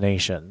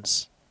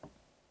hallucinations.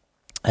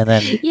 And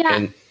then...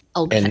 Yeah.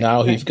 And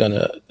now he's going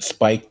to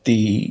spike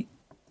the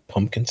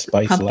pumpkin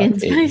spice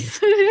latte.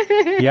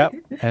 Yep.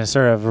 And it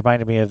sort of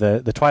reminded me of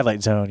the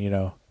Twilight Zone,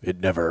 It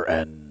never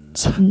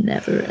ends.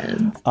 Never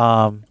ends.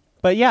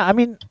 But yeah, I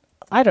mean,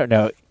 I don't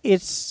know.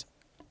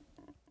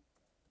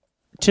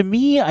 To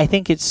me, I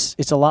think it's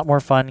a lot more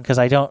fun because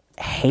I don't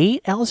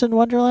hate Alice in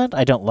Wonderland.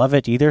 I don't love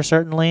it either,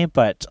 certainly,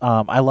 but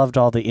I loved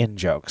all the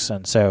in-jokes.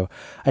 And so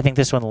I think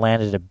this one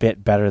landed a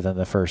bit better than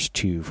the first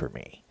two for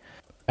me.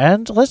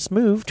 And let's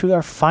move to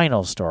our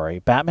final story,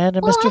 Batman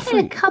and Mr. Freeze. I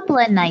had a couple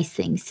of nice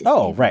things to say.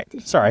 Oh, right.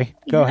 Sorry.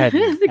 Go ahead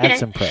and okay. add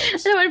some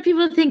praise. I don't want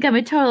people to think I'm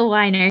a total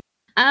whiner.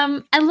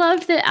 I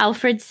love that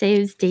Alfred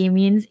saves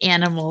Damien's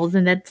animals,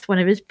 and that's one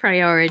of his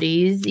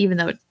priorities, even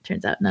though it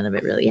turns out none of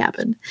it really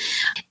happened.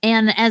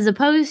 And as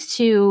opposed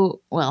to,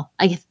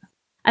 I guess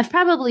I've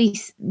probably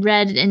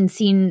read and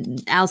seen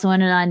Alice in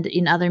Wonderland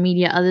in other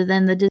media other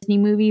than the Disney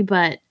movie,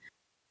 but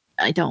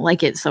I don't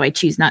like it, so I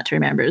choose not to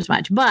remember as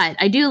much. But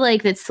I do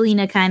like that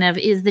Selina kind of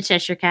is the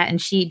Cheshire Cat, and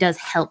she does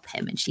help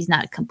him, and she's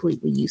not a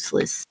completely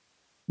useless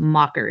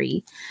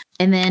mockery.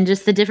 And then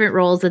just the different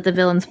roles that the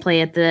villains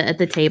play at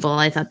the table,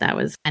 I thought that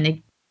was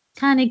kind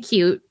of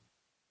cute,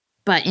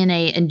 but in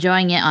a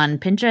enjoying it on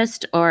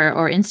Pinterest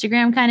or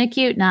Instagram kind of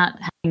cute, not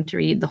having to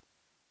read the whole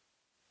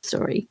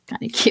story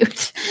kind of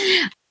cute.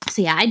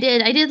 So yeah, I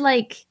did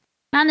like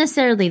not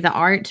necessarily the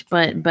art,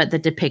 but the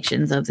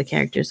depictions of the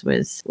characters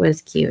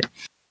was cute.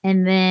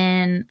 And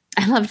then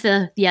I loved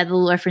the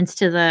little reference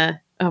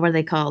to what are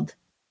they called?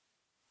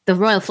 The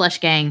Royal Flush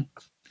Gang,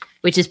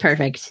 which is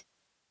perfect.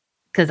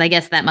 Because I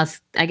guess that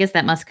must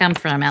come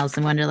from Alice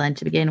in Wonderland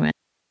to begin with.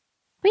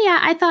 But yeah,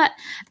 I thought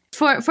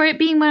for it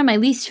being one of my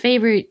least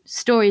favorite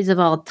stories of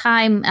all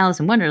time, Alice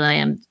in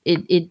Wonderland,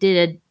 it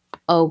did an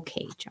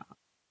okay job.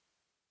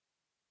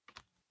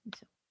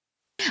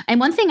 And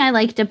one thing I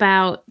liked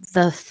about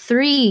the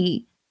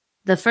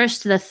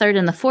first, the third,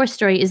 and the fourth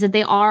story is that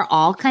they are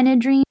all kind of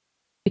dreams.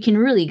 You can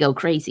really go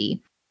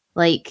crazy.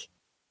 Like,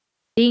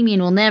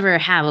 Damien will never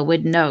have a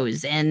wooden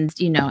nose, and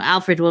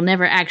Alfred will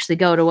never actually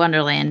go to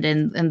Wonderland.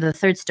 And the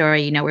third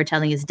story, we're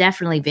telling is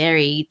definitely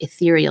very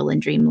ethereal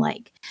and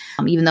dreamlike.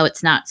 Even though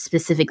it's not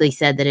specifically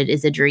said that it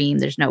is a dream,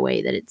 there's no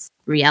way that it's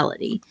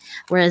reality.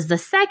 Whereas the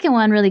second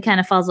one really kind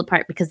of falls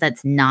apart because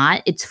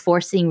it's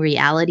forcing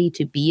reality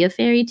to be a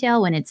fairy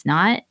tale when it's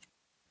not.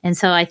 And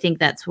so I think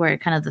that's where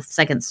kind of the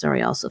second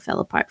story also fell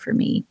apart for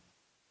me,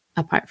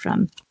 apart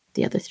from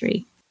the other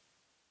three.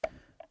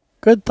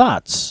 Good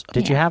thoughts.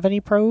 Did you have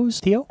any pros,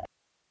 Theo?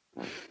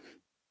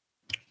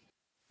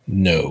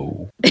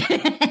 No.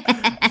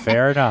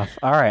 Fair enough.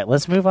 All right,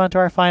 let's move on to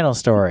our final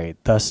story,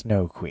 The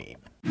Snow Queen.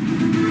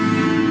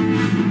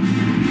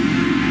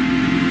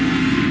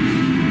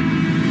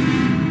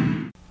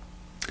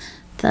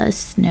 The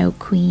Snow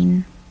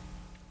Queen.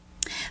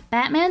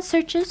 Batman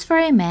searches for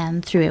a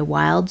man through a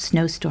wild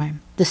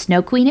snowstorm. The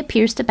Snow Queen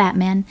appears to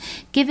Batman,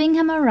 giving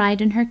him a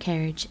ride in her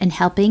carriage and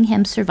helping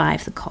him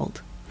survive the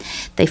cold.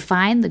 They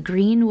find the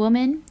green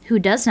woman who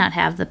does not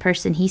have the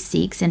person he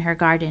seeks in her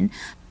garden,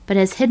 but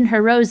has hidden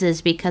her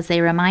roses because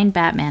they remind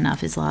Batman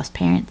of his lost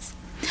parents.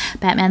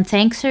 Batman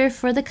thanks her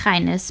for the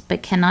kindness,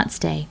 but cannot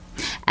stay.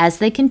 As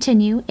they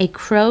continue, a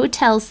crow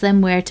tells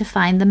them where to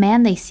find the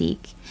man they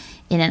seek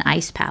in an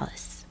ice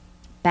palace.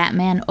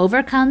 Batman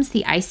overcomes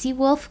the Icy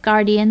Wolf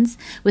Guardians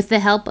with the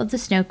help of the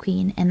Snow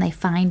Queen, and they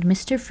find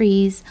Mr.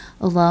 Freeze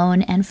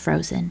alone and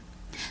frozen.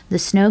 The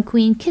Snow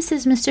Queen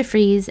kisses Mr.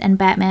 Freeze, and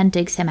Batman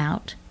digs him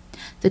out.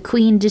 The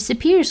Queen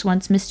disappears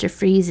once Mr.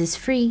 Freeze is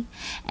free,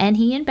 and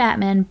he and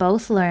Batman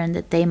both learn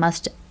that they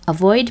must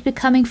avoid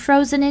becoming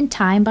frozen in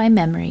time by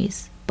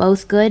memories,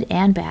 both good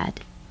and bad.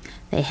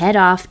 They head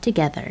off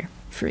together,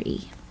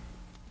 free.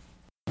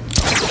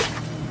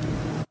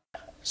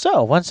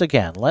 So, once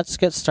again, let's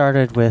get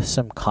started with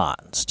some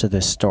cons to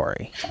this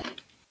story.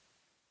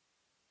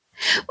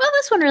 Well,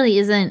 this one really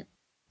isn't,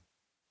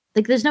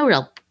 like, there's no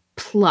real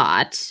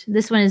plot.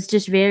 This one is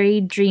just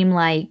very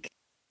dreamlike.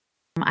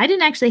 I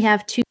didn't actually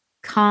have two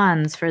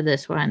cons for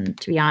this one,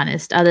 to be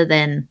honest, other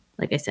than,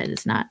 like I said,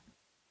 it's not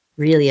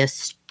really a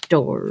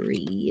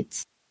story.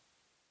 It's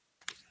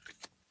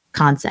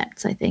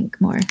concepts, I think,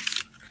 more.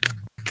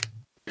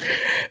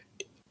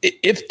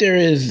 If there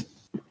is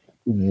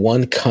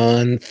one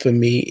con for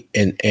me,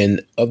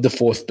 and of the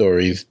four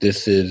stories,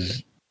 this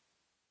is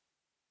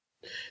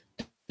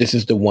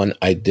the one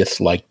I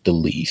disliked the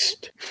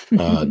least.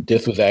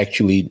 This was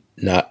actually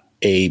not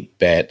a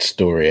bad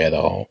story at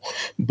all.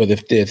 But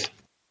if there's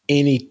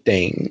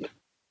anything,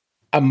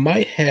 I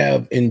might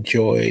have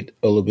enjoyed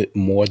a little bit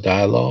more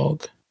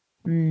dialogue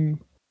in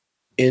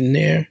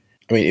there.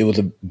 I mean, it was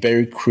a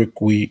very quick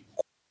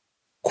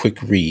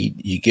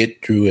read. You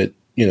get through it,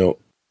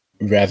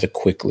 rather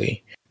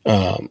quickly.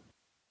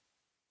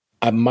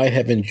 I might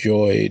have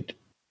enjoyed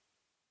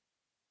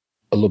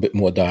a little bit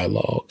more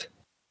dialogue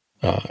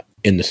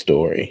in the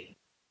story.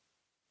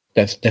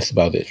 That's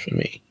about it for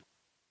me.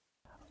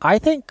 I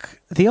think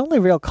the only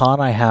real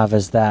con I have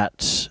is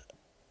that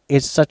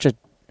it's such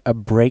a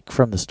break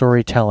from the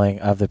storytelling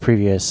of the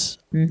previous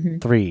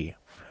three.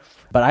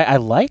 But I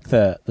like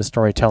the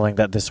storytelling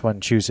that this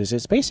one chooses.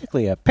 It's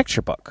basically a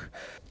picture book.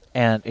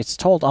 And it's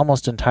told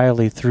almost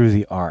entirely through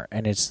the art.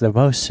 And it's the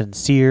most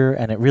sincere,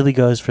 and it really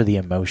goes for the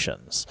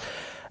emotions.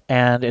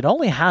 And it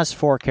only has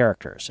 4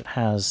 characters. It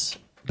has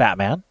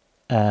Batman,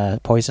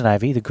 Poison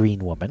Ivy, the Green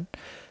Woman,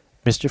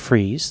 Mr.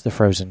 Freeze, the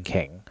Frozen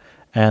King,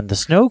 and the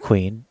Snow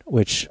Queen,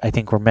 which I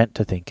think we're meant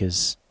to think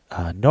is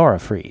Nora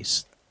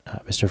Freeze,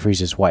 Mr.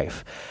 Freeze's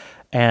wife.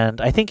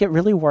 And I think it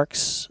really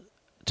works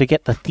to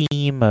get the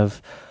theme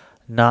of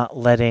not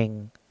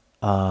letting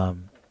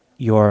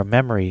your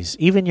memories,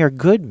 even your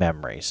good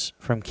memories,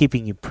 from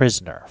keeping you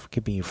prisoner, from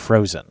keeping you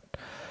frozen.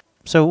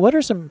 So what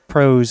are some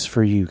pros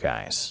for you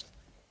guys?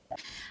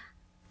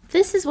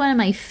 This is one of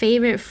my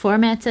favorite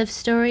formats of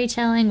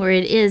storytelling, where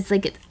it is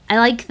like, I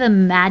like the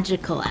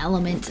magical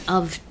element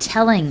of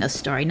telling a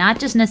story, not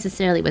just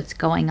necessarily what's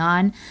going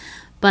on,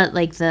 but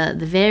like the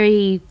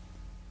very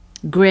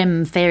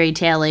grim fairy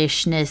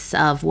tale-ishness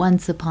of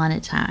once upon a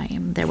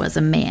time there was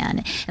a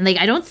man. And like,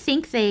 I don't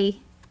think they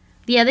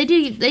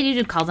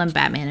do call them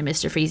Batman and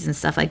Mr. Freeze and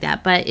stuff like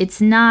that, but it's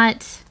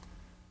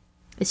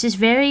just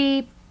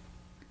very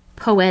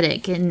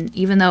poetic. And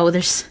even though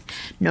there's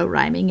no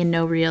rhyming and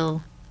no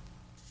real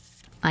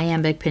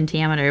iambic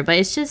pentameter, but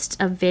it's just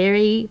a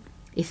very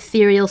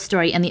ethereal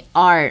story. And the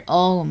art,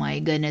 oh my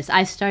goodness,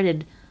 I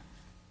started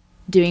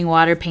doing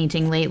water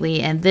painting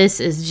lately, and this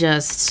is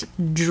just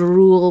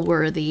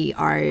drool-worthy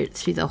art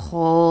through the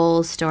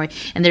whole story.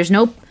 And there's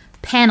no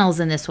panels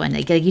in this one.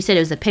 Like you said,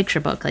 it was a picture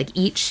book. Like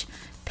each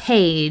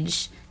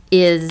page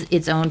is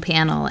its own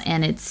panel,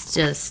 and it's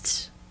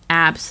just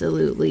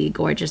absolutely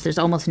gorgeous. There's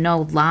almost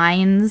no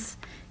lines.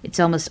 It's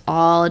almost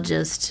all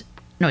just,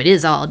 no, it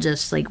is all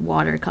just like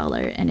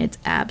watercolor, and it's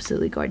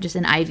absolutely gorgeous.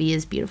 And Ivy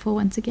is beautiful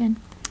once again.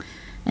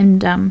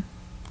 And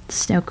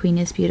Snow Queen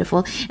is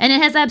beautiful. And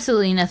it has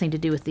absolutely nothing to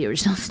do with the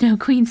original Snow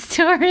Queen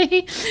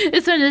story.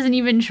 This one doesn't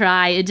even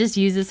try. It just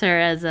uses her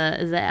as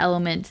an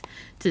element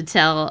to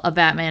tell a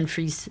Batman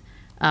Freeze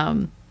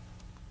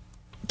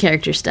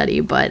character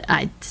study. But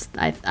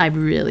I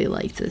really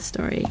liked this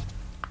story.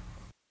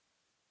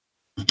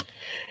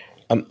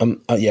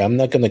 I'm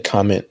not going to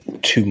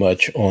comment too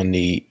much on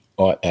the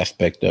art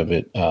aspect of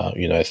it.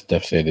 As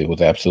Steph said, it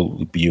was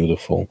absolutely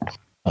beautiful.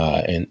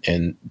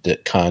 And the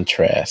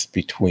contrast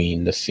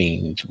between the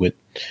scenes with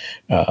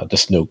the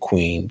Snow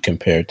Queen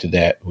compared to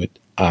that with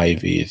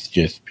Ivy is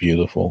just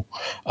beautiful.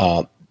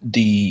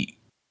 The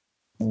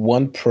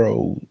one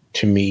pro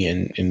to me,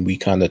 and we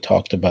kind of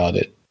talked about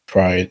it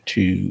prior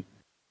to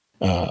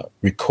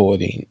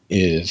recording,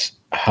 is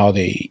how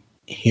they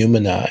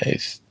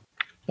humanize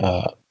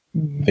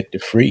Victor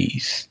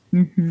Freeze.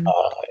 Mm-hmm.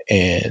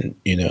 And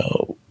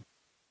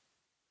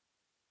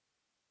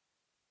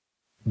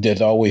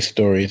there's always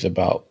stories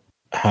about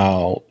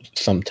how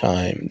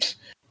sometimes,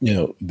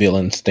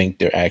 villains think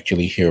they're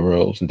actually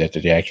heroes and that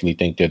they actually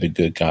think they're the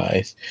good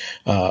guys.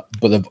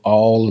 But of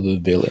all of the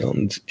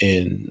villains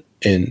in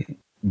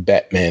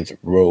Batman's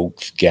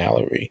rogues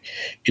gallery.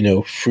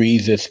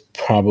 Freeze is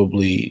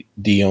probably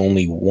the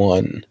only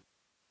one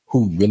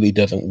who really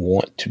doesn't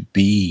want to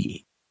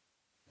be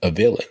a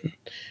villain.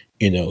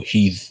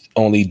 He's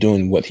only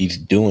doing what he's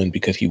doing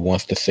because he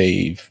wants to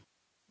save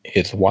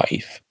his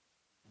wife.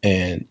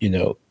 And,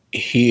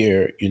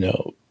 here,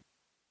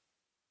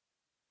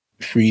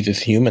 Freeze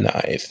is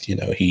humanized.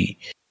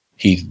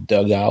 He's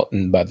dug out,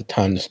 and by the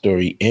time the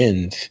story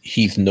ends,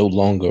 he's no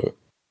longer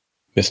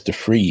Mr.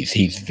 Freeze.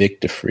 He's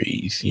Victor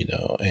Freeze,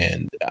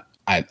 and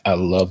I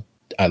love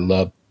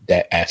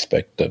that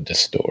aspect of the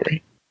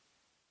story.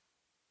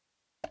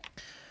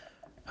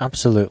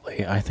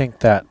 Absolutely. I think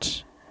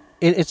that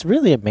it's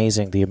really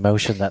amazing the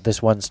emotion that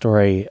this one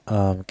story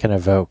can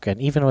evoke.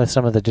 And even with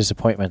some of the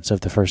disappointments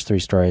of the first three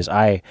stories,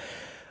 I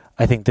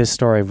think this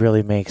story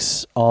really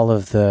makes all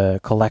of the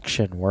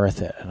collection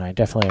worth it. And I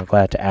definitely am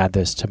glad to add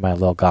this to my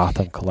Lil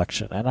Gotham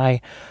collection. And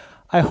I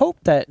hope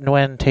that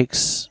Nguyen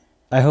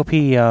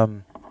he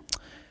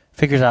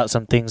figures out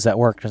some things that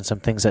worked and some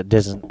things that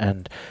didn't,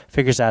 and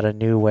figures out a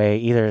new way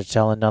either to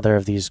tell another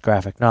of these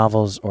graphic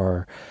novels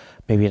or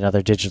maybe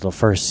another digital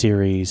first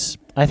series.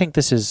 I think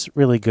this is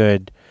really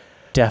good.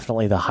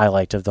 Definitely the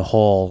highlight of the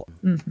whole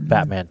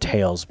Batman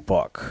Tales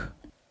book.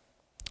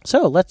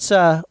 So let's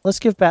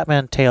give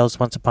Batman Tales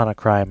Once Upon a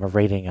Crime a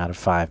rating out of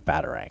 5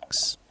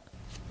 Batarangs.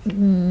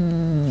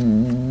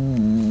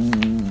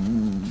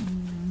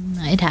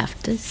 I'd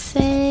have to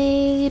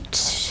say...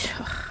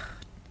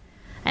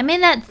 I'm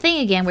in that thing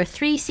again where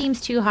 3 seems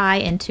too high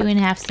and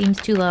 2.5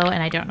 seems too low,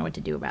 and I don't know what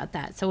to do about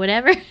that. So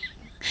whatever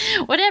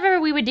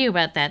we would do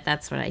about that,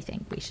 that's what I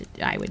think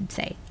I would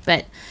say.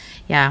 But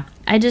yeah,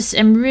 I just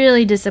am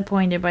really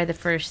disappointed by the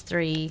first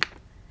 3.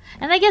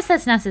 And I guess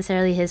that's not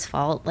necessarily his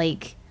fault.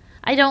 Like,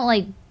 I don't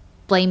like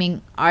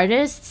blaming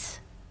artists,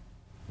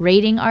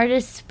 rating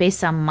artists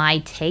based on my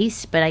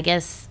taste, but I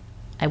guess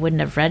I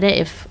wouldn't have read it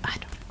if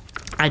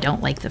I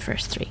don't like the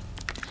first 3.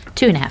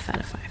 2.5 out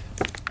of 5.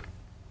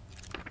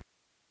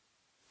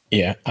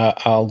 Yeah,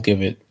 I'll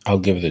give it a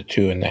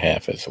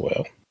 2.5 as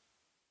well.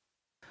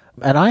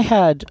 And I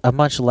had a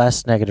much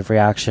less negative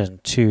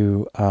reaction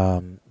to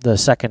the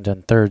second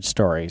and third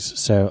stories,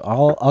 so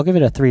I'll give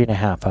it a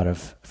 3.5 out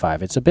of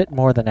 5. It's a bit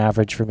more than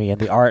average for me, and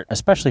the art,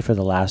 especially for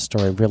the last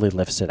story, really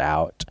lifts it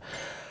out.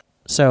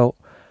 So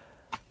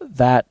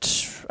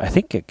that, I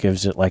think it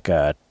gives it like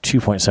a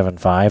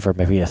 2.75 or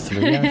maybe a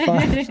 3 out of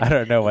 5. I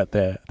don't know what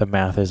the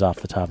math is off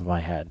the top of my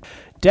head.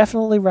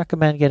 Definitely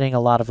recommend getting a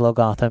lot of Lil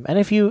Gotham, and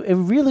if you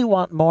really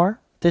want more,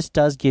 this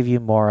does give you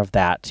more of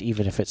that,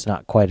 even if it's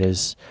not quite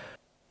as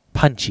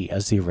punchy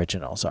as the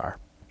originals are.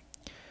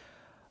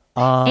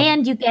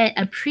 And you get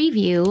a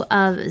preview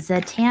of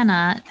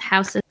Zatanna,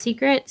 House of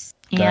Secrets,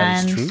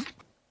 that is true.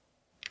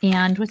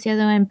 And what's the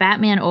other one?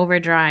 Batman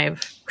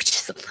Overdrive, which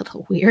is a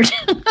little weird.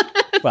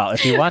 Well,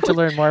 if you want to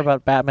learn more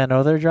about Batman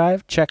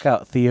Overdrive, check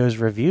out Theo's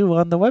review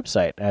on the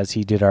website, as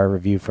he did our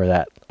review for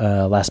that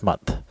last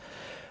month.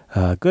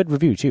 Good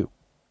review, too.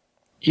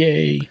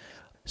 Yay.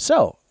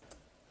 So,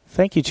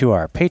 thank you to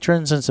our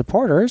patrons and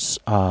supporters.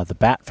 The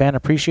Bat Fan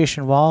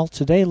Appreciation Wall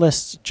today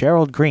lists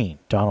Gerald Green,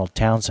 Donald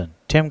Townsend,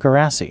 Tim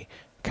Garassi,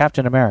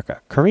 Captain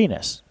America,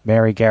 Carinas,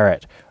 Mary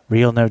Garrett,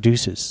 Real No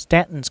Deuces,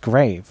 Stanton's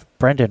Grave,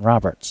 Brendan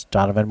Roberts,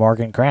 Donovan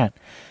Morgan Grant,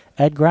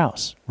 Ed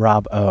Grouse,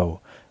 Rob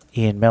O,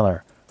 Ian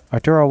Miller,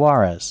 Arturo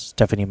Juarez,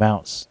 Stephanie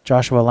Mounts,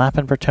 Joshua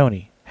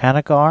Lappin-Bertoni,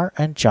 Hannah Garr,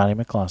 and Johnny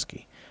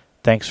McCloskey.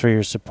 Thanks for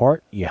your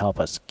support. You help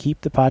us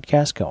keep the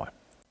podcast going.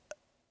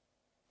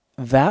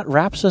 That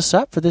wraps us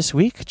up for this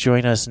week.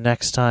 Join us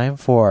next time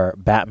for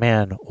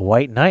Batman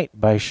White Knight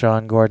by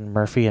Sean Gordon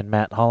Murphy and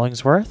Matt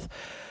Hollingsworth.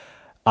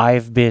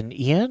 I've been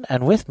Ian,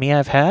 and with me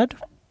I've had...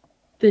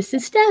 This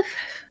is Steph.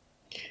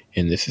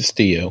 And this is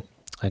Theo.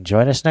 And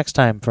join us next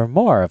time for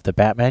more of the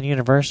Batman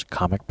Universe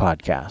Comic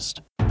Podcast.